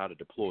don't know how to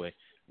deploy,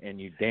 and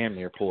you damn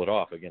near pull it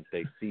off against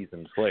a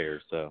seasoned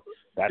player. So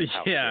that's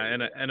how. Yeah,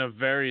 and a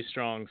very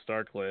strong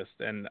Stark list.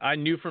 And I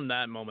knew from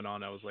that moment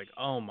on, I was like,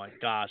 oh my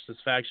gosh, this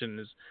faction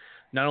is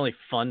not only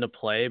fun to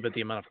play, but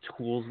the amount of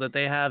tools that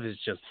they have is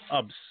just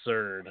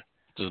absurd.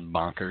 Just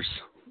bonkers.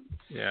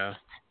 Yeah.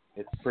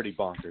 It's pretty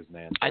bonkers,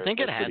 man. I think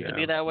it They're has pretty- to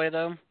be that way,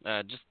 though.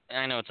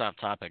 I know it's off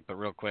topic, but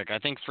real quick, I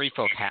think Free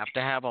Folk have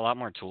to have a lot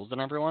more tools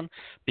than everyone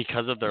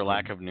because of their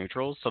lack of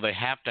neutrals. So they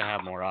have to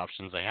have more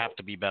options. They have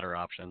to be better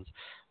options,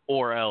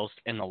 or else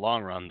in the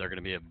long run they're going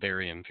to be a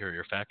very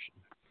inferior faction.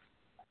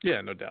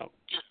 Yeah, no doubt.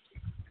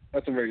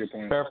 That's a very good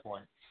point. Fair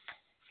point.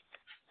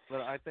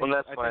 But I think, Well,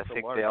 that's why I the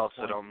think larger they also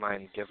point- don't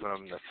mind giving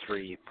them the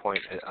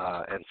 3-point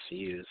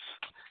NCUs.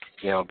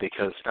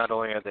 Because not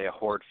only are they a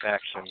horde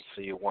faction,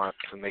 so you want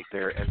to make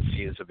their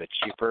NCUs a bit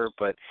cheaper,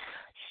 but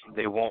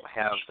they won't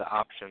have the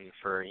option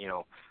for,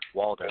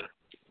 Walder,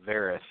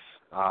 Varys,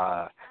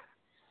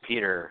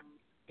 Peter,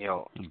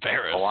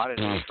 Varys. a lot of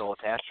neutral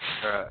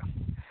attachments.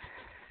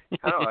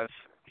 I don't know.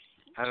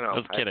 I don't know. I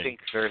was kidding. I think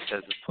Varys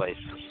has his place.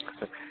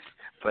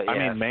 But yeah,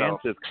 I mean, Mance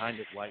so, is kind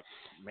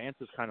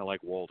of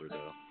like Walder,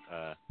 though.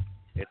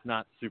 It's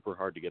not super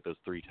hard to get those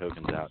 3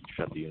 tokens out and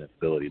shut the unit's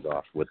abilities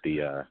off with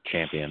the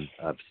champion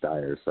of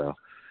Styre. So,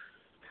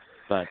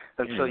 but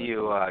until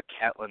you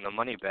Catelyn the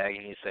money bag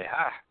and you say,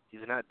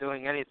 he's not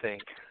doing anything.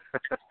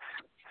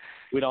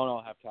 we don't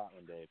all have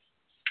Catelyn, Dave.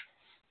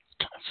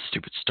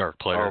 Stupid Stark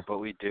player. Oh, but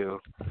we do.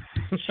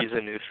 She's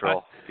a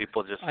neutral.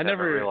 People just I haven't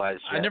never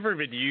realized yet. I never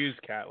even used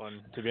Catelyn,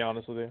 to be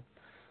honest with you.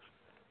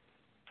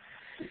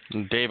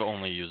 Dave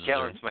only uses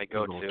Catelyn's her. my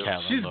go-to.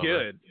 Catelyn's She's over.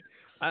 good.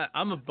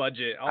 I'm a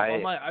budget.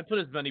 I put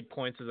as many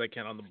points as I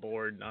can on the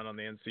board, not on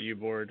the NCU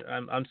board.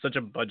 I'm such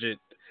a budget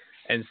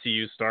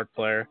NCU Stark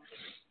player.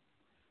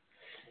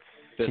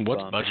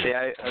 What's budget? See,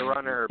 I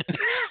run her.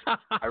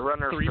 I run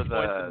her 3 for points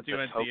the and 2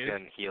 NCUs.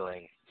 token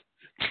healing.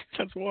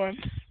 That's one.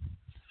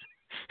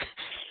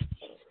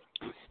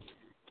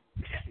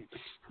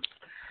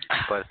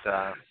 But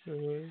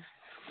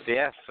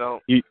yeah, so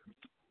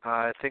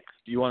I think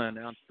You want to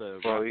announce the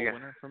raffle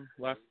winner from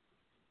last?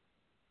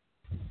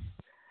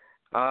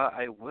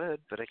 I would,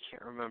 but I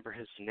can't remember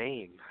his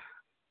name.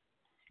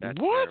 That's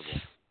What?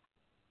 terrible.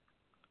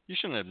 You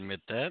shouldn't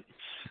admit that.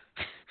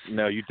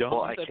 No, you don't.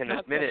 Well, I That's can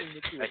not admit it.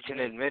 something that you I can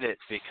admit. admit it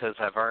because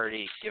I've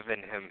already given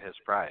him his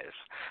prize.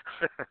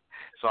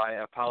 So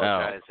I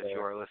apologize if you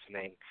are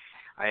listening.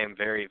 I am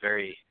very,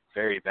 very,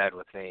 very bad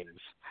with names.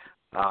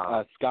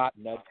 Scott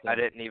Nedson. I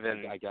didn't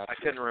even. I got I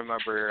you. couldn't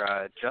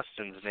remember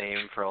Justin's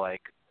name for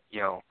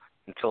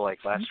until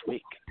last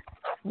week.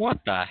 What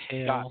the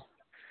hell?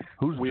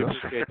 Who's We Justin?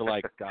 appreciate the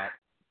like, Scott.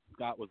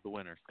 Scott was the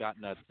winner. Scott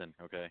Nedson.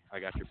 Okay, I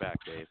got your back,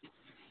 Dave.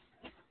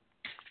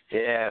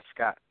 Yeah,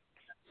 Scott.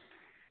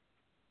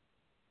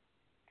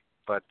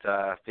 But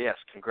yes,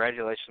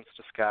 congratulations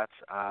to Scott.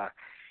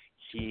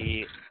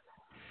 He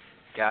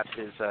got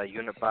his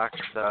unit box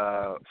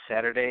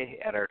Saturday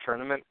at our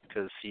tournament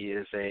because he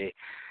is a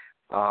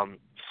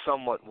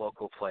somewhat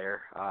local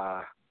player.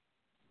 I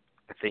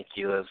think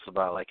he lives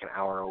about an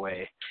hour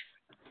away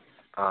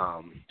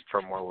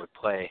from where we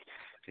play,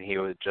 and he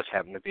would just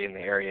happen to be in the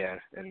area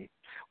and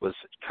was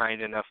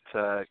kind enough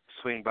to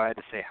swing by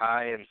to say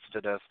hi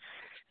instead of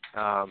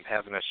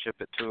having us ship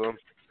it to him.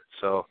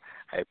 So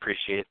I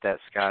appreciate that,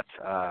 Scott.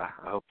 I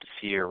hope to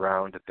see you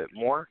around a bit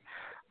more.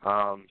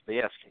 But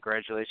yes,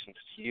 congratulations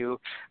to you.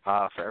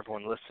 For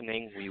everyone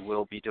listening, we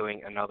will be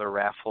doing another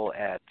raffle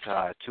at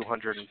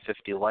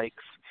 250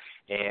 likes,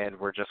 and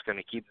we're just going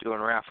to keep doing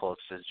raffles.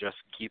 So just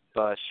keep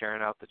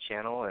sharing out the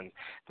channel, and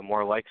the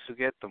more likes we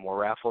get, the more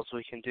raffles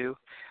we can do.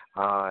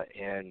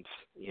 And,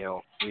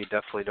 we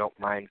definitely don't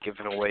mind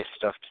giving away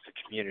stuff to the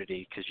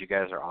community because you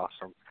guys are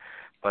awesome.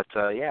 But,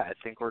 yeah, I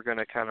think we're going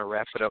to kind of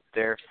wrap it up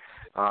there.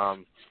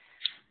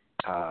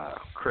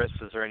 Chris,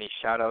 is there any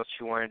shout-outs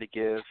you wanted to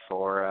give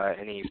or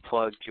any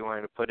plugs you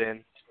wanted to put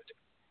in?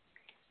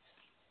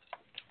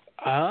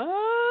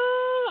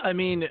 I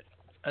mean,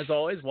 as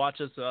always,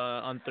 watch us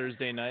on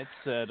Thursday nights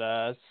at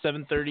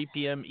 7:30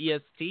 p.m.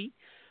 EST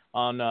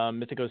on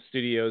Mythico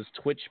Studios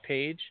Twitch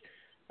page.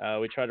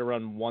 We try to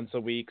run once a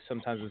week.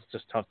 Sometimes it's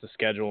just tough to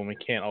schedule, and we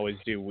can't always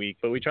do week.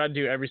 But we try to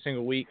do every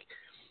single week.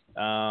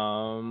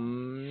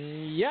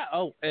 Yeah.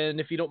 Oh, and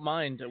if you don't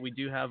mind, we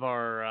do have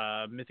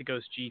our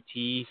Mythicos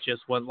GT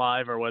just went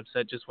live. Our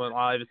website just went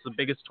live. It's the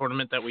biggest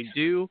tournament that we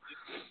do.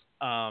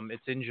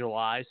 It's in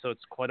July, so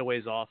it's quite a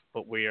ways off,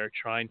 but we are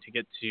trying to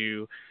get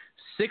to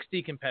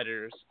 60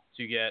 competitors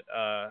to get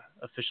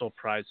official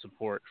prize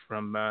support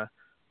from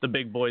the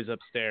big boys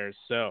upstairs.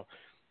 So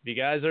if you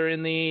guys are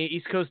in the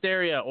East Coast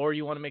area or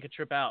you want to make a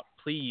trip out,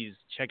 please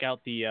check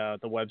out the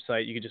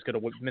website. You can just go to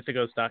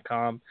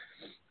mythicos.com.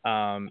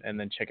 And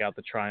then check out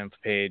the Triumph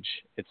page.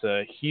 It's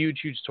a huge,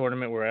 huge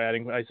tournament. We're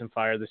adding Ice and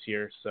Fire this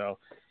year, so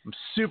I'm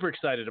super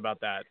excited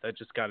about that. That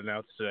just got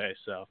announced today,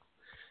 so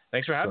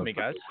thanks for having me,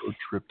 guys. Road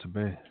trip to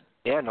me.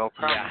 Yeah, no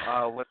problem.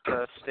 Yeah. What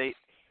state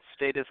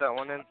is that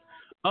one in?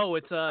 Oh,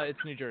 it's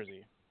New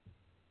Jersey.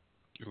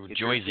 Ooh, New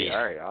Jersey.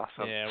 All right,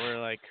 awesome. Yeah, we're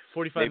like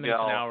 45 Maybe minutes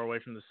an I'll- hour away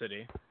from the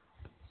city.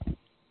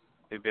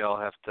 Maybe I'll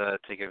have to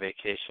take a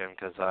vacation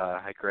because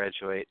I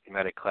graduate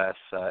medic class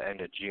end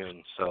of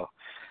June, so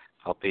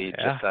I'll be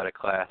just out of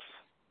class.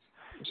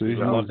 So We'd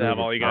love to have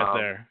all you guys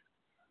there.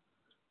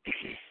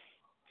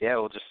 Yeah,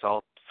 we'll just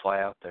all fly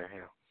out there,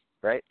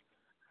 right?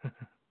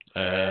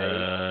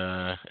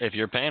 If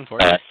you're paying for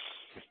it.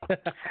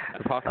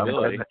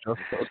 Possibility. A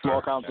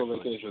small council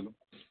vacation.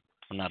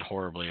 I'm not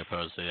horribly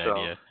opposed to the So-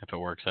 idea if it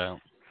works out.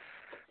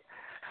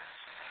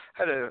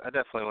 I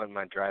definitely wouldn't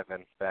mind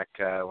driving back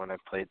when I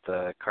played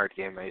the card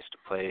game I used to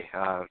play.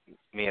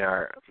 Me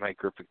and my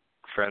group of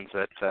friends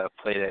that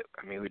played it,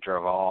 I mean, we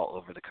drove all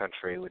over the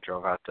country. We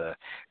drove out to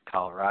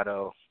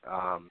Colorado,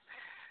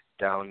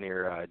 down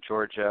near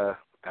Georgia,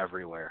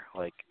 everywhere.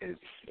 Like, it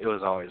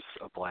was always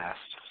a blast.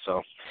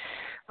 So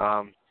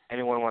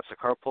anyone wants a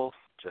carpool,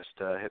 just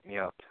hit me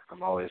up.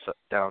 I'm always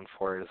down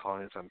for it as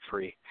long as I'm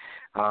free.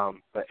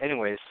 But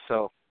anyways,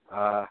 so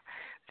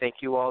thank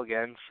you all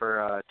again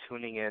for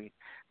tuning in.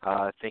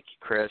 Thank you,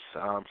 Chris.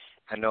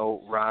 I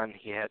know Ron,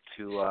 he had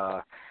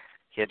to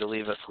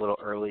leave us a little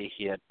early.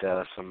 He had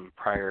some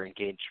prior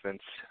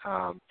engagements.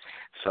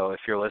 So if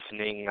you're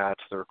listening to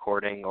the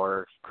recording,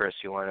 or Chris,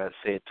 you want to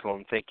say it to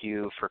him, thank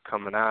you for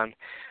coming on.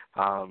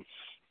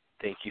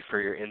 Thank you for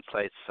your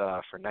insights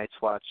for Night's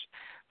Watch.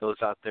 Those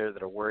out there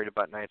that are worried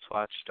about Night's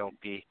Watch, don't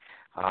be.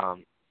 I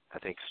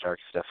think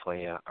Starks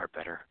definitely are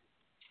better.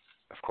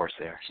 Of course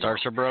they are.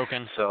 Starks are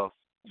broken. So,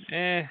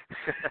 Eh.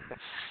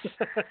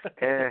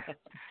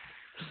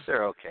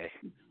 they're okay.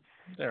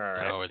 They're all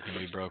right. They're always going to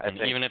be broken.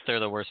 think- Even if they're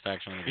the worst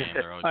faction in the game,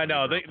 they're always I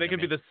gonna know be they broken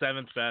could to be me. the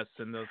 7th best,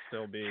 and they'll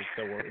still be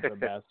the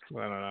best. I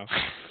don't know.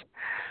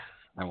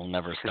 I will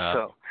never stop.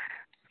 So,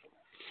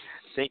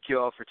 thank you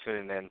all for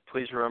tuning in.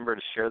 Please remember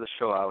to share the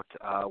show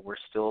out. We're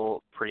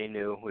still pretty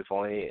new. We've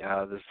only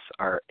this is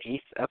our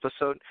 8th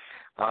episode.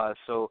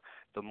 So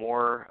the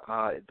more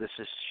this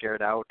is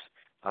shared out,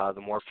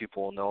 the more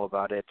people will know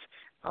about it.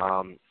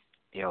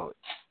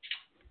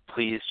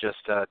 Please just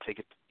take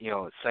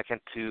a second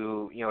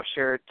to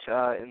share it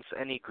in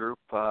any group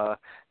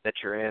that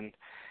you're in.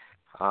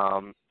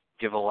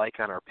 Give a like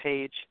on our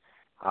page.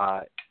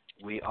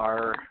 We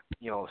are,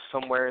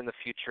 somewhere in the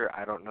future,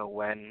 I don't know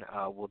when,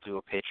 we'll do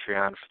a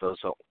Patreon for those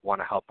that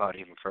want to help out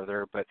even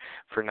further. But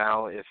for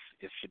now, if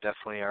you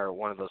definitely are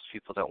one of those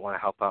people that want to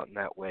help out in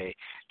that way,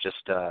 just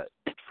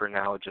for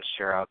now, just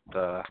share out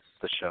the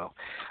show.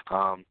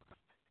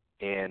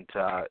 And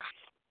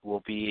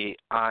we'll be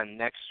on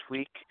next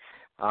week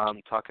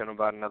talking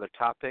about another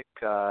topic.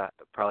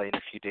 Probably in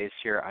a few days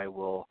here, I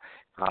will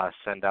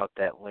send out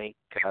that link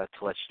to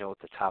let you know what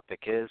the topic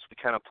is. We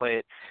kind of play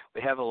it.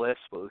 We have a list,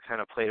 but we kind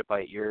of played it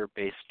by ear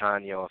based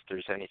on, if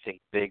there's anything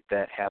big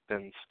that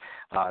happens.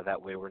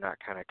 That way we're not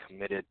kind of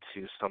committed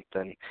to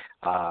something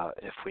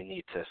if we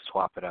need to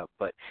swap it up.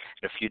 But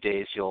in a few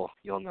days, you'll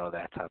know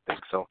that topic.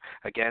 So,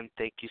 again,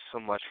 thank you so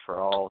much for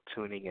all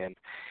tuning in.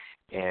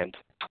 And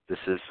this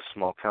is the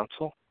Small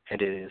Council,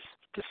 and it is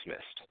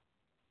dismissed.